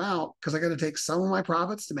pay them out because I got to take some of my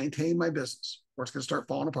profits to maintain my business or it's going to start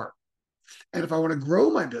falling apart. And if I want to grow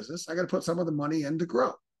my business, I got to put some of the money in to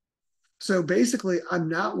grow. So basically, I'm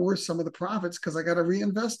not worth some of the profits because I got to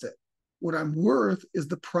reinvest it. What I'm worth is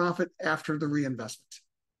the profit after the reinvestment.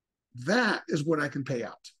 That is what I can pay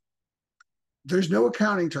out. There's no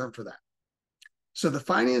accounting term for that. So the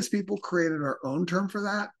finance people created our own term for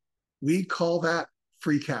that. We call that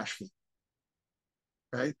free cash flow.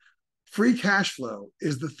 Right? Free cash flow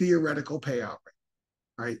is the theoretical payout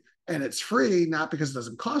rate, right? And it's free not because it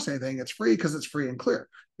doesn't cost anything. It's free because it's free and clear.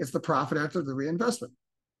 It's the profit after the reinvestment.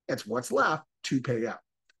 It's what's left to pay out.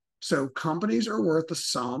 So companies are worth the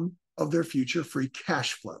sum of their future free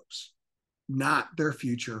cash flows, not their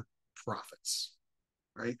future profits,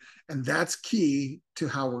 right? And that's key to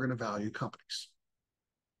how we're going to value companies.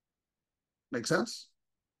 Make sense?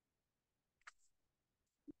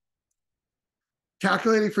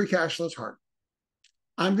 Calculating free cash flow is hard.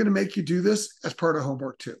 I'm going to make you do this as part of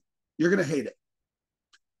homework too. You're going to hate it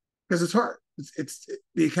because it's hard.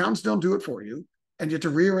 The accountants don't do it for you, and you have to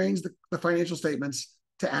rearrange the financial statements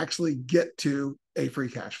to actually get to a free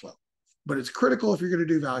cash flow. But it's critical if you're going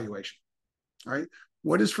to do valuation. All right.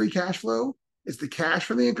 What is free cash flow? It's the cash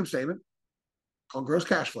from the income statement, called gross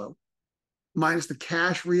cash flow, minus the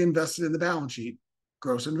cash reinvested in the balance sheet,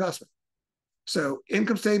 gross investment. So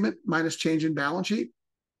income statement minus change in balance sheet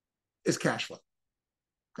is cash flow.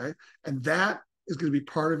 Okay. And that is going to be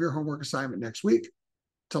part of your homework assignment next week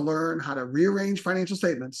to learn how to rearrange financial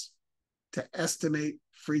statements to estimate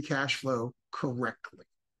free cash flow correctly.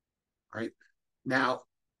 Right. Now,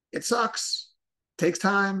 it sucks, takes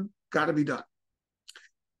time, got to be done.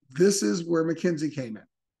 This is where McKinsey came in.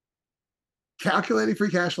 Calculating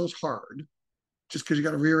free cash flow is hard just because you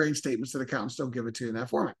got to rearrange statements that accountants don't give it to you in that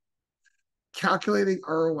format. Calculating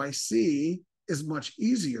ROIC is much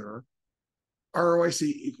easier. ROIC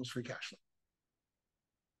equals free cash flow.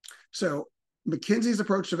 So McKinsey's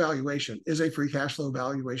approach to valuation is a free cash flow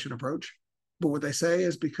valuation approach. But what they say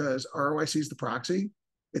is because ROIC is the proxy,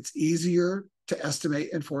 it's easier to estimate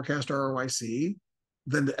and forecast ROIC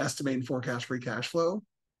than to estimate and forecast free cash flow.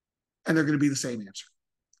 And they're going to be the same answer.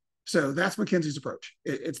 So that's McKinsey's approach.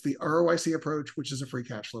 It's the ROIC approach, which is a free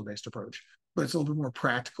cash flow based approach, but it's a little bit more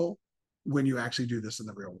practical when you actually do this in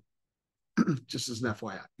the real world, just as an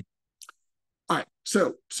FYI. All right,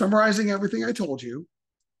 so summarizing everything I told you,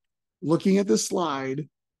 looking at this slide,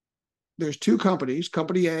 there's two companies.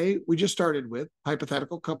 Company A, we just started with,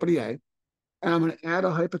 hypothetical company A, and I'm going to add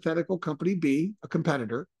a hypothetical company B, a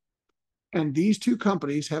competitor, and these two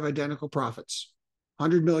companies have identical profits,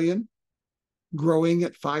 100 million, growing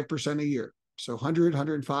at 5% a year. So 100,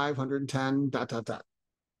 105, 110, ...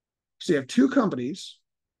 So you have two companies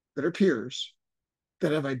that are peers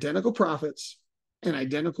that have identical profits and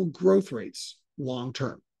identical growth rates long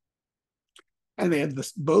term. And they have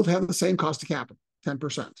this, both have the same cost of capital,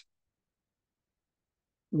 10%.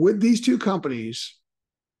 Would these two companies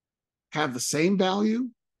have the same value,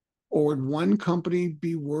 or would one company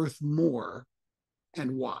be worth more,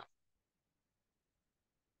 and why?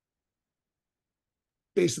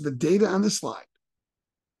 Based on the data on this slide,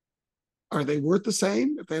 are they worth the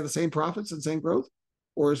same if they have the same profits and same growth,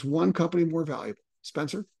 or is one company more valuable?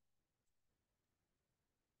 Spencer?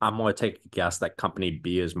 I'm going to take a guess that company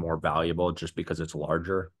B is more valuable just because it's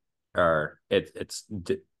larger, or it's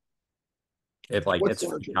like What's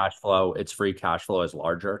its free cash flow. Its free cash flow is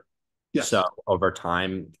larger. Yes. So over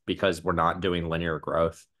time, because we're not doing linear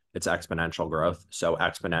growth, it's exponential growth. So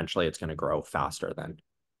exponentially, it's going to grow faster than.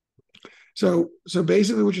 So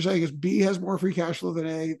basically what you're saying is B has more free cash flow than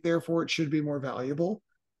A, therefore it should be more valuable.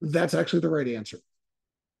 That's actually the right answer.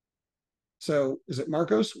 So is it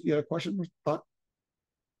Marcos? You had a question or thought?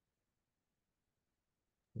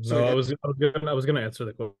 No, I was gonna answer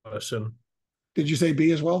the question. Did you say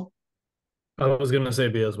B as well? I was gonna say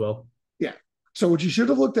B as well. Yeah. So what you should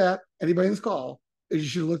have looked at, anybody in this call, is you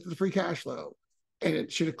should have looked at the free cash flow, and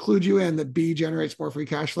it should include you in that B generates more free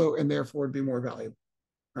cash flow and therefore it'd be more valuable,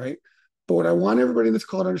 right? But what I want everybody in this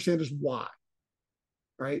call to understand is why,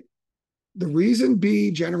 right? The reason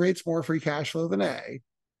B generates more free cash flow than A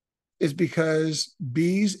is because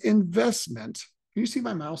B's investment, can you see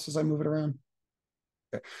my mouse as I move it around?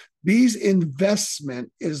 Okay. B's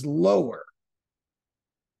investment is lower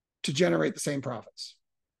to generate the same profits.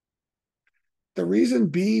 The reason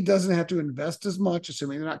B doesn't have to invest as much,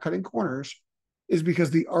 assuming they're not cutting corners, is because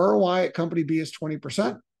the ROI at company B is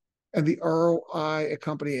 20% and the ROI at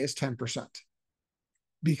company A is 10%.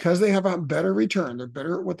 Because they have a better return, they're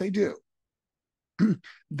better at what they do,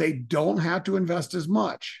 they don't have to invest as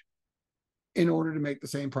much in order to make the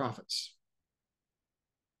same profits.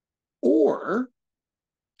 Or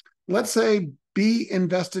let's say B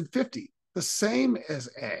invested 50, the same as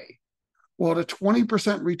A. Well, at a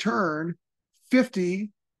 20% return,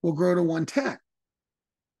 50 will grow to 110.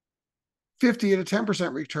 50 at a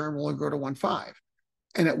 10% return will grow to 1.5.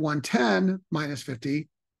 And at 110 minus 50,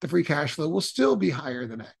 the free cash flow will still be higher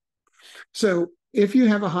than A. So if you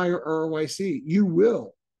have a higher ROIC, you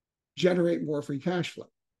will generate more free cash flow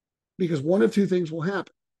because one of two things will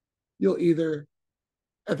happen. You'll either,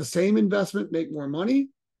 at the same investment, make more money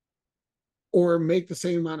or make the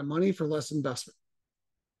same amount of money for less investment.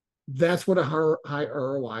 That's what a high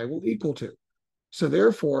ROI will equal to. So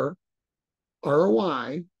therefore,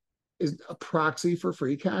 ROI is a proxy for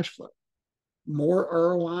free cash flow. More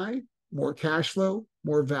ROI, more cash flow,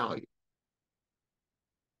 more value.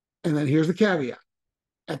 And then here's the caveat,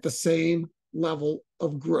 at the same level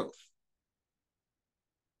of growth.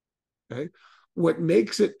 Okay. What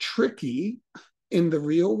makes it tricky in the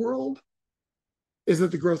real world is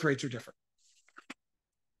that the growth rates are different.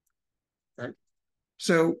 Okay.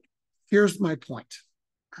 So here's my point.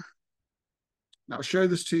 I'll show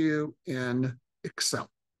this to you in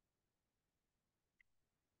Excel.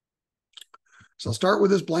 So I'll start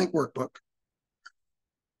with this blank workbook.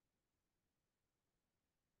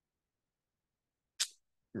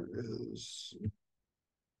 Here it is.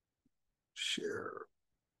 Share.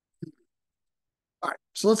 All right,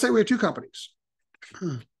 so let's say we have two companies.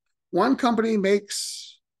 One company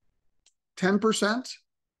makes 10%,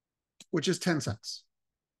 which is 10 cents.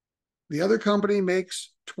 The other company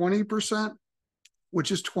makes 20%,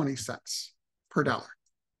 which is 20 cents per dollar.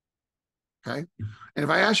 Okay. And if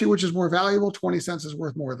I ask you which is more valuable, 20 cents is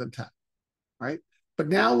worth more than 10, right? But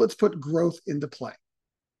now let's put growth into play.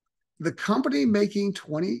 The company making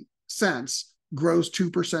 20 cents grows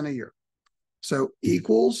 2% a year. So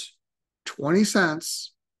equals 20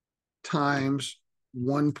 cents times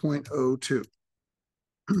 1.02.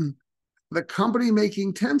 The company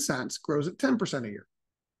making 10 cents grows at 10% a year,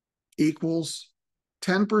 equals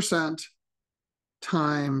 10%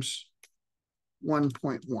 times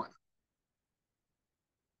 1.1.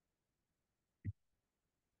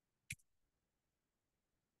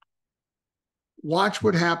 Watch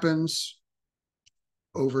what happens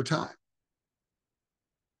over time.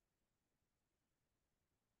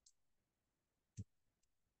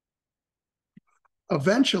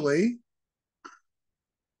 Eventually,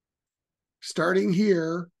 starting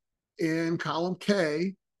here in column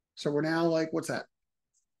K, so we're now like, what's that?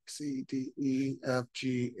 C, D, E, F,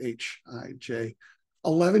 G, H, I, J.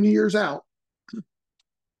 11 years out,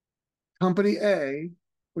 company A,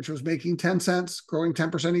 which was making 10 cents, growing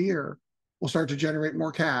 10% a year, will start to generate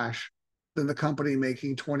more cash than the company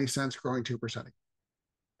making 20 cents, growing 2% a year.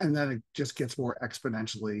 And then it just gets more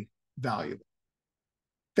exponentially valuable.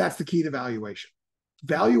 That's the key to valuation.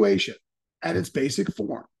 Valuation, at its basic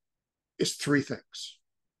form, is three things.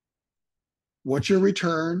 What's your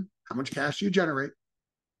return? How much cash do you generate?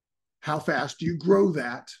 How fast do you grow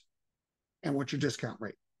that? And what's your discount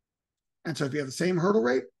rate? And so if you have the same hurdle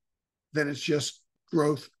rate, then it's just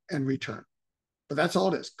growth and return. But that's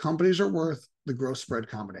all it is. Companies are worth the growth spread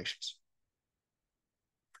combinations.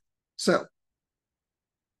 So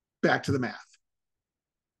back to the math.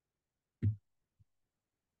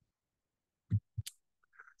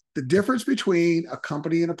 The difference between a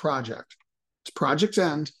company and a project is projects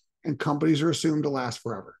end and companies are assumed to last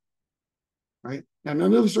forever. Right? Now,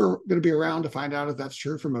 none of us are going to be around to find out if that's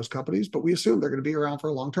true for most companies, but we assume they're going to be around for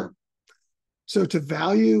a long term. So to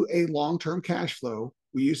value a long-term cash flow,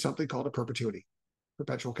 we use something called a perpetuity,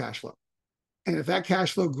 perpetual cash flow. And if that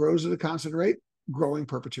cash flow grows at a constant rate, growing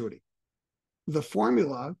perpetuity. The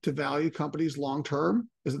formula to value companies long-term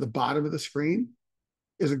is at the bottom of the screen,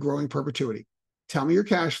 is a growing perpetuity. Tell me your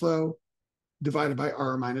cash flow divided by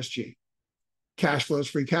R minus G. Cash flow is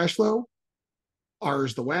free cash flow. R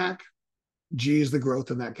is the WACC. G is the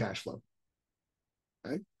growth in that cash flow.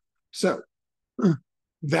 Okay. So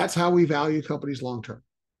that's how we value companies long-term.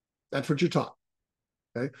 That's what you're taught.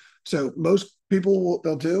 Okay. So most people, what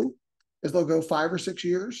they'll do is they'll go 5 or 6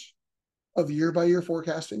 years of year-by-year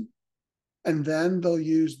forecasting, and then they'll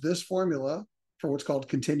use this formula for what's called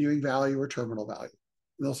continuing value or terminal value.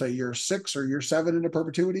 And they'll say year 6 or year 7 into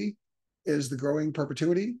perpetuity is the growing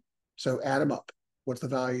perpetuity. So add them up. What's the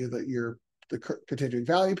value that the continuing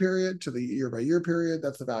value period to the year-by-year period?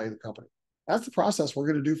 That's the value of the company. That's the process we're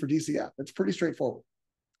going to do for DCF. It's pretty straightforward.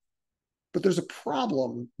 But there's a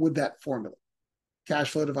problem with that formula.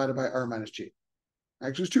 Cash flow divided by R minus G.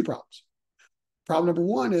 Actually, there's two problems. Problem number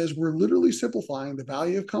one is we're literally simplifying the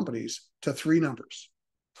value of companies to 3 numbers.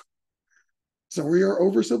 So we are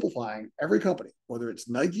oversimplifying every company, whether it's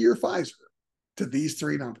Nike or Pfizer, to these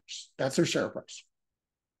 3 numbers. That's their share price.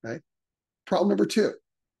 Okay? Problem number 2.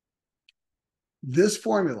 This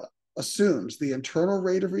formula assumes the internal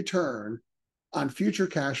rate of return on future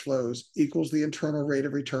cash flows equals the internal rate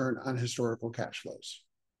of return on historical cash flows.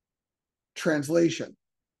 Translation,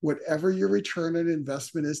 whatever your return on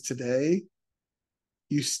investment is today,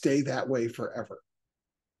 you stay that way forever.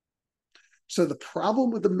 So the problem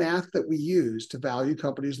with the math that we use to value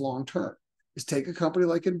companies long-term is take a company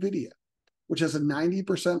like NVIDIA, which has a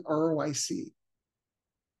 90% ROIC.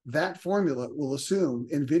 That formula will assume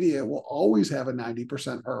NVIDIA will always have a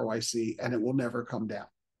 90% ROIC and it will never come down.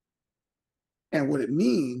 And what it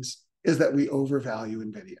means is that we overvalue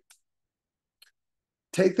NVIDIA.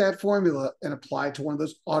 Take that formula and apply it to one of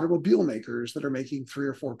those automobile makers that are making 3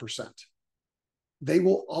 or 4%. They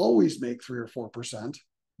will always make 3 or 4%.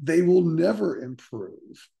 They will never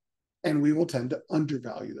improve. And we will tend to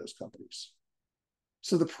undervalue those companies.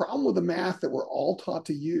 So the problem with the math that we're all taught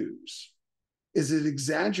to use is it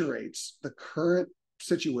exaggerates the current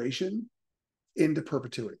situation into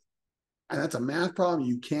perpetuity. And that's a math problem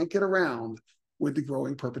you can't get around with the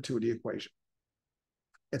growing perpetuity equation.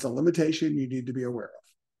 It's a limitation you need to be aware of.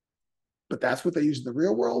 But that's what they use in the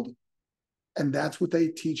real world, and that's what they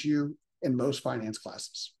teach you in most finance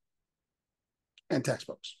classes and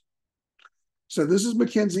textbooks. So this is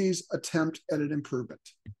McKinsey's attempt at an improvement.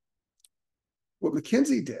 What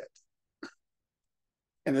McKinsey did,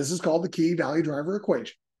 and this is called the key value driver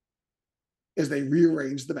equation, is they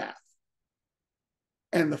rearranged the math.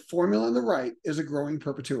 And the formula on the right is a growing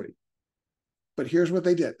perpetuity. But here's what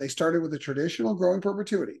they did. They started with a traditional growing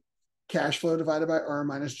perpetuity, cash flow divided by R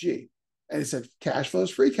minus G. And it said cash flow is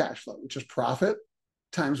free cash flow, which is profit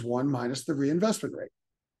times 1 minus the reinvestment rate.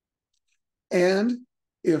 And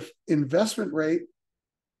if investment rate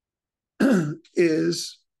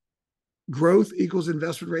is growth equals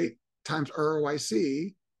investment rate times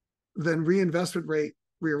ROIC, then reinvestment rate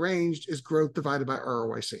rearranged is growth divided by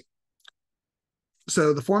ROIC.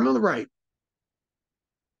 So the formula on the right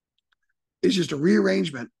is just a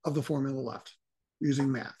rearrangement of the formula left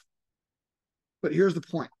using math. But here's the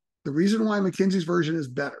point. The reason why McKinsey's version is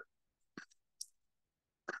better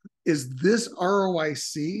is this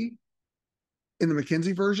ROIC in the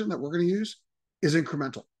McKinsey version that we're going to use is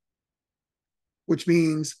incremental, which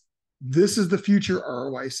means this is the future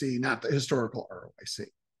ROIC, not the historical ROIC.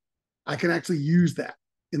 I can actually use that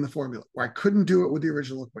in the formula where I couldn't do it with the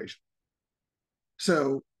original equation.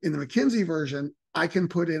 So in the McKinsey version, I can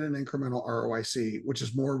put in an incremental ROIC, which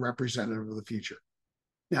is more representative of the future.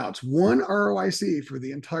 Now, it's one ROIC for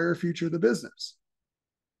the entire future of the business,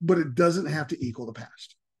 but it doesn't have to equal the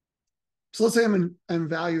past. So let's say I'm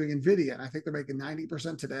valuing NVIDIA, and I think they're making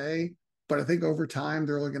 90% today, but I think over time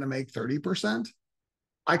they're only going to make 30%.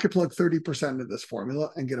 I could plug 30% into this formula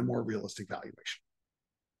and get a more realistic valuation.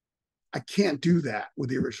 I can't do that with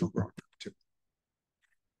the original growing perpetuity.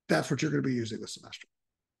 That's what you're going to be using this semester.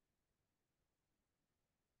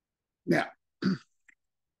 Now,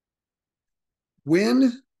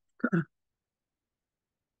 when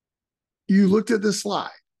you looked at this slide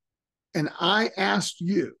and I asked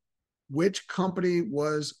you which company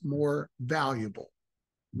was more valuable,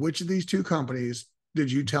 which of these two companies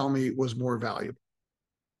did you tell me was more valuable?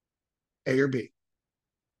 A or B?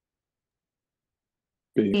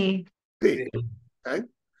 B. B. Okay.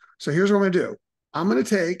 So here's what I'm going to do. I'm going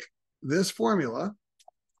to take this formula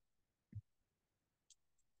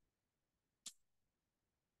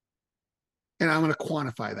and I'm going to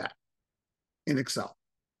quantify that in Excel.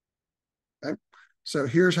 Okay. So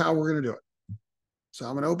here's how we're going to do it. So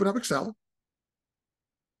I'm going to open up Excel.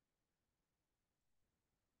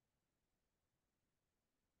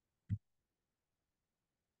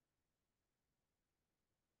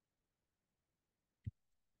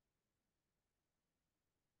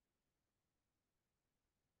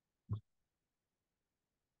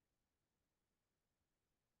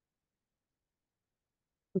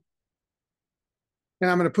 And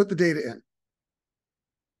I'm going to put the data in.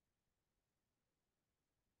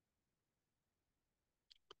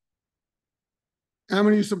 And I'm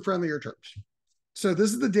going to use some friendlier terms. So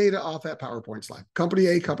this is the data off that PowerPoint slide. Company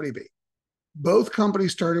A, Company B. Both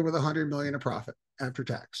companies started with 100 million of profit after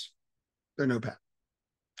tax. They're no bad.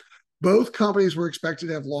 Both companies were expected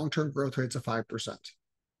to have long-term growth rates of 5%.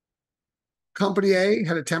 Company A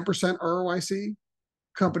had a 10% ROIC.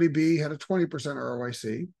 Company B had a 20%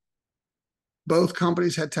 ROIC. Both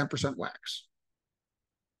companies had 10% WACs.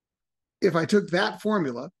 If I took that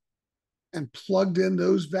formula and plugged in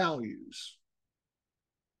those values,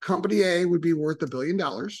 Company A would be worth $1 billion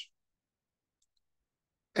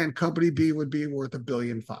and Company B would be worth $1.5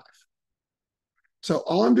 billion. So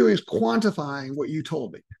all I'm doing is quantifying what you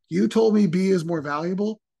told me. You told me B is more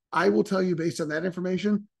valuable. I will tell you based on that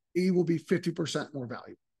information, E will be 50% more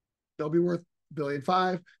valuable. They'll be worth $1.5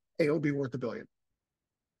 billion. A will be worth $1 billion.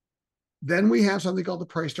 Then we have something called the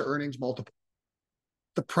price to earnings multiple.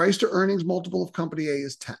 The price to earnings multiple of Company A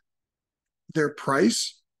is 10. Their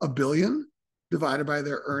price, $1 billion, divided by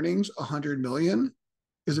their earnings, 100 million,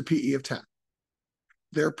 is a PE of 10.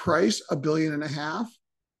 Their price, $1.5 billion,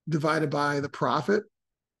 divided by the profit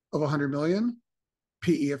of 100 million,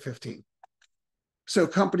 PE of 15. So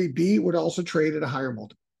Company B would also trade at a higher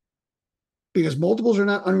multiple because multiples are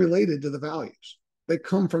not unrelated to the values. They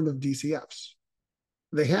come from the DCFs.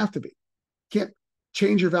 They have to be. Can't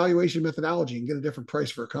change your valuation methodology and get a different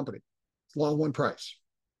price for a company. It's all one price.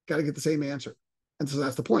 Got to get the same answer. And so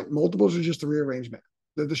that's the point. Multiples are just the rearrangement.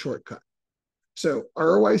 They're the shortcut. So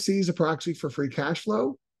ROIC is a proxy for free cash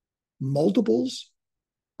flow. Multiples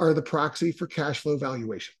are the proxy for cash flow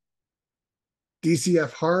valuation.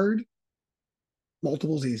 DCF hard,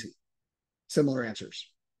 multiples easy. Similar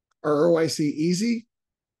answers. ROIC easy,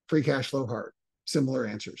 free cash flow hard. Similar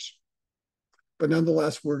answers. But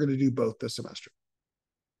nonetheless, we're going to do both this semester.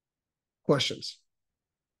 Questions?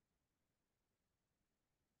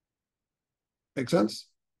 Make sense?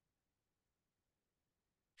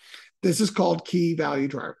 This is called key value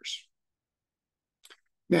drivers.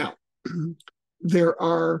 Now, there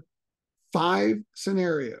are 5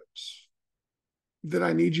 scenarios that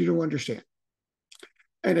I need you to understand.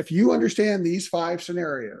 And if you understand these 5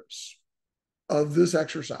 scenarios of this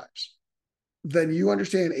exercise, then you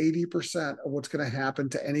understand 80% of what's going to happen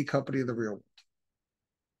to any company in the real world.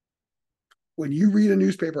 When you read a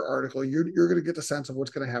newspaper article, you're going to get the sense of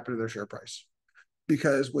what's going to happen to their share price.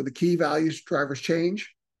 Because when the key values drivers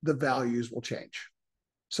change, the values will change.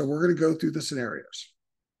 So we're going to go through the scenarios.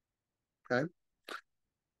 Okay.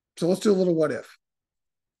 So let's do a little what if.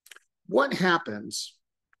 What happens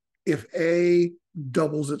if A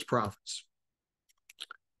doubles its profits?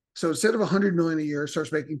 So instead of 100 million a year, it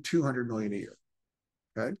starts making 200 million a year.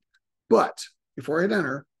 Okay. But before I hit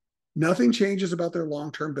enter, nothing changes about their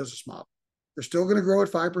long-term business model. They're still going to grow at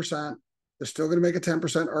 5%. They're still going to make a 10%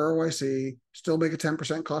 ROIC, still make a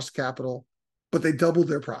 10% cost of capital, but they doubled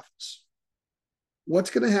their profits. What's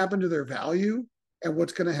going to happen to their value and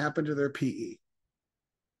what's going to happen to their PE?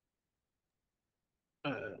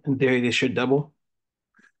 In theory, they should double.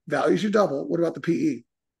 Value should double. What about the PE?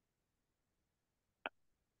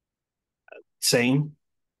 Same.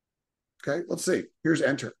 Okay, let's see. Here's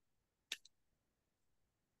enter.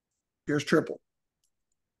 Here's triple.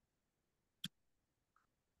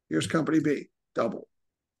 Here's company B, double,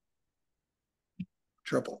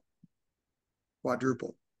 triple,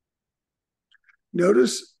 quadruple.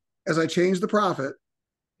 Notice as I change the profit,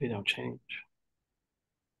 They don't change.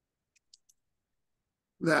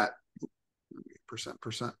 That percent,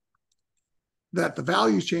 that the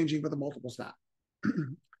value is changing, but the multiple's not.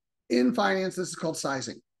 In finance, this is called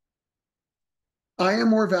sizing. I am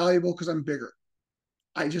more valuable because I'm bigger.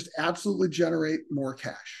 I just absolutely generate more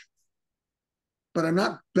cash. But I'm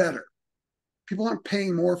not better. People aren't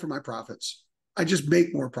paying more for my profits. I just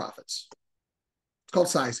make more profits. It's called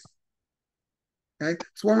sizing. Okay?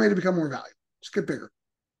 It's one way to become more valuable. Just get bigger.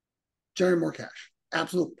 Generate more cash.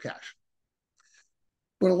 Absolute cash.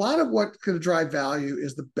 But a lot of what's going to drive value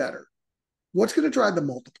is the better. What's going to drive the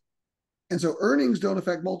multiple? And so earnings don't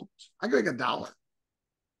affect multiples. I can make $1.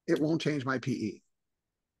 It won't change my PE.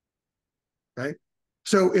 Okay?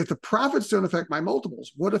 So if the profits don't affect my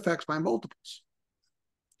multiples, what affects my multiples?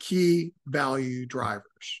 Key value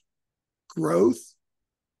drivers. Growth,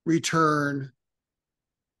 return,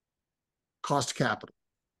 cost of capital.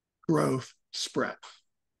 Growth, spread.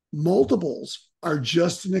 Multiples are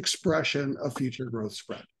just an expression of future growth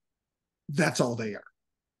spread. That's all they are.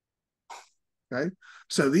 Okay?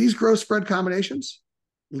 So these growth spread combinations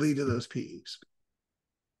lead to those PEs.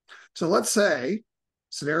 So let's say,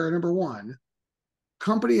 scenario number 1,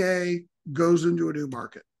 company A goes into a new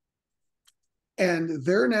market. And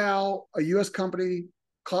they're now a US company.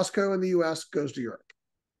 Costco in the US goes to Europe.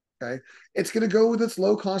 Okay. It's going to go with its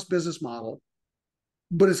low cost business model,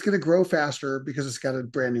 but it's going to grow faster because it's got a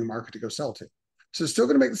brand new market to go sell to. So it's still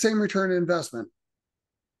going to make the same return on investment,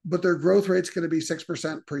 but their growth rate's going to be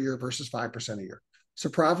 6% per year versus 5% a year. So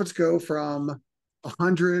profits go from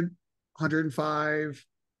 100, 105,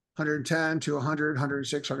 110 to 100,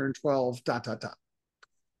 106, 112, ...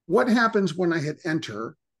 What happens when I hit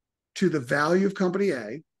enter to the value of company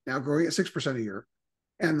A, now growing at 6% a year,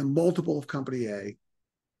 and the multiple of company A?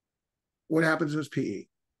 What happens to its PE?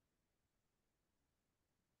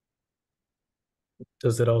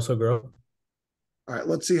 Does it also grow? All right,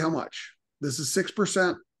 let's see how much. This is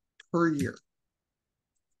 6% per year.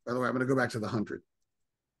 By the way, I'm going to go back to the 100.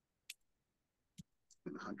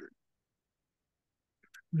 100.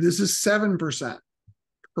 This is 7%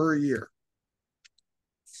 per year.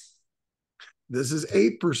 This is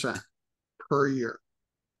 8% per year.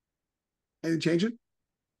 Any change it?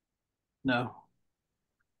 No.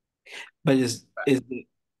 But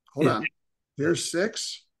hold on. Here's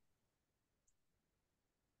 6,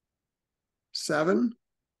 7,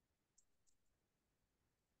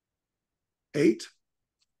 8,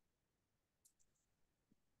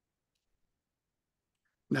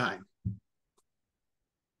 9.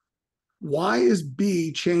 Why is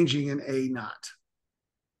B changing and A not?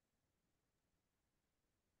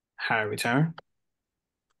 High return.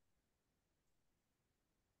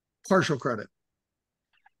 Partial credit.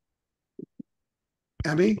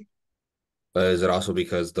 Emmy? Is it also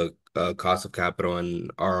because the cost of capital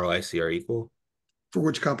and ROIC are equal? For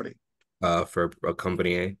which company? For a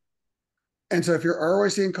company A. And so if your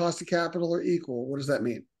ROIC and cost of capital are equal, what does that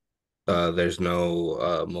mean? There's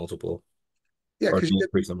no multiple. Yeah, because you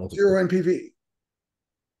get 0 NPV.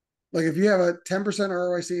 Like if you have a 10%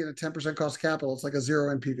 ROIC and a 10% cost of capital, it's like a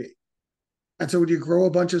 0 NPV. And so when you grow a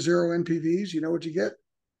bunch of 0 NPVs, you know what you get?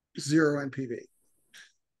 0 NPV.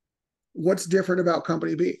 What's different about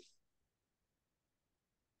company B?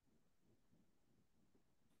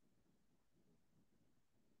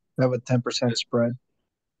 have a 10% spread.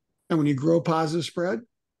 And when you grow positive spread,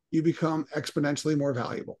 you become exponentially more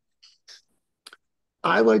valuable.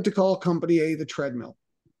 I like to call company A the treadmill.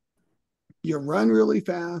 You run really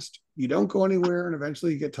fast, you don't go anywhere, and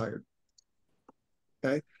eventually you get tired.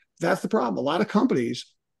 Okay. That's the problem. A lot of companies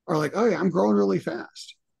are like, oh, yeah, I'm growing really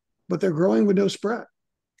fast, but they're growing with no spread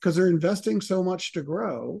because they're investing so much to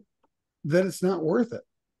grow that it's not worth it.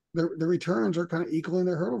 The returns are kind of equaling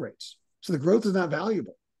their hurdle rates. So the growth is not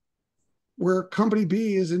valuable. Where company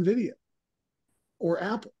B is NVIDIA or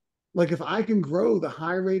Apple. Like if I can grow the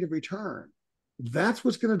high rate of return, that's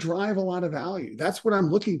what's going to drive a lot of value. That's what I'm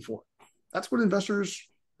looking for. That's what investors,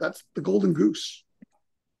 that's the golden goose.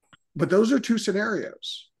 But those are two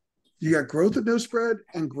scenarios. You got growth at no spread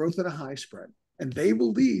and growth at a high spread. And they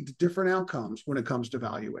will lead to different outcomes when it comes to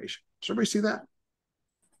valuation. Does everybody see that?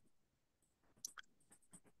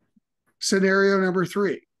 Scenario number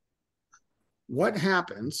 3. What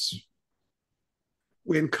happens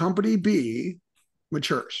when company B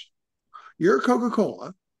matures? You're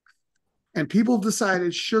Coca-Cola, and people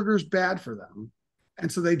decided sugar's bad for them.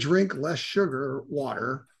 And so they drink less sugar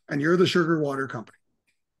water, and you're the sugar water company.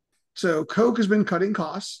 So Coke has been cutting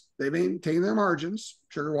costs. They maintain their margins.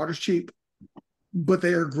 Sugar water's cheap, but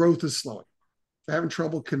their growth is slowing. They're having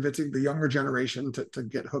trouble convincing the younger generation to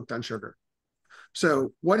get hooked on sugar.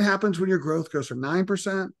 So what happens when your growth goes from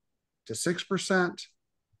 9% to 6%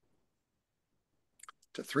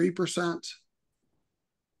 to 3%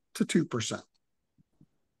 to 2%?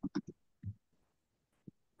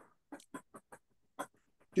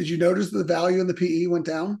 Did you notice the value in the PE went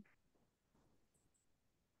down?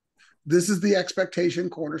 This is the expectation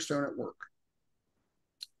cornerstone at work.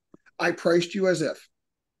 I priced you as if.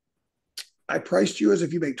 I priced you as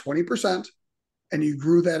if you make 20% and you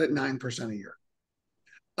grew that at 9% a year.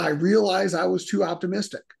 I realized I was too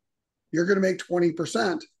optimistic. You're going to make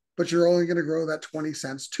 20%, but you're only going to grow that 20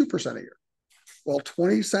 cents 2% a year. Well,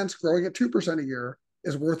 20 cents growing at 2% a year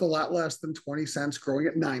is worth a lot less than 20 cents growing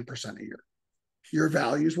at 9% a year. Your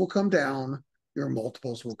values will come down, your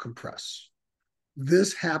multiples will compress.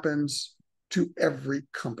 This happens to every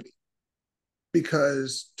company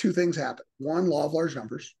because two things happen. One, law of large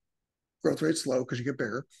numbers, growth rate's slow because you get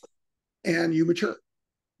bigger, and you mature.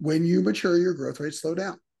 When you mature, your growth rates slow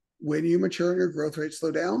down. When you mature and your growth rates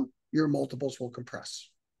slow down, your multiples will compress.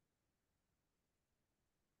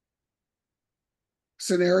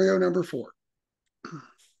 Scenario number 4.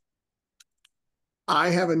 I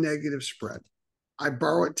have a negative spread. I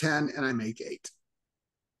borrow at 10 and I make 8.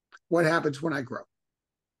 What happens when I grow?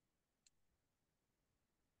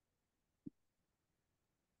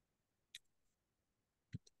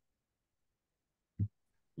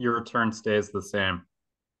 Your return stays the same.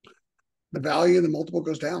 The value of the multiple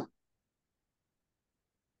goes down.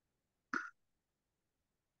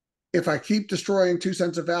 If I keep destroying 2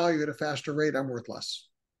 cents of value at a faster rate, I'm worth less.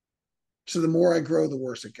 So the more I grow, the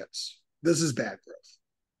worse it gets. This is bad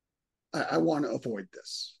growth. I want to avoid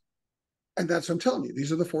this. And that's what I'm telling you.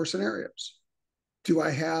 These are the 4 scenarios. Do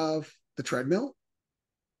I have the treadmill?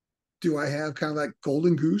 Do I have kind of that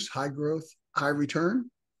golden goose, high growth, high return?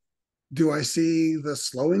 Do I see the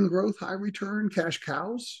slowing growth, high return, cash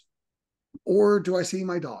cows? Or do I see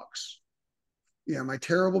my dogs? Yeah, my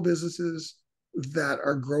terrible businesses that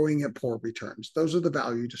are growing at poor returns. Those are the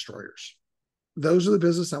value destroyers. Those are the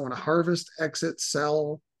business I want to harvest, exit,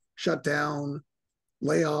 sell, shut down,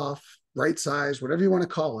 lay off, right size, whatever you want to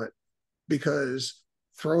call it, because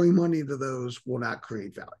throwing money into those will not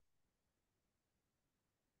create value.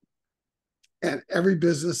 And every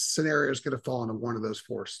business scenario is going to fall into one of those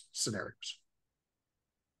 4 scenarios.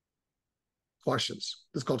 Questions?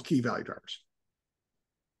 This is called key value drivers.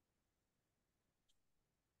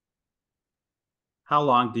 How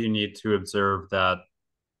long do you need to observe that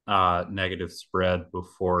negative spread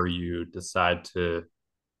before you decide to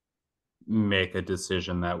make a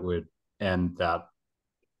decision that would end that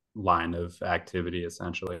line of activity,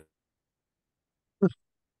 essentially?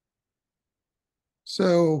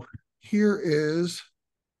 So here is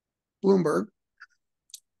Bloomberg.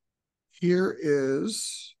 Here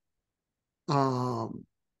is a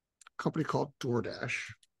company called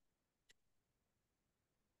DoorDash.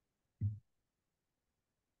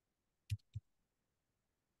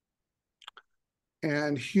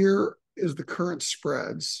 And here is the current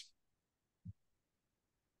spreads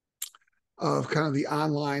of kind of the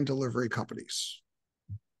online delivery companies.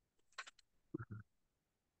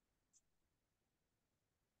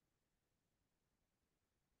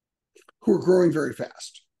 Who are growing very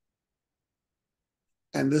fast.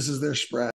 And this is their spread.